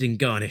filleted and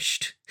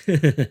garnished."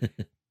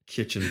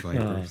 Kitchen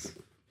vipers.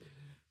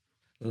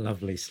 Oh,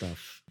 lovely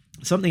stuff.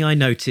 Something I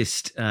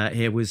noticed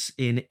here was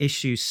in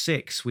issue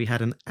 6, we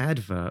had an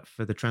advert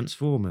for the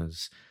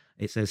Transformers.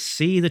 It says,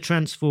 "See the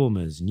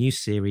Transformers, new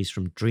series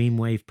from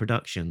Dreamwave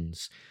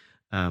Productions,"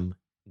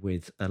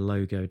 with a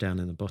logo down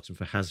in the bottom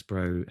for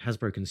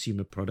Hasbro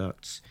Consumer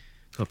Products,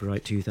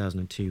 copyright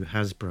 2002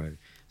 Hasbro.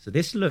 So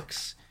this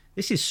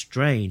is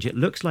strange. It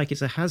looks like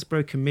it's a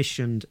Hasbro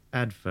commissioned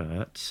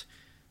advert,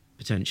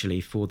 potentially,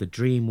 for the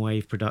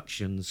Dreamwave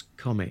Productions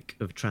comic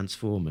of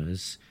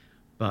Transformers,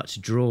 but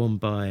drawn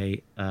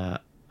by,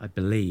 I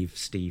believe,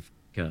 Steve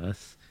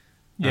Girth.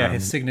 Yeah,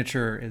 his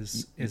signature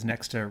is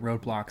next to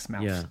Roadblock's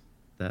mouth. Yeah,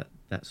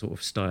 that sort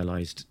of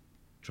stylized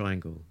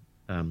triangle.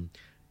 Drawn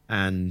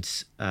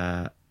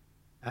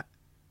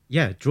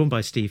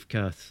by Steve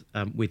Girth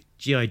with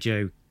G.I.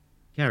 Joe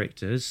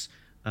characters,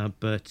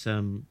 but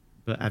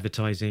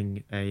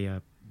advertising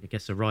a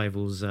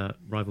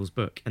Rivals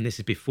book. And this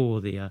is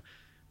before the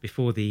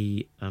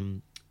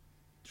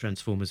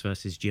Transformers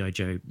versus G.I.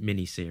 Joe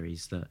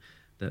miniseries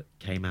that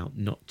came out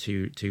not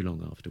too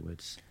long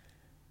afterwards.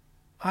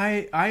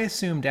 I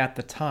assumed at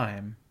the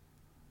time,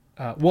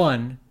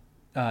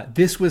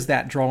 this was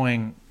that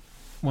drawing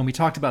when we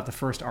talked about the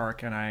first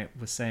arc, and I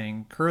was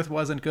saying Girth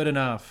wasn't good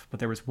enough, but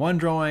there was one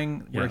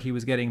drawing where he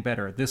was getting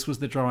better. This was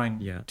the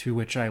drawing to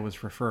which I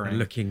was referring. And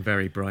looking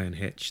very Brian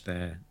Hitch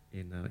there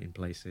in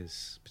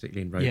places,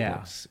 particularly in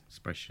Roadblock's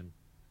expression.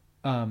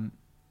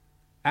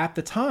 At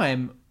the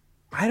time,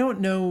 I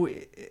don't know,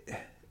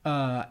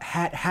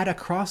 had a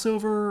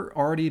crossover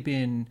already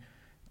been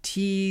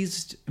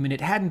teased. I mean,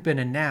 it hadn't been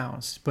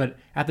announced, but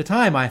at the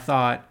time I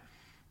thought,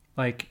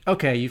 like,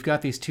 okay, you've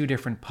got these two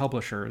different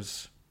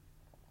publishers,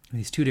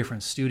 these two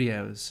different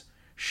studios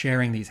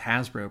sharing these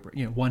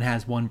Hasbro, one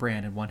has one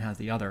brand and one has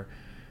the other.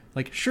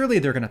 Like, surely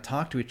they're going to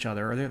talk to each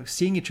other, or they're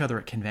seeing each other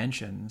at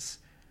conventions.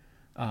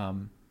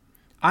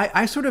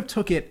 I sort of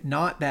took it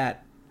not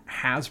that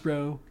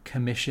Hasbro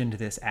commissioned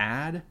this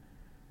ad,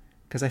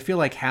 because I feel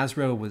like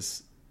Hasbro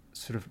was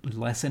sort of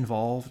less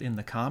involved in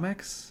the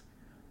comics,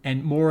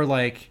 and more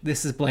like,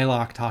 this is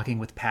Blaylock talking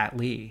with Pat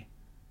Lee.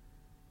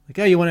 Like,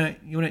 oh, you want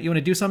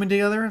to do something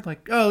together?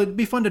 Like, oh, it'd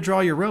be fun to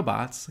draw your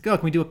robots. Like, oh,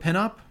 can we do a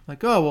pinup?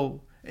 Like, oh,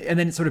 well, and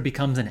then it sort of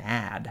becomes an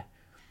ad.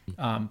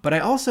 But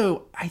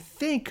I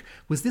think,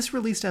 was this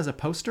released as a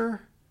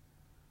poster?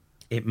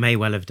 It may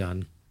well have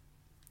done.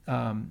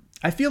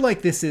 I feel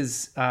like this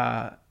is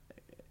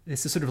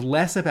sort of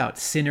less about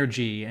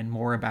synergy and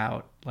more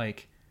about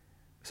like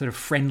sort of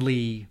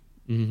friendly,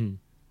 Having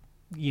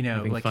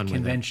like fun with it.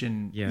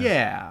 convention.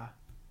 Yeah.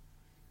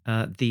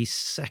 The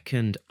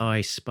second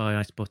I Spy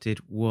I spotted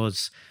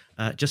was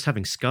just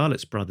having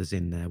Scarlett's brothers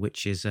in there,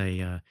 which is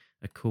a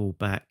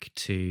callback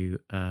to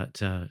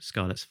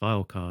Scarlett's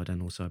file card,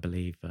 and also I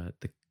believe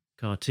the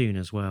cartoon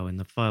as well. In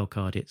the file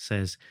card, it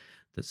says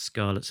that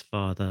Scarlett's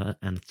father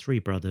and three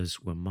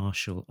brothers were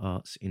martial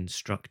arts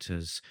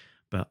instructors,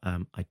 but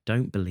I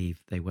don't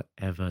believe they were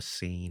ever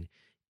seen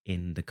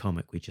in the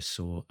comic. We just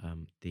saw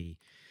the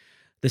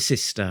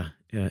sister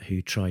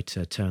who tried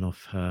to turn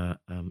off her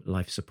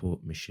life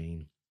support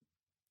machine,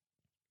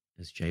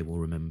 as Jay will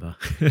remember.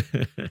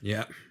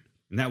 Yeah,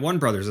 and that one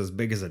brother's as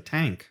big as a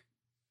tank.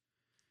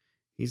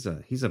 He's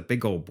a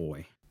big old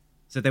boy.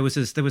 So there was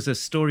a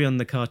story on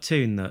the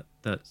cartoon that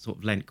sort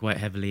of lent quite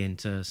heavily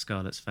into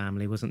Scarlett's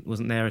family.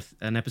 Wasn't there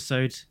an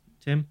episode,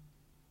 Tim?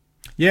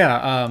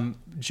 Yeah,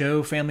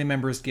 Joe family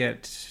members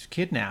get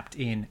kidnapped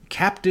in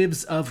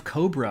Captives of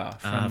Cobra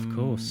from of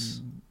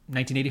course,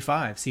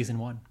 1985, season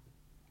 1.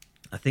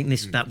 I think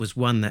that was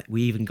one that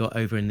we even got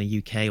over in the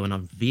UK on a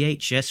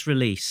VHS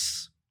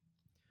release.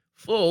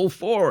 Full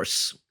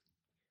force.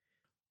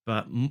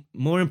 But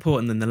more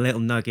important than the little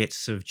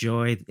nuggets of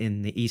joy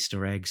in the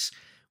Easter eggs,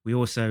 we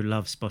also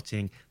love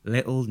spotting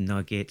little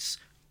nuggets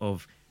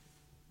of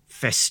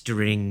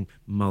festering,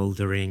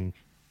 mouldering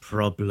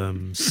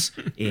problems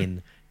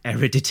in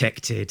Error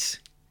Detected.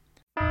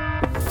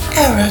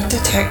 Error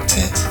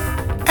detected.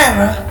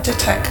 Error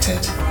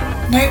detected.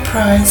 No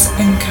prize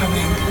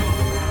incoming.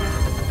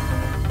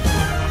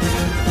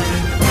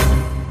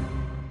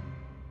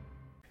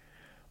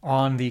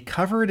 On the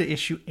cover to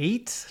issue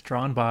 8,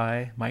 drawn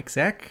by Mike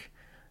Zeck,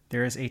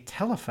 there is a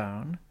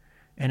telephone,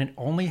 and it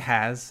only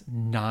has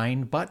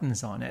 9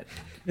 buttons on it.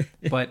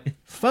 But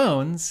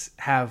phones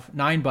have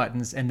 9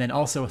 buttons, and then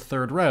also a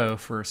third row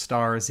for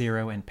star,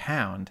 0, and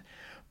pound.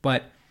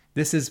 But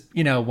this is,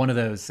 one of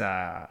those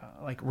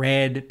like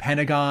red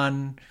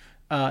Pentagon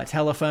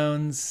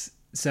telephones,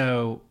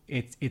 so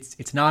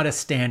it's not a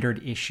standard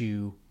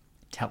issue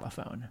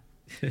telephone.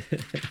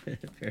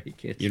 Very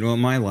good. You know what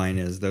my line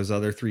is? Those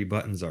other 3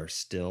 buttons are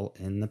still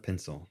in the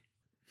pencil.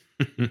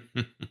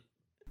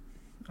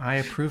 I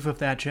approve of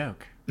that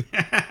joke.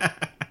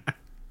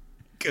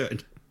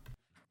 Good.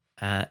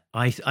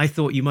 I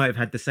thought you might have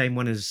had the same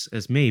one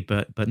as me,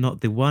 but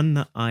not. The one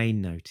that I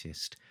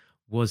noticed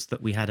was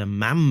that we had a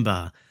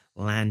mamba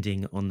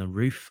landing on the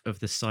roof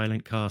of the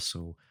Silent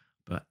Castle.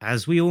 But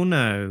as we all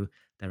know,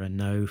 there are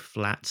no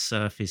flat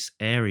surface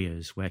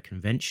areas where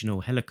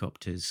conventional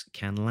helicopters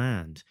can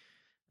land.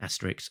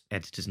 Asterisk,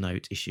 editor's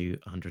note, issue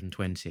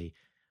 120.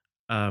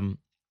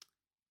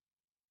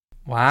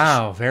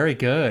 Wow, very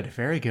good,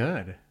 very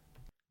good.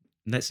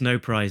 Let's no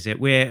prize it.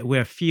 We're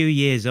a few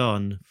years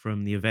on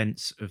from the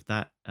events of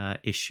that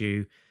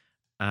issue,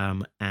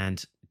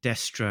 and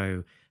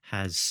Destro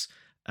has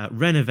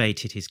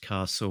renovated his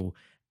castle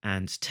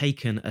and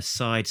taken a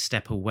side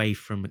step away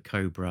from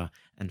Cobra,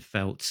 and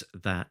felt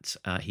that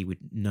he would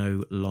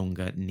no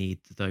longer need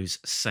those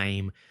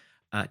same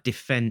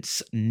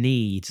defense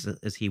needs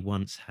as he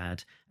once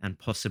had, and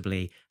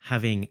possibly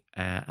having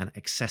an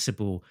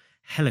accessible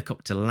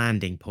helicopter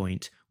landing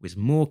point was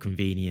more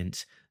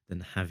convenient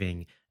than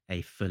having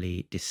a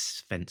fully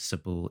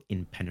defensible,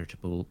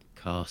 impenetrable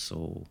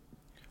castle.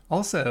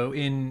 Also,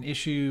 in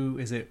issue,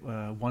 is it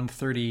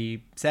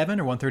 137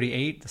 or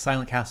 138, the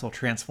Silent Castle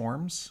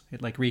transforms.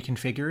 It like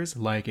reconfigures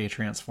like a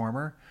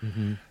transformer.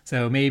 Mm-hmm.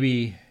 So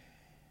maybe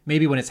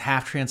when it's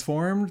half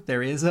transformed,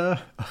 there is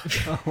a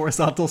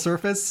horizontal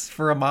surface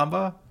for a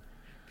mamba.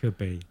 Could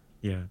be,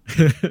 yeah.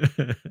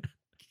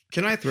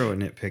 Can I throw a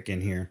nitpick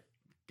in here?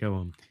 Go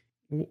on.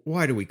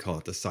 Why do we call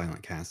it the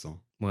Silent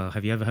Castle? Well,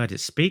 have you ever heard it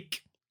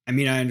speak? I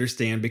mean, I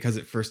understand because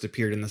it first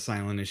appeared in the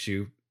Silent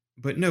issue,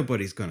 but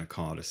nobody's going to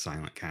call it a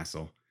Silent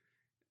Castle.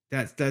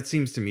 That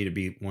seems to me to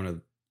be one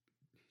of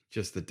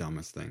just the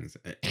dumbest things.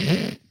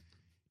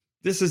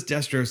 This is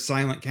Destro's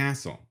Silent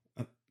Castle.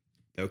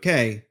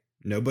 Okay,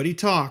 nobody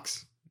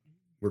talks.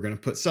 We're going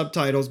to put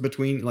subtitles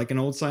between like an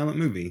old silent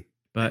movie.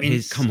 But I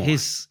mean,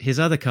 his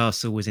other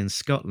castle was in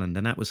Scotland,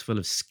 and that was full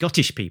of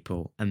Scottish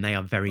people, and they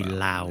are very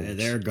loud.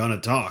 They're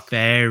gonna talk.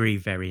 Very,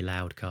 very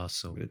loud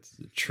castle. It's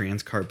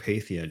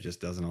Transcarpathia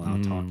just doesn't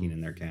allow talking in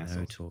their castle.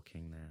 No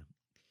talking there.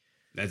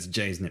 That's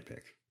Jay's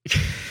nitpick.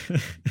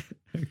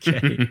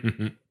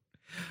 Okay.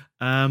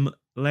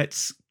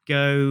 Let's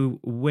go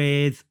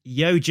with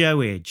Yo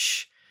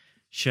Joage,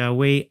 shall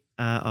we?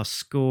 Our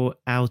score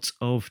out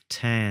of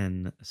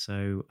 10.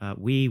 So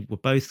we were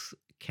both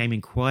came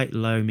in quite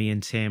low, me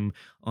and Tim,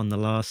 on the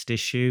last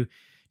issue.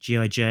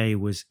 G.I.J.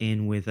 was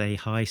in with a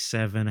high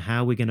 7.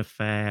 How are we going to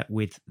fare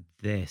with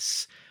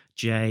this?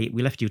 Jay,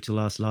 we left you to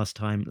last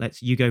time.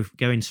 You go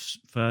in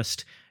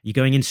first. You're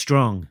going in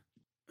strong.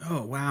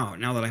 Oh, wow.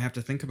 Now that I have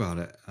to think about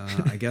it,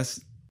 I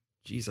guess,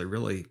 geez, I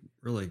really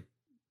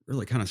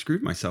kind of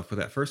screwed myself with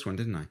that first one,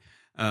 didn't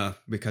I?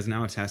 Because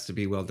now it has to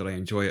be, well, did I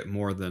enjoy it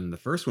more than the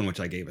first one, which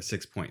I gave a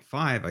 6.5?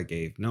 I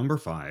gave number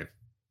 5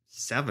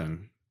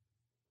 7.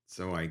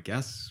 So I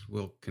guess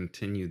we'll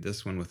continue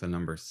this one with a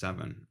number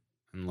 7,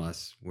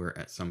 unless we're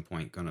at some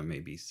point going to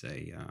maybe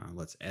say,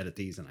 let's edit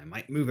these, and I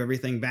might move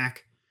everything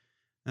back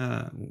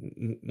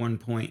 1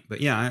 point.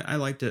 But yeah, I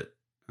liked it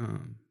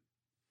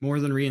more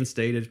than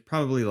Reinstated.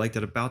 Probably liked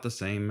it about the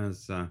same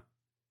as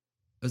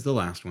the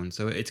last one.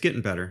 So it's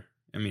getting better.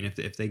 I mean,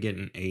 if they get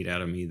an 8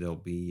 out of me, they'll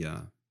be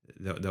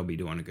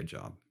doing a good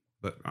job.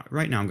 But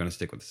right now, I'm going to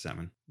stick with the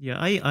 7. Yeah,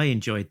 I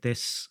enjoyed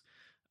this.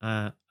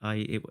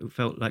 It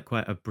felt like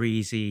quite a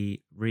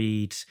breezy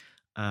read.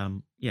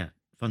 Yeah,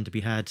 fun to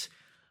be had.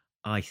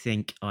 I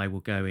think I will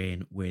go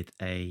in with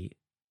a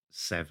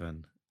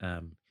 7.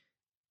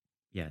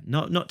 Yeah,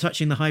 not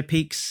touching the high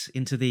peaks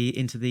into the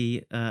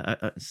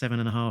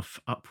 7.5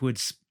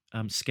 upwards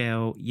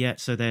scale yet.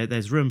 So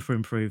there's room for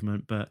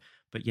improvement, but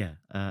yeah,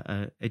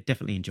 I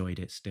definitely enjoyed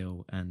it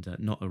still, and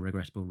not a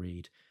regrettable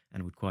read,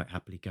 and would quite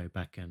happily go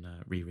back and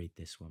reread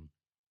this one.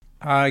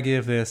 I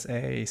give this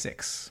a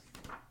 6.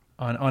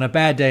 On a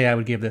bad day, I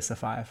would give this a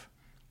 5,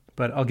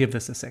 but I'll give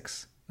this a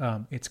 6.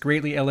 It's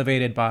greatly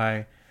elevated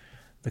by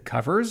the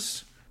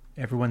covers.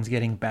 Everyone's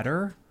getting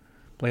better.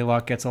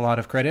 Blaylock gets a lot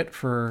of credit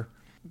for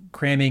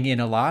cramming in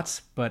a lot,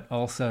 but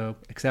also,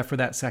 except for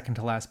that second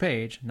to last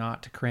page,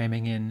 not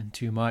cramming in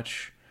too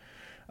much.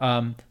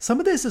 Some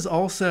of this is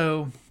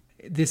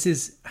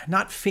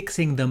not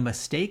fixing the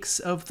mistakes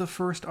of the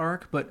first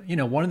arc, but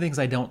one of the things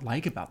I don't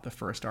like about the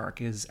first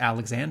arc is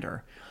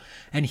Alexander.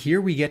 And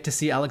here we get to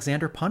see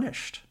Alexander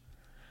punished.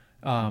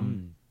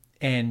 And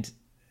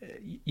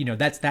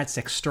that's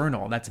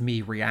external. That's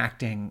me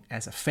reacting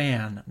as a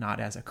fan, not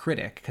as a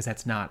critic, because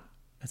that's not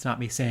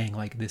me saying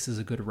like this is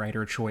a good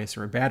writer choice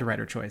or a bad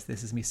writer choice.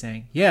 This is me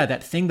saying, yeah,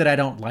 that thing that I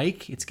don't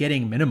like, it's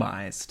getting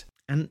minimized.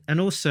 And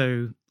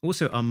also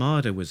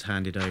Armada was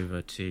handed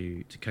over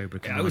to Cobra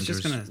Commander. I was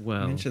just going to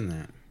mention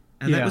that.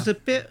 And that was a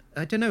bit,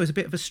 I don't know, it was a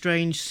bit of a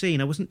strange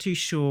scene. I wasn't too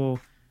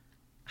sure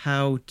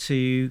how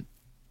to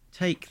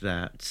take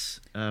that.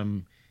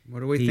 What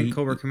do we think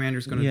Cobra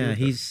Commander's going to do? Yeah,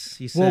 he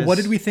says... Well, what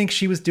did we think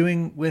she was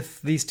doing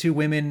with these two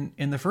women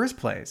in the first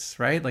place,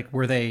 right? Like,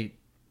 were they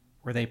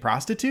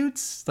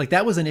prostitutes? Like,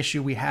 that was an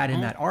issue we had in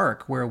that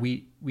arc where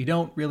we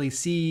don't really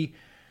see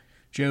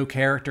Joe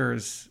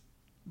characters,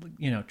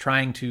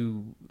 trying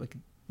to like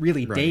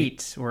really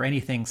date or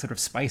anything sort of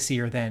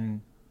spicier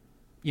than,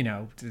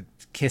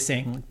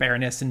 kissing,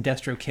 Baroness and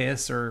Destro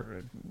kiss,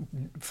 or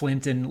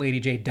Flint and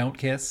Lady J don't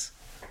kiss.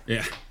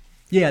 Yeah.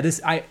 Yeah,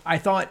 this I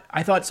thought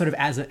sort of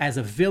as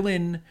a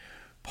villain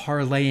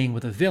parlaying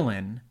with a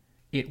villain,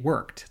 it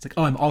worked. It's like,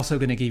 oh, I'm also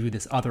going to give you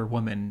this other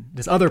woman,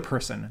 this other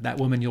person, that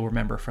woman you'll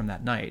remember from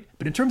that night.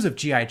 But in terms of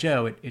G.I.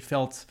 Joe, it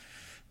felt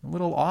a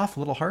little off,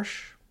 a little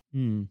harsh.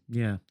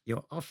 Yeah,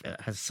 your offer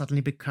has suddenly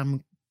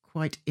become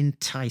quite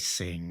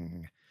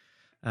enticing.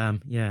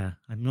 Yeah,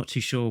 I'm not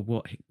too sure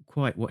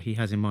what he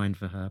has in mind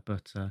for her,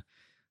 but I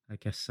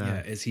guess.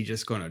 Is he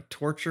just going to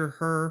torture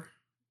her,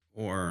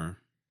 or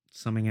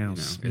something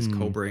else? Is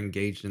Cobra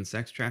engaged in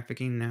sex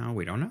trafficking now?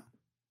 We don't know.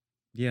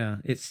 Yeah,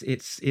 it's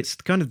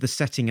kind of the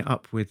setting it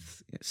up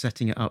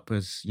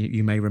as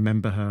you may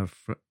remember her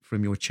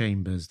from your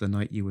chambers the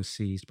night you were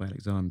seized by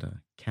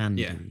Alexander.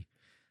 Candy.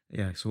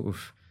 Yeah, sort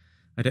of.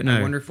 I don't know.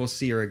 I wonder if we'll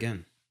see her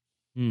again.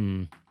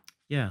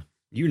 Yeah.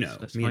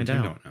 Let's find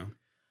out. Don't know.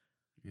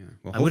 Yeah.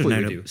 Well, I would have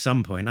known at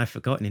some point. I've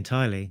forgotten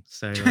entirely.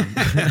 So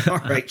all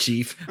right,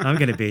 Chief. I'm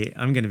gonna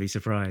be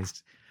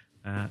surprised.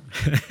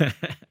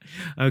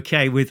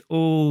 Okay, with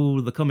all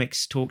the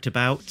comics talked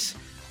about,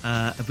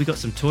 have we got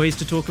some toys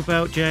to talk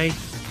about, Jay?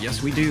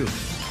 Yes, we do.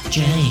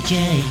 Jay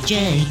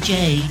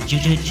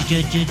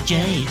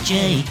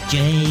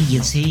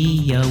is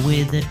here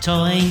with a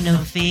toy no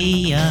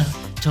fear,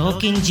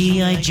 talking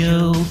G.I.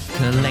 Joe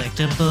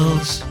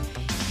collectibles.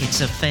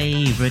 It's a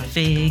favorite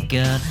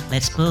figure,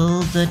 let's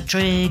pull the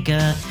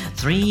trigger,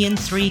 3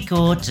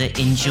 3/4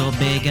 inch or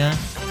bigger.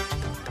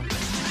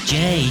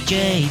 J.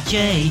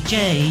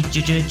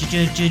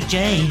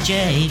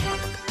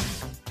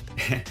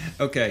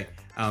 Okay,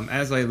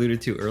 as I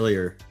alluded to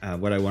earlier,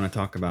 what I want to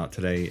talk about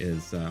today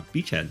is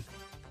Beachhead.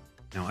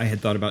 Now, I had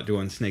thought about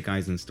doing Snake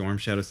Eyes and Storm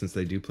Shadow since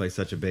they do play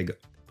such a big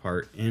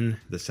part in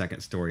the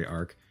second story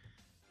arc,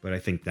 but I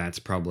think that's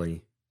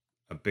probably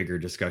a bigger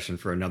discussion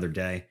for another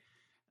day.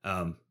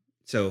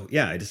 So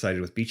yeah, I decided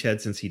with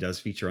Beachhead, since he does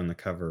feature on the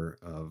cover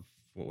of,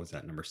 what was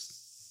that, number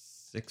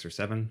 6 or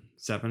 7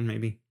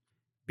 maybe.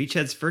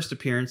 Beachhead's first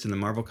appearance in the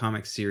Marvel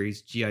Comics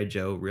series G.I.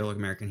 Joe Real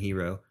American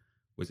Hero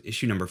was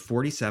issue number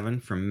 47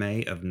 from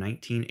May of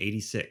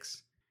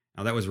 1986.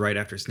 Now that was right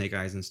after Snake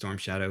Eyes and Storm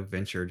Shadow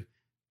ventured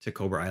to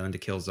Cobra Island to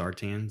kill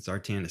Zartan.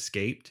 Zartan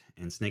escaped,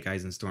 and Snake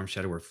Eyes and Storm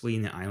Shadow were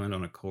fleeing the island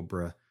on a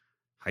Cobra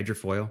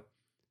hydrofoil.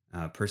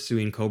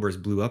 Pursuing Cobras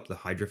blew up the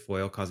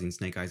hydrofoil, causing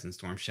Snake Eyes and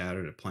Storm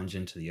Shadow to plunge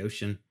into the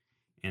ocean.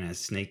 And as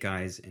Snake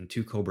Eyes and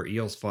 2 Cobra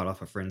eels fought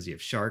off a frenzy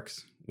of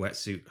sharks,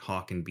 Wetsuit,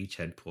 Hawk, and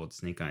Beachhead pulled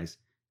Snake Eyes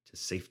to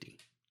safety.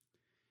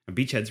 Now,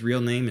 Beachhead's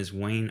real name is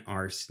Wayne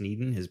R.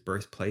 Sneeden. His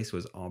birthplace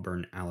was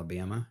Auburn,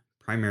 Alabama.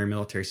 Primary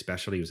military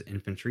specialty was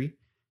infantry.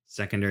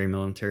 Secondary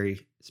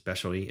military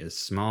specialty is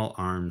small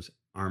arms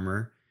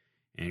armor,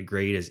 and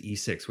grade is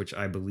E6, which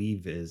I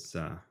believe is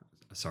a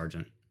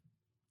sergeant.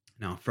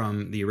 Now,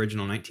 from the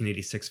original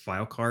 1986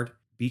 file card,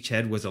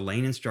 Beachhead was a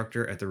lane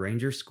instructor at the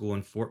Ranger School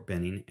in Fort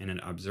Benning and an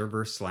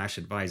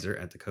observer/advisor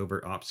at the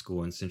Covert Ops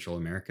School in Central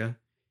America.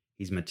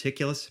 He's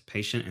meticulous,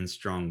 patient, and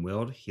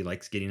strong-willed. He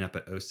likes getting up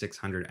at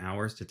 0600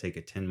 hours to take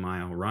a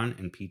 10-mile run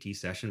and PT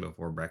session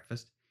before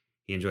breakfast.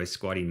 He enjoys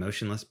squatting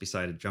motionless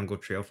beside a jungle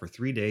trail for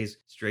 3 days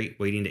straight,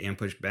 waiting to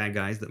ambush bad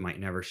guys that might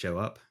never show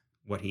up.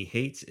 What he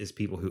hates is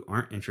people who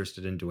aren't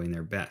interested in doing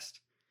their best.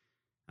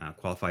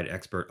 Qualified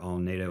expert, all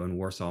NATO and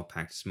Warsaw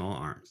packed small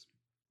arms.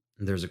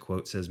 There's a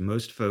quote says,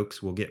 "Most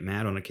folks will get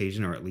mad on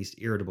occasion or at least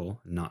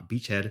irritable, not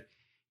Beachhead.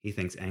 He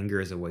thinks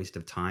anger is a waste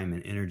of time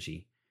and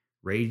energy.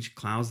 Rage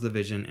clouds the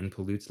vision and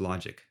pollutes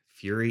logic.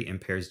 Fury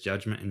impairs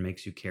judgment and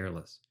makes you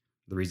careless.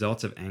 The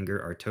results of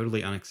anger are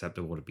totally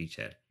unacceptable to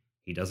Beachhead.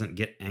 He doesn't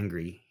get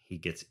angry, he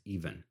gets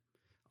even."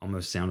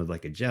 Almost sounded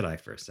like a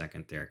Jedi for a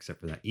second there, except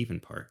for that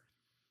even part.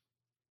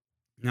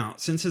 Now,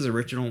 since his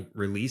original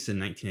release in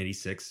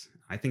 1986,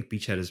 I think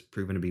Beachhead has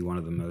proven to be one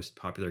of the most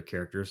popular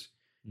characters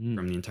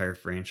from the entire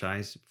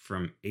franchise.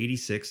 From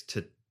 86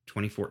 to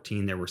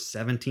 2014, there were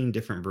 17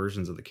 different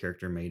versions of the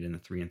character made in the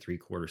 3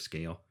 3/4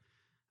 scale.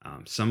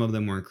 Some of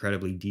them were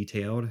incredibly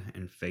detailed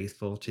and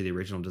faithful to the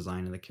original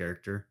design of the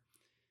character.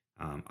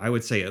 I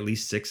would say at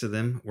least 6 of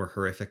them were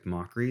horrific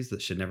mockeries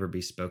that should never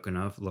be spoken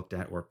of, looked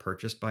at, or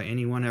purchased by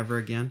anyone ever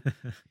again.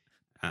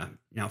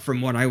 Now,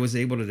 from what I was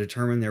able to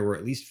determine, there were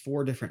at least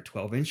 4 different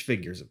 12-inch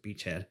figures of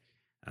Beachhead,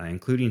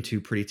 including 2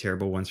 pretty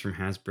terrible ones from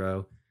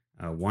Hasbro,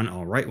 one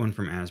all right one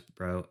from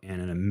Hasbro, and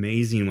an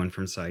amazing one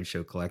from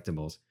Sideshow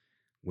Collectibles,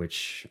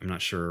 which I'm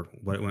not sure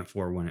what it went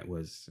for when it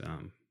was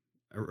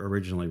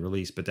originally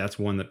released, but that's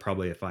one that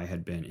probably if I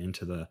had been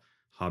into the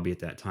hobby at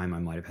that time, I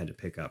might have had to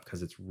pick up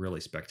because it's really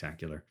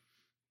spectacular.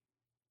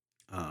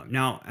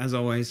 Now, as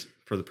always,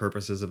 for the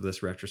purposes of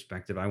this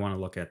retrospective, I want to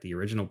look at the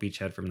original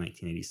Beachhead from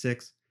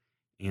 1986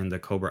 and the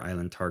Cobra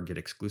Island Target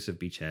exclusive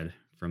Beachhead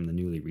from the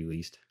newly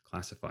released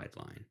Classified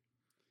line.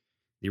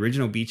 The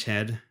original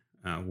Beachhead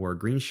wore a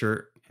green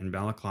shirt and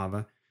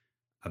balaclava,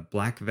 a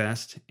black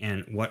vest,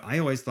 and what I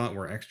always thought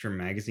were extra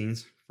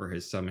magazines for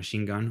his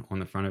submachine gun on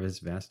the front of his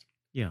vest.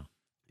 Yeah.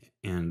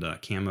 And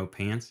camo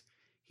pants.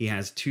 He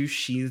has 2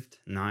 sheathed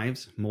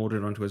knives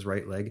molded onto his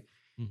right leg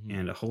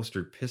and a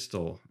holstered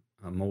pistol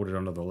molded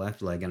onto the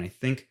left leg, and I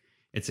think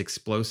it's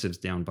explosives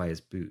down by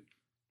his boot.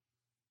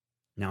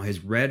 Now,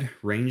 his red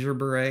Ranger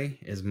beret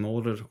is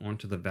molded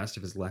onto the vest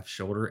of his left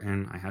shoulder,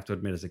 and I have to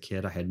admit, as a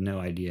kid, I had no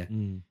idea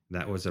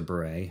that was a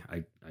beret.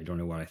 I don't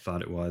know what I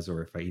thought it was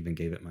or if I even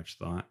gave it much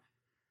thought.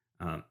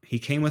 He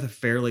came with a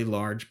fairly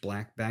large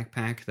black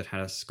backpack that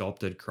had a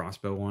sculpted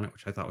crossbow on it,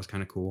 which I thought was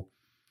kind of cool.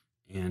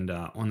 And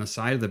on the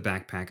side of the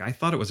backpack, I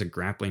thought it was a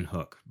grappling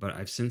hook, but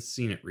I've since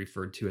seen it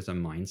referred to as a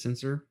mine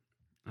sensor.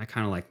 I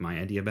kind of like my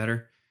idea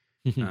better.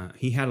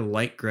 He had a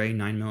light gray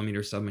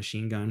 9mm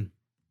submachine gun,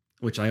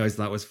 which I always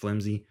thought was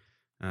flimsy.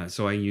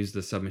 So I used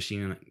the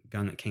submachine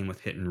gun that came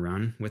with Hit and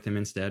Run with him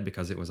instead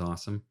because it was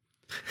awesome.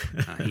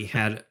 He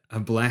had a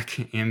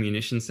black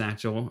ammunition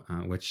satchel,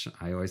 which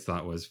I always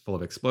thought was full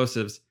of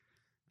explosives.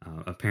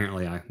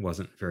 Apparently, I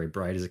wasn't very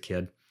bright as a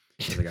kid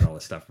because I got all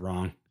this stuff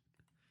wrong.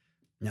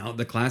 Now,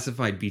 the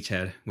classified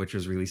Beachhead, which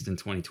was released in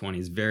 2020,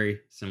 is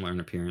very similar in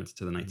appearance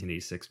to the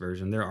 1986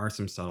 version. There are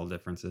some subtle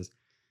differences.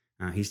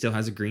 He still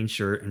has a green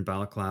shirt and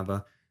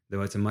balaclava,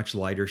 though it's a much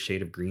lighter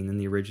shade of green than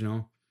the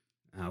original,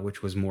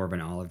 which was more of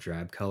an olive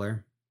drab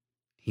color.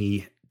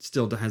 He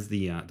still has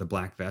the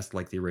black vest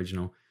like the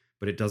original,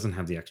 but it doesn't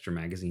have the extra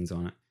magazines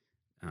on it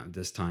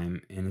this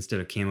time. And instead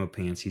of camo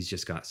pants, he's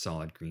just got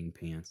solid green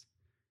pants.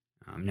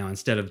 Now,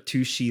 instead of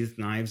 2 sheathed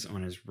knives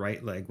on his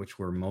right leg, which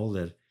were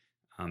molded,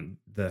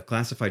 the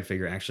classified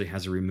figure actually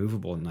has a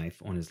removable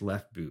knife on his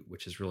left boot,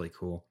 which is really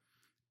cool.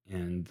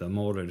 And the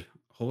molded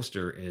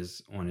holster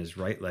is on his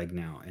right leg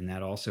now, and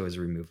that also is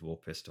a removable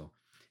pistol.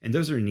 And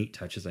those are neat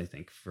touches, I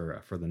think,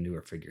 for the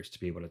newer figures to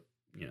be able to,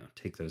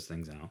 take those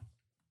things out.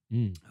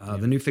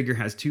 The new figure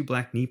has 2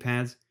 black knee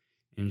pads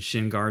and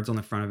shin guards on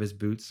the front of his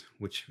boots,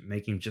 which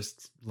make him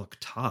just look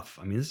tough.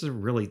 I mean, this is a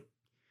really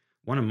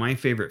one of my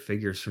favorite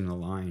figures from the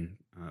line.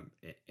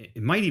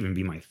 It might even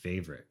be my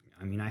favorite.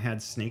 I mean, I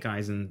had Snake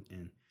Eyes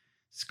and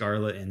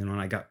Scarlet, and then when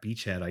I got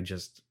Beachhead,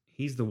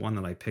 he's the one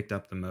that I picked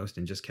up the most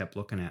and just kept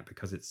looking at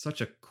because it's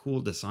such a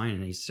cool design,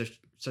 and he's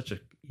such a,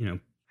 I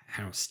don't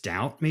know,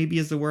 stout maybe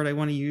is the word I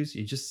want to use.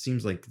 It just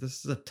seems like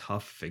this is a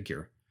tough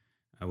figure.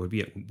 Would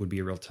be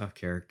a real tough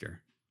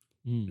character.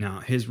 Now,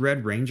 his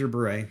Red Ranger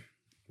beret,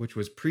 which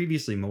was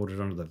previously molded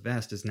onto the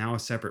vest, is now a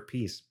separate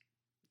piece.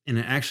 And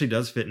it actually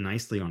does fit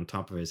nicely on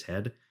top of his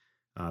head.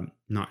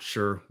 Not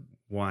sure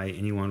why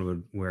anyone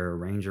would wear a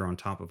Ranger on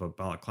top of a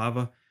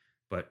balaclava,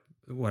 but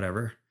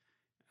whatever.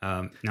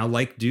 Now,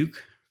 like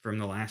Duke from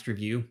the last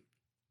review,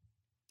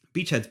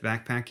 Beachhead's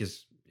backpack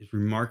is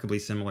remarkably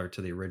similar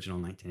to the original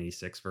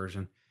 1986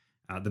 version.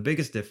 The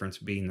biggest difference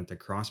being that the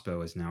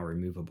crossbow is now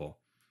removable.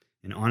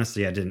 And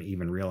honestly, I didn't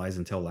even realize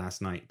until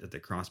last night that the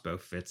crossbow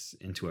fits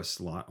into a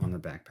slot on the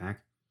backpack.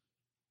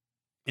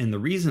 And the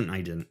reason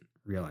I didn't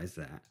realize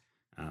that,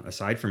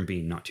 aside from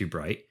being not too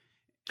bright,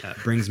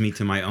 brings me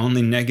to my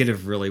only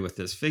negative really with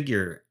this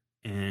figure.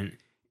 And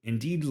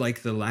indeed,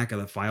 like the lack of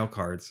the file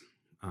cards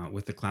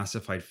with the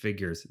classified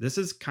figures, this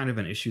is kind of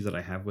an issue that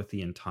I have with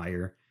the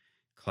entire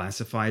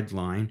classified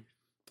line.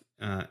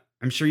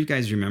 I'm sure you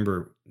guys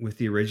remember with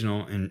the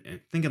original, and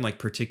thinking like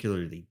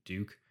particularly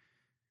Duke,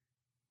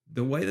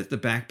 the way that the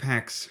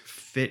backpacks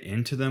fit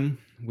into them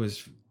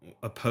was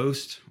a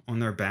post on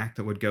their back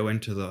that would go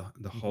into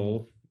the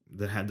hole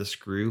that had the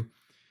screw.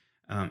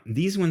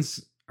 These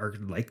ones are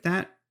like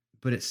that,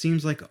 but it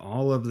seems like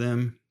all of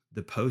them,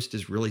 the post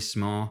is really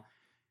small,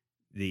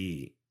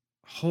 the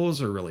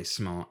holes are really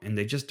small, and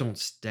they just don't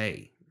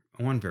stay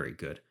on very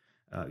good.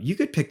 You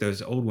could pick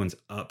those old ones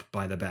up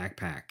by the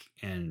backpack,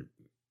 and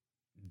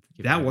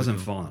that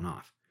wasn't falling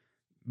off.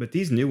 But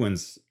these new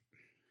ones,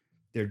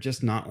 they're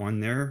just not on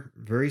there.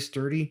 Very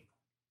sturdy.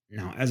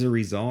 Now, as a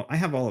result, I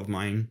have all of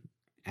mine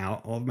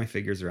out. All of my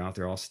figures are out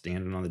there, all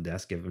standing on the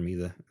desk, giving me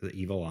the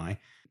evil eye.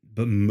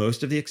 But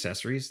most of the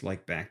accessories,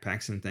 like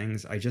backpacks and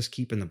things, I just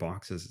keep in the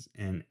boxes,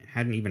 and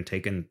hadn't even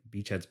taken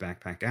Beachhead's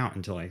backpack out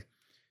until I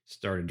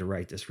started to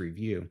write this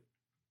review.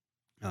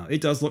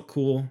 It does look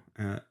cool,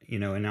 and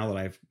now that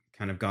I've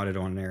kind of got it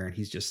on there and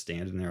he's just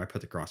standing there, I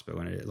put the crossbow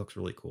in it. It looks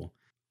really cool.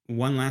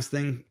 One last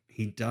thing,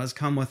 he does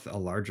come with a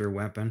larger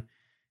weapon.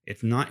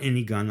 It's not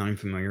any gun that I'm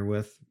familiar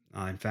with.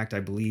 In fact, I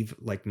believe,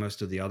 like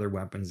most of the other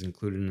weapons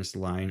included in this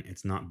line,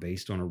 it's not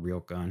based on a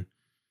real gun.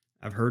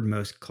 I've heard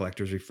most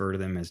collectors refer to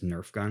them as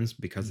Nerf guns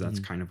because that's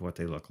kind of what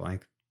they look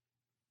like.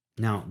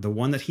 Now, the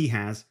one that he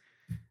has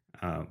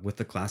with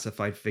the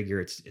classified figure,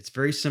 it's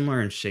very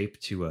similar in shape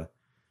to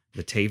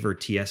the Taver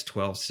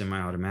TS-12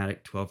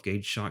 semi-automatic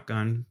 12-gauge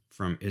shotgun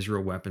from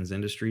Israel Weapons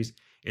Industries.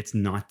 It's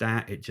not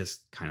that. It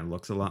just kind of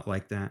looks a lot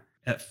like that.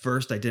 At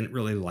first, I didn't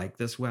really like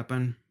this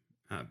weapon.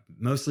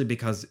 Mostly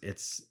because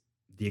it's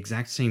the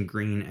exact same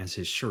green as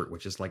his shirt,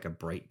 which is like a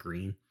bright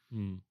green.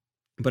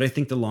 But I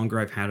think the longer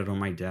I've had it on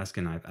my desk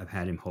and I've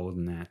had him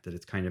holding that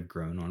it's kind of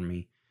grown on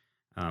me.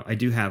 I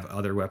do have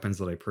other weapons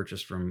that I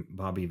purchased from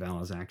Bobby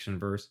Vala's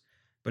Actionverse,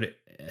 but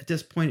at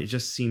this point, it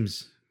just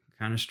seems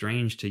kind of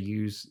strange to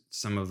use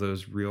some of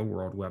those real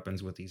world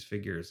weapons with these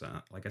figures.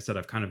 Like I said,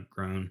 I've kind of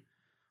grown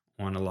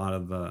on a lot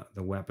of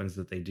the weapons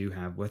that they do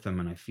have with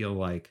them, and I feel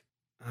like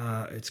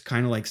it's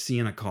kind of like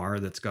seeing a car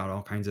that's got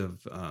all kinds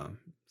of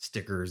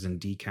stickers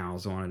and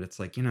decals on it. It's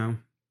like,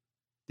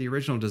 the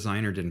original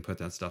designer didn't put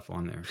that stuff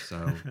on there,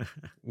 so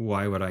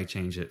why would I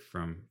change it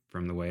from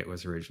the way it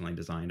was originally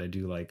designed? I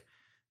do like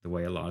the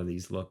way a lot of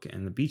these look,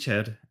 and the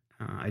Beachhead,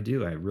 I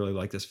really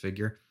like this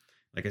figure.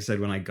 Like I said,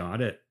 when I got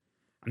it,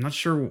 I'm not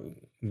sure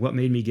what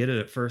made me get it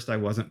at first. I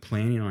wasn't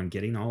planning on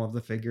getting all of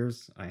the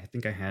figures. I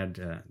think I had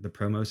the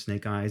promo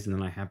Snake Eyes, and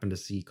then I happened to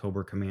see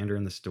Cobra Commander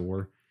in the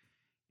store.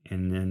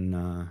 And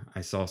then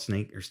I saw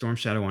Storm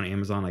Shadow on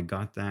Amazon. I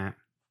got that.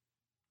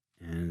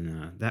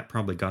 And that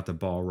probably got the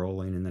ball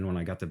rolling. And then when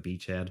I got the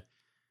Beachhead,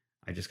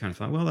 I just kind of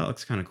thought, well, that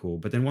looks kind of cool.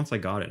 But then once I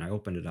got it and I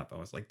opened it up, I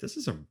was like, this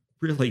is a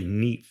really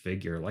neat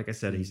figure. Like I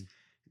said,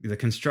 the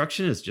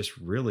construction is just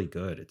really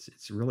good.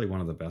 It's really one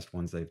of the best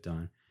ones they've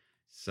done.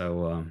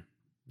 So,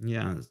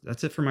 yeah,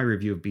 that's it for my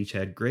review of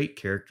Beachhead. Great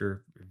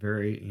character.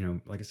 Very,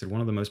 like I said,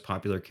 one of the most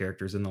popular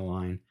characters in the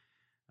line.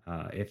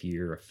 If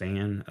you're a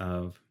fan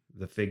of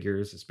the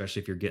figures,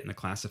 especially if you're getting the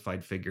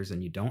classified figures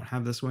and you don't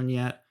have this one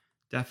yet,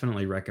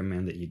 definitely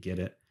recommend that you get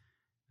it.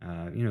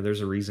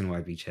 There's a reason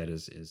why Beachhead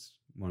is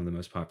one of the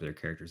most popular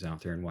characters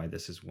out there, and why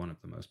this is one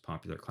of the most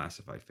popular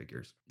classified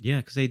figures.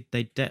 Yeah, because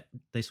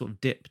they sort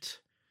of dipped,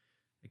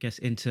 I guess,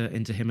 into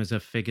him as a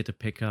figure to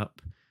pick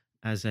up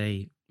as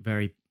a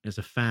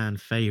fan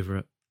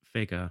favorite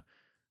figure.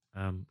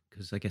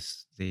 Because I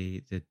guess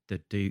the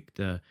Duke,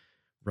 the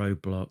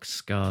Roadblock,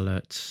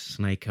 Scarlet,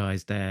 Snake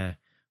Eyes, they're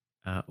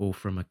all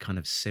from a kind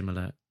of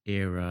similar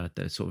era.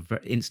 They're sort of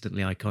very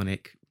instantly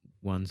iconic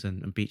ones,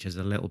 and Beachhead's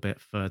a little bit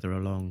further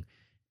along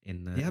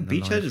in the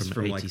Beachhead is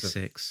from 86.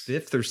 like the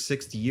 5th or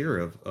 6th year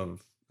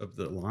of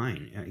the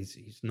line. Yeah,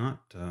 he's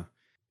not,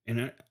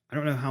 and I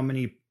don't know how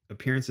many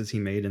appearances he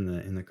made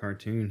in the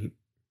cartoon,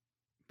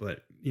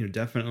 but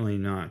definitely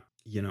not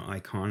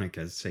iconic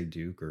as, say,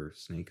 Duke or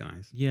Snake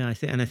Eyes. Yeah, I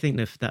think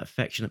that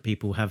affection that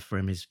people have for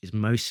him is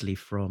mostly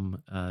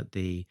from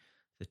the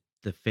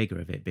figure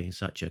of it being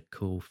such a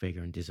cool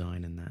figure and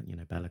design, and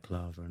that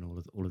balaclava and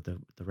all of the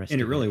rest. And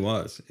of it really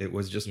was. It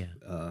was just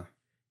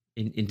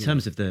in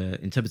terms of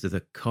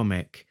the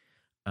comic,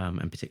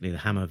 and particularly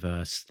the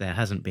Hammerverse, there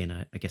hasn't been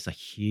a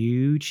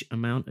huge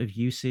amount of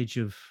usage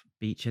of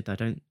Beachhead. I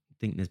don't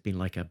think there's been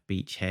like a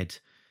Beachhead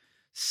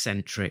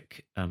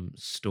centric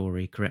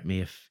story. Correct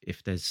me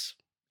if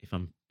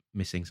I'm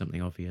missing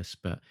something obvious,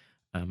 but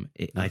I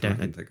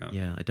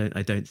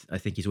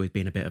think he's always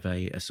been a bit of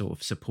a sort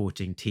of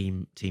supporting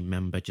team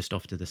member just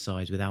off to the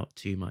sides without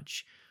too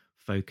much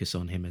focus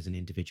on him as an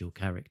individual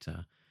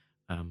character.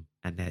 And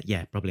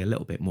probably a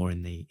little bit more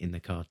in the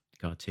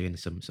cartoon,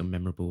 some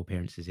memorable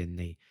appearances in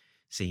the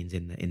scenes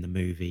in the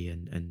movie,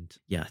 and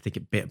I think a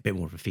bit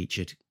more of a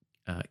featured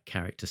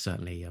character,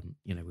 certainly.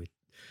 With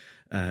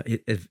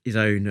his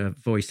own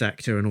voice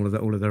actor and all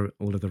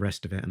of the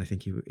rest of it, and I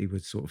think he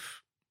was sort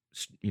of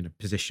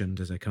positioned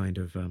as a kind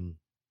of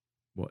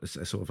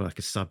sort of like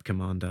a sub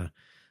commander,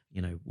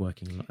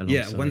 working alongside.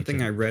 Yeah, one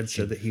thing I read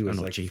said that he was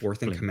like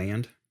fourth in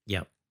command.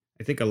 Yeah,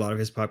 I think a lot of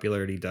his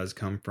popularity does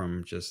come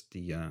from just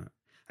the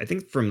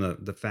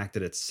fact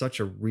that it's such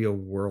a real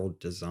world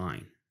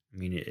design. I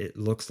mean, it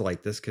looks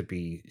like this could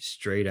be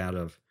straight out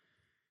of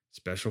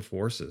Special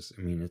Forces.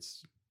 I mean,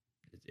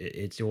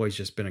 it's always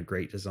just been a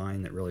great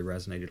design that really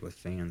resonated with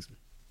fans.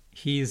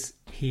 He's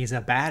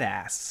a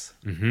badass,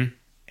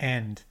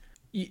 and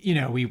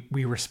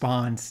we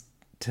respond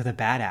to the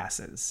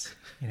badasses.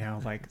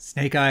 Like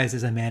Snake Eyes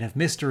is a man of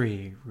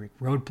mystery.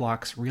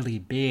 Roadblock's really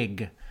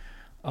big,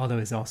 although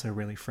he's also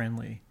really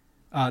friendly.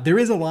 There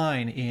is a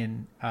line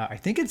in, I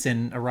think it's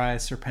in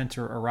Arise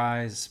Serpentor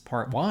Arise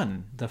Part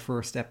 1, the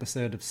first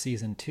episode of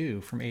Season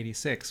 2 from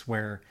 86,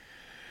 where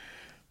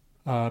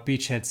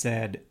Beachhead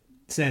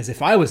says,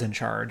 "If I was in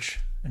charge,"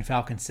 and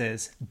Falcon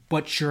says,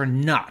 "But you're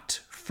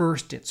not.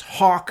 First it's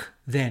Hawk,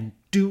 then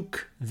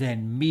Duke,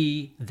 then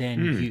me,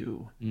 then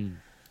you."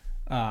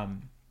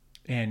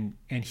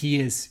 And he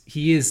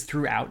is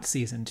throughout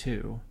Season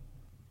 2.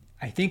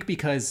 I think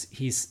because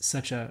he's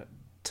such a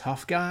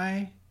tough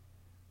guy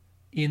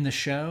in the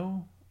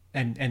show,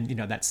 and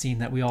that scene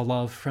that we all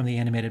love from the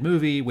animated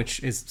movie,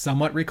 which is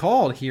somewhat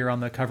recalled here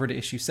on the cover to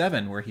issue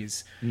 7, where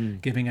he's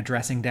giving a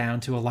dressing down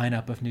to a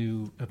lineup of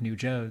new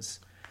Joes.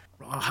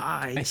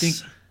 I think,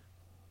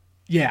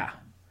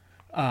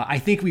 I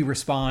think we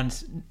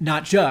respond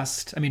not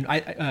just. I mean,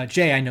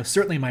 Jay, I know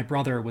certainly my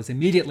brother was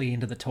immediately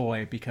into the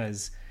toy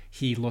because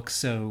he looks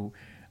so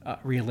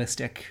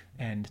realistic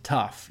and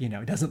tough.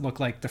 It doesn't look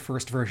like the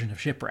first version of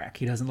Shipwreck.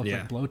 He doesn't look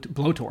like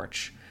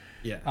Blowtorch.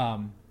 Yeah.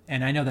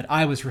 And I know that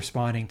I was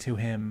responding to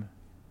him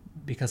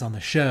because on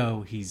the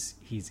show he's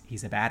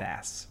a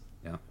badass.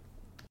 Yeah.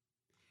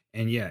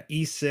 And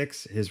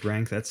E6, his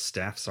rank, that's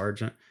Staff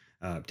Sergeant.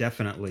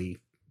 Definitely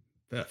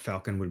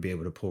Falcon would be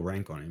able to pull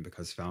rank on him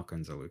because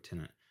Falcon's a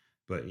lieutenant.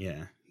 But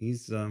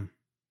he's like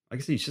I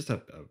said, he's just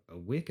a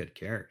wicked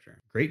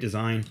character. Great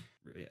design.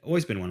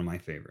 Always been one of my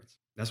favorites.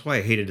 That's why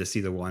I hated to see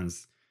the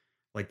ones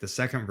like the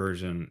second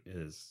version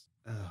is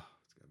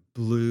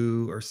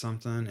blue or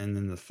something, and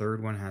then the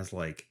third one has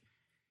like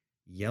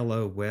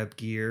yellow web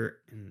gear,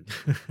 and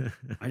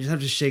I just have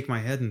to shake my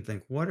head and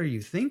think, what are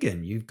you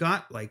thinking? You've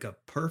got like a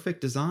perfect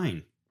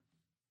design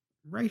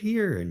right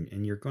here,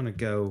 and you're going to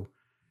go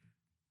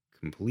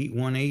complete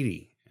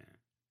 180.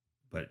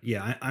 But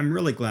I'm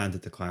really glad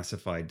that the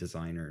classified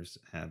designers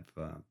have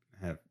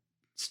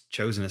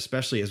chosen,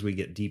 especially as we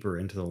get deeper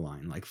into the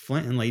line, like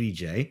Flint and Lady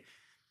J.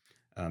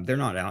 They're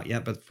not out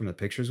yet, but from the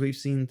pictures we've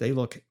seen, they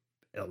look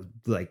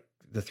like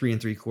the 3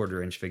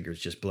 3/4 inch figures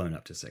just blown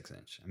up to 6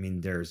 inch. I mean,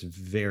 there's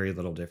very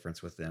little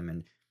difference with them,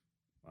 and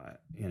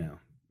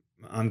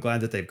I'm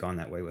glad that they've gone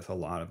that way with a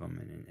lot of them,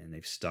 and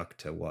they've stuck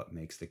to what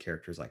makes the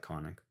characters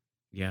iconic.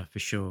 Yeah, for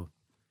sure.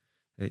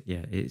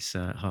 It's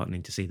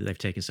heartening to see that they've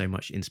taken so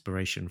much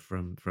inspiration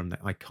from the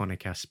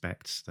iconic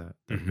aspects that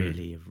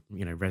really have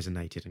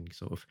resonated and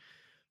sort of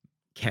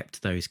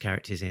kept those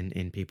characters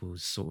in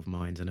people's sort of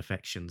minds and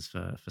affections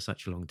for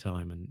such a long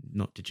time, and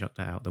not to chuck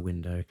that out the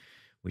window,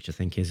 which I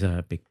think is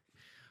a big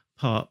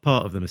part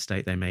of the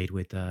mistake they made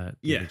with the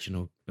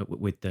original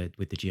with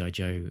the G.I.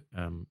 Joe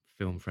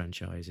film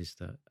franchise, is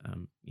that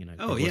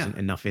there wasn't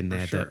enough in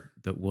there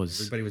that was,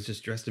 everybody was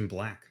just dressed in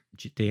black.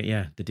 The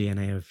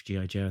DNA of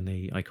G.I. Joe and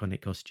the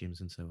iconic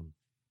costumes and so on.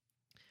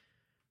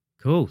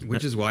 Cool.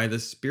 Which is why the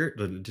Spirit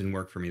didn't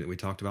work for me that we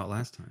talked about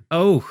last time.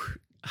 Oh,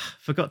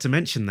 forgot to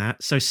mention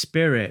that. So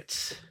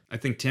Spirit. I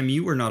think, Tim,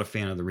 you were not a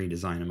fan of the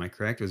redesign. Am I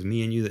correct? It was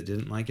me and you that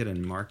didn't like it,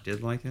 and Mark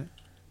did like it.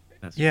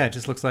 It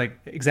just looks like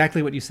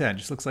exactly what you said. It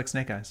just looks like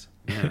Snake Eyes.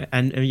 Yeah.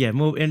 and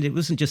more. And it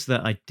wasn't just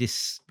that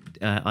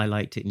I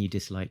liked it and you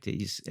disliked it.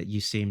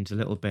 You seemed a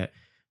little bit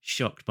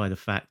shocked by the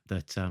fact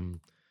that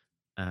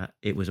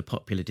it was a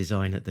popular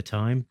design at the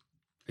time.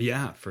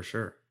 Yeah, for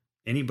sure.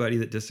 Anybody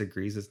that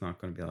disagrees is not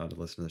going to be allowed to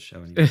listen to the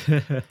show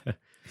anymore.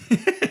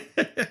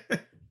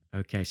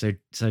 Okay, so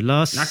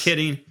last. Not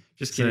kidding.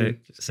 Just kidding.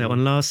 So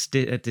on last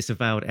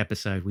Disavowed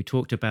episode, we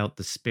talked about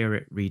the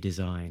Spirit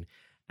redesign,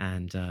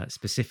 and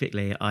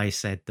specifically, I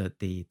said that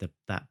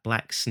that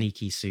black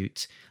sneaky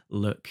suit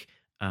look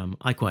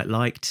I quite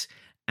liked,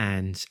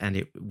 and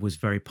it was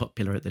very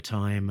popular at the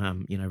time.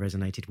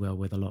 Resonated well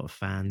with a lot of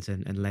fans,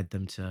 and led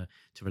them to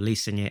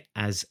releasing it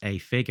as a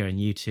figure.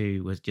 And you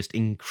two was just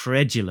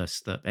incredulous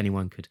that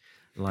anyone could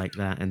like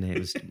that, and it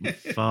was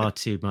far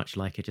too much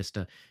like just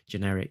a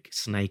generic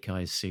Snake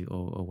Eyes suit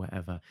or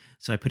whatever.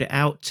 So I put it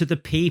out to the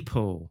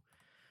people,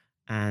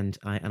 and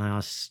I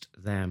asked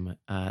them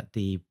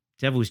the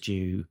Devil's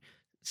Due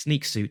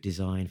sneak suit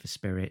design for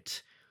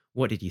Spirit.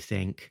 What did you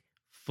think?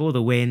 For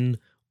the win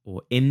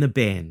or in the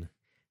bin?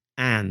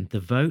 And the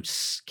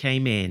votes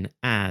came in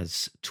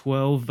as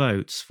 12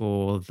 votes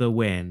for the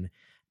win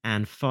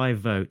and 5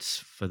 votes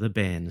for the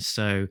bin.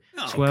 So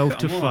 12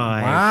 to 5.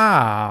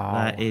 Wow.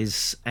 That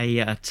is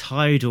a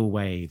tidal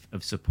wave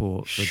of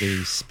support for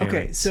the Spirit.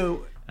 Okay,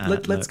 so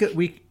let's go.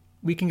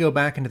 We can go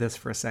back into this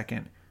for a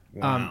second.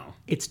 Wow.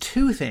 It's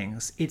two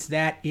things. It's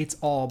that it's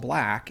all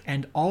black,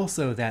 and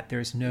also that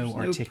there's no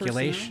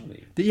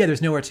articulation.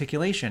 There's no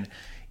articulation.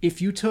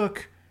 If you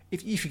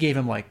gave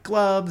him like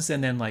gloves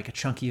and then like a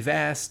chunky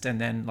vest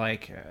and then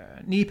like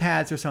knee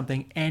pads or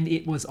something, and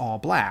it was all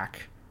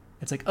black,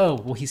 it's like, oh,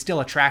 well, he's still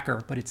a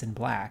tracker, but it's in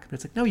black. But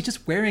it's like, no, he's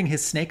just wearing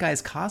his Snake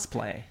Eyes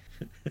cosplay.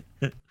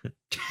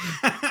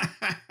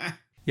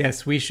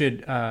 Yes, we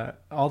should,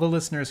 all the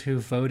listeners who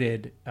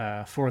voted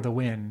for the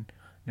win,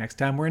 next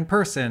time we're in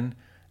person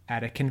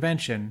at a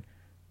convention,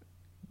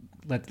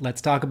 let's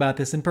talk about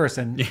this in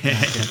person.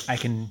 I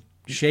can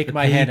shake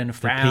my head and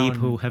frown. The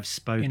people have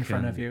spoken in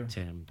front of you,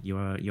 Tim.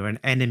 You're an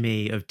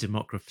enemy of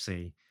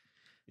democracy.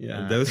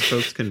 Yeah, those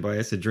folks can buy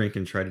us a drink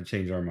and try to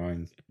change our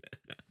minds.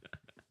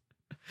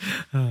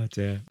 Oh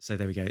dear. So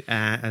there we go.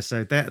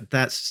 So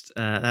that's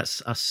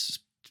us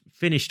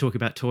finished talking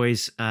about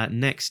toys.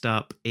 Next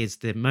up is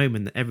the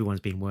moment that everyone's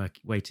been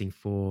waiting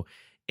for.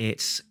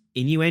 It's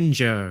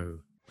innuendo.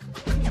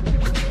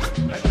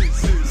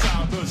 This is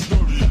how the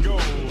story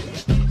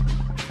goes.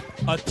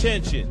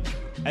 Attention.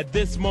 At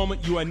this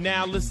moment, you are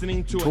now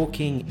listening to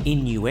Talking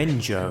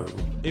Innuendo.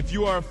 If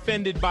you are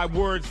offended by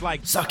words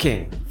like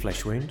sucking,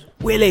 flesh wound,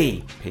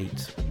 willy,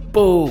 Pete,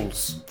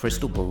 balls,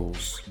 crystal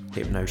balls,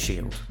 hypno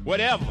shield,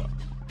 whatever,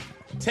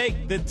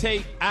 take the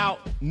tape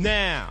out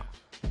now.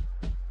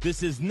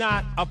 This is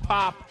not a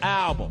pop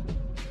album.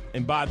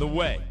 And by the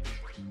way,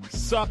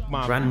 suck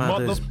my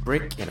grandmother's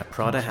brick in a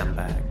Prada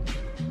handbag.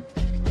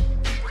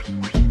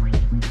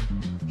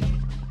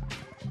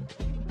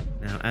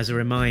 Now, as a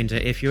reminder,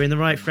 if you're in the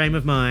right frame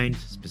of mind,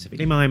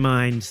 specifically my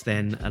mind,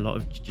 then a lot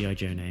of G.I.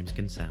 Joe names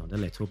can sound a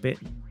little bit...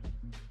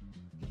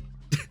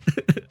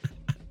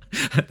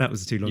 That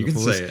was too long. You can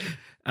say it.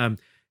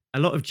 A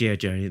lot of G.I.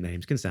 Joe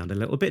names can sound a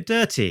little bit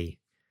dirty.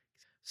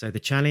 So the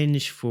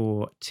challenge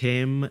for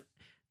Tim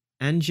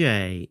and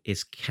Jay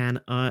is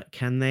can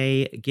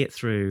they get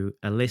through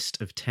a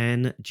list of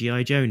 10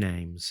 G.I. Joe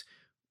names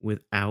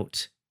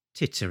without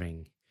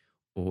tittering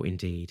or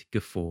indeed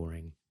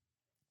guffawing?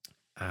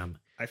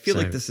 I feel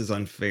like this is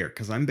unfair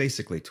because I'm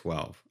basically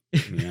 12.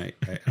 I mean,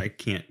 I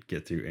can't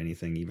get through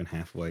anything even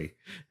halfway.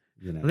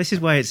 Well, this is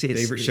why it's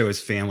favorite show is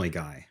Family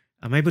Guy.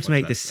 I'm able to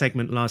make this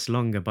segment last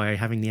longer by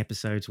having the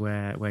episodes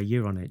where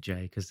you're on it,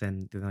 Jay, because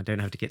then I don't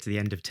have to get to the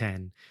end of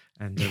 10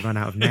 and run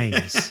out of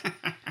names.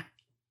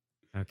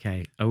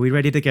 Okay, are we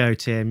ready to go,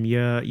 Tim?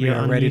 You're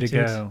ready to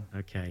go.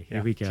 Okay,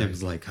 here we go.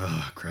 Tim's like,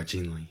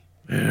 grudgingly.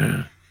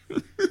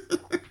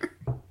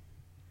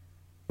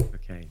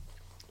 Okay.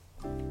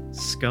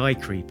 Sky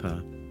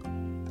Creeper.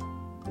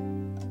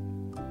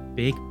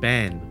 Big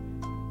Ben.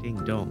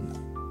 Ding Dong.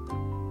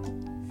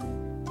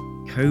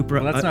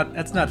 Cobra. Well,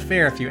 that's not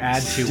fair if you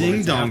add 2 Ding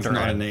words Dong's after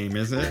not it. a name,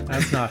 is it?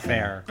 That's not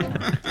fair.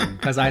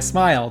 Because I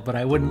smiled, but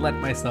I wouldn't let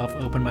myself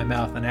open my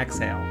mouth and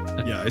exhale.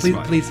 Yeah, I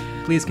smiled.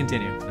 Please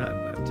continue.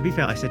 To be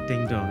fair, I said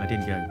Ding Dong. I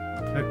didn't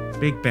go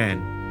Big Ben.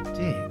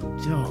 Ding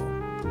Dong.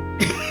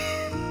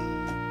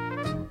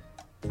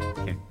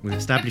 Okay, we've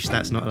established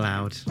that's not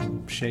allowed.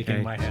 I'm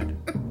shaking my head.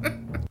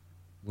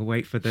 We'll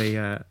wait for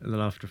the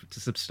laughter to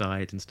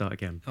subside and start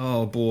again.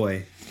 Oh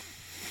boy.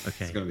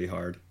 Okay. It's gonna be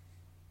hard.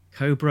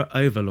 Cobra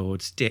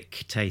Overlord's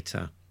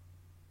Dictator.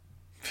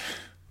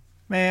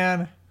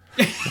 Man.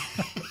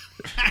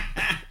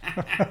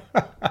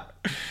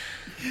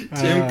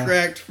 Tim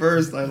cracked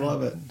first. I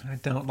love it. I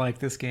don't like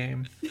this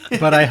game,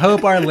 but I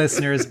hope our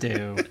listeners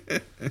do.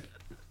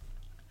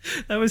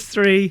 That was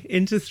 3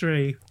 into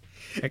 3.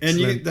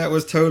 Excellent. And that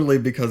was totally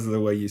because of the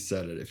way you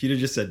said it. If you'd have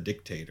just said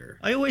dictator.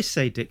 I always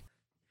say dictator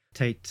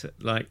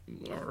like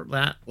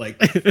that. Like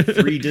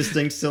 3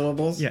 distinct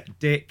syllables? Yeah,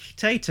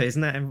 dictator.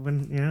 Isn't that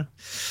everyone? Yeah.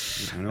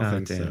 I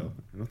don't think so.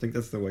 I don't think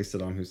that's the way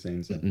Saddam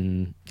Hussein said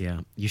it.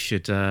 Yeah. You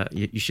should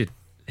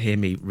hear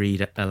me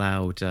read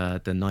aloud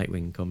the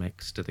Nightwing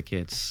comics to the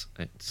kids.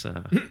 It's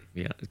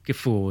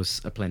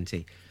guffaws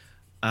aplenty.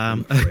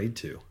 I'm afraid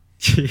to.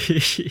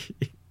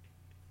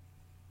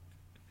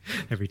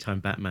 Every time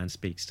Batman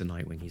speaks to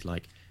Nightwing, he's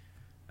like,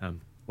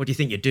 what do you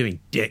think you're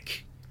doing,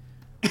 dick?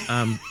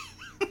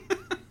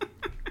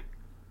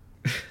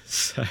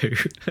 So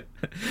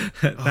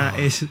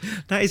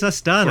that is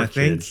us done, I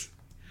think.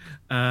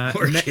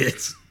 Poor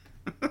kids.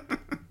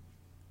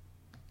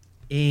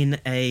 In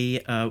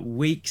a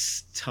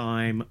week's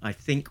time, I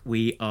think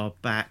we are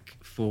back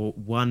for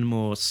one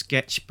more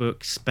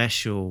sketchbook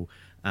special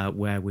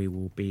where we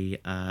will be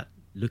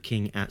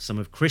looking at some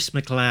of Chris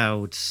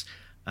McLeod's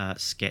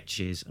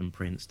sketches and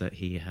prints that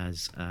he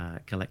has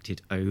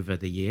collected over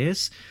the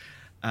years.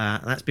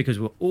 That's because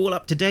we're all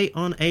up to date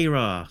on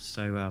ARA,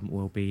 so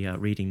we'll be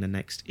reading the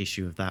next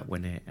issue of that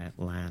when it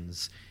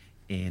lands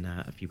in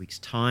a few weeks'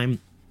 time.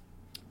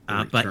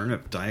 Return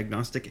of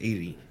Diagnostic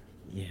 80.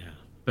 Yeah.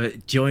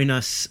 But join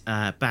us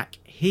back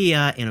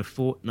here in a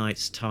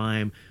fortnight's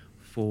time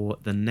for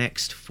the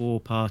next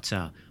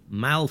 4-parter,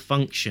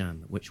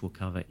 Malfunction, which will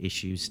cover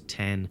issues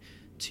 10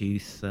 to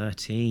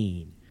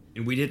 13.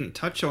 And we didn't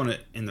touch on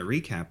it in the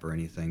recap or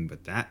anything,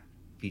 but that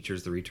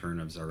features the return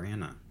of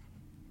Zarana.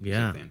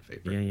 Yeah, Fan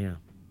favorite. yeah.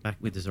 Back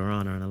with the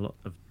Zarana and a lot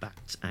of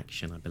Bat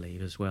action, I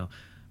believe, as well.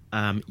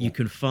 You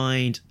can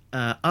find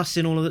us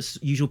in all of the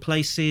usual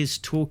places,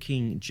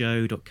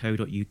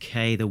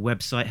 talkingjoe.co.uk. The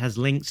website has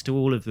links to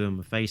all of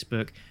them: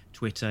 Facebook,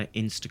 Twitter,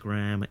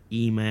 Instagram,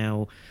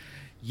 email,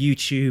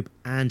 YouTube,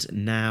 and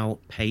now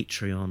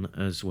Patreon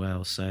as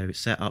well. So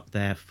set up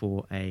there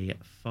for a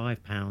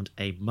 £5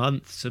 a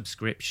month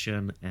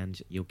subscription,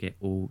 and you'll get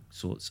all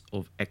sorts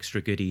of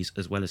extra goodies,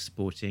 as well as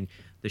supporting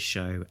the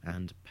show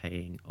and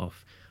paying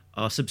off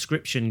our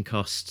subscription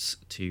costs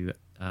to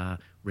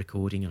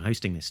recording and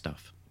hosting this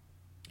stuff.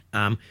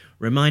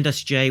 Remind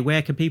us, Jay,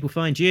 where can people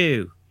find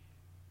you?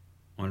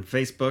 On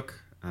Facebook,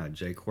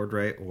 Jay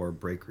Cordray or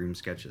Break Room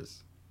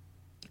Sketches.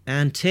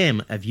 And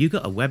Tim, have you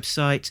got a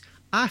website?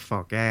 I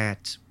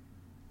forget.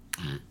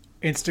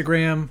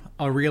 Instagram,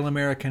 A Real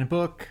American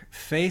Book.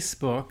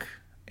 Facebook,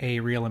 A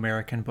Real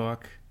American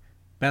Book.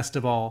 Best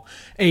of all,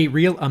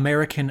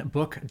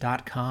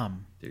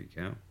 arealamericanbook.com. There you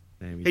go.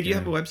 Hey, do you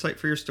have a website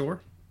for your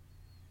store?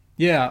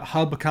 Yeah,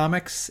 Hub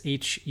Comics,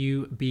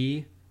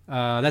 HUB.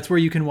 That's where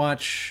you can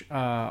watch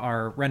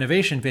our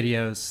renovation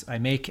videos. I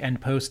make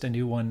and post a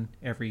new one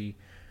every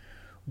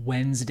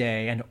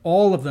Wednesday, and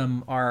all of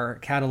them are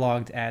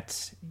cataloged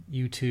at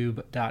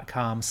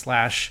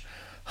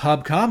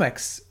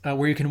youtube.com/hubcomics,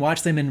 where you can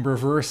watch them in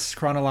reverse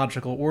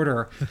chronological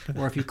order.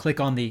 Or if you click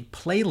on the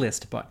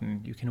playlist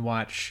button, you can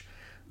watch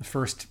the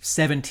first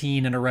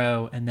 17 in a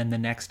row and then the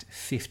next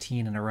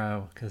 15 in a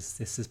row, because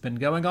this has been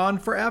going on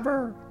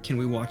forever. Can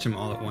we watch them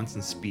all at once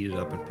and speed it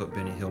up and put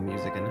Benny Hill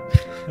music in it?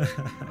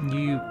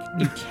 You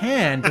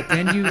can, but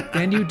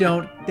then you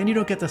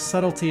don't get the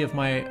subtlety of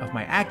my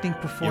acting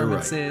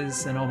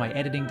performances and all my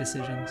editing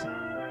decisions.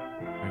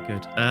 Very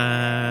good.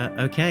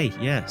 Okay,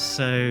 yeah.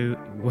 So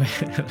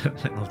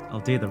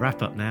I'll do the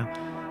wrap up now.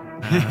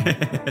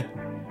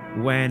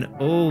 When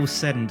all's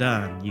said and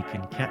done, you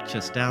can catch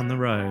us down the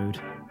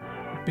road.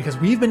 Because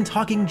we've been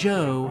Talking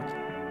Joe.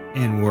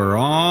 And we're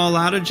all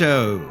out of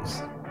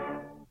Joes.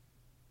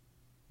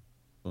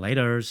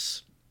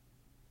 Laters.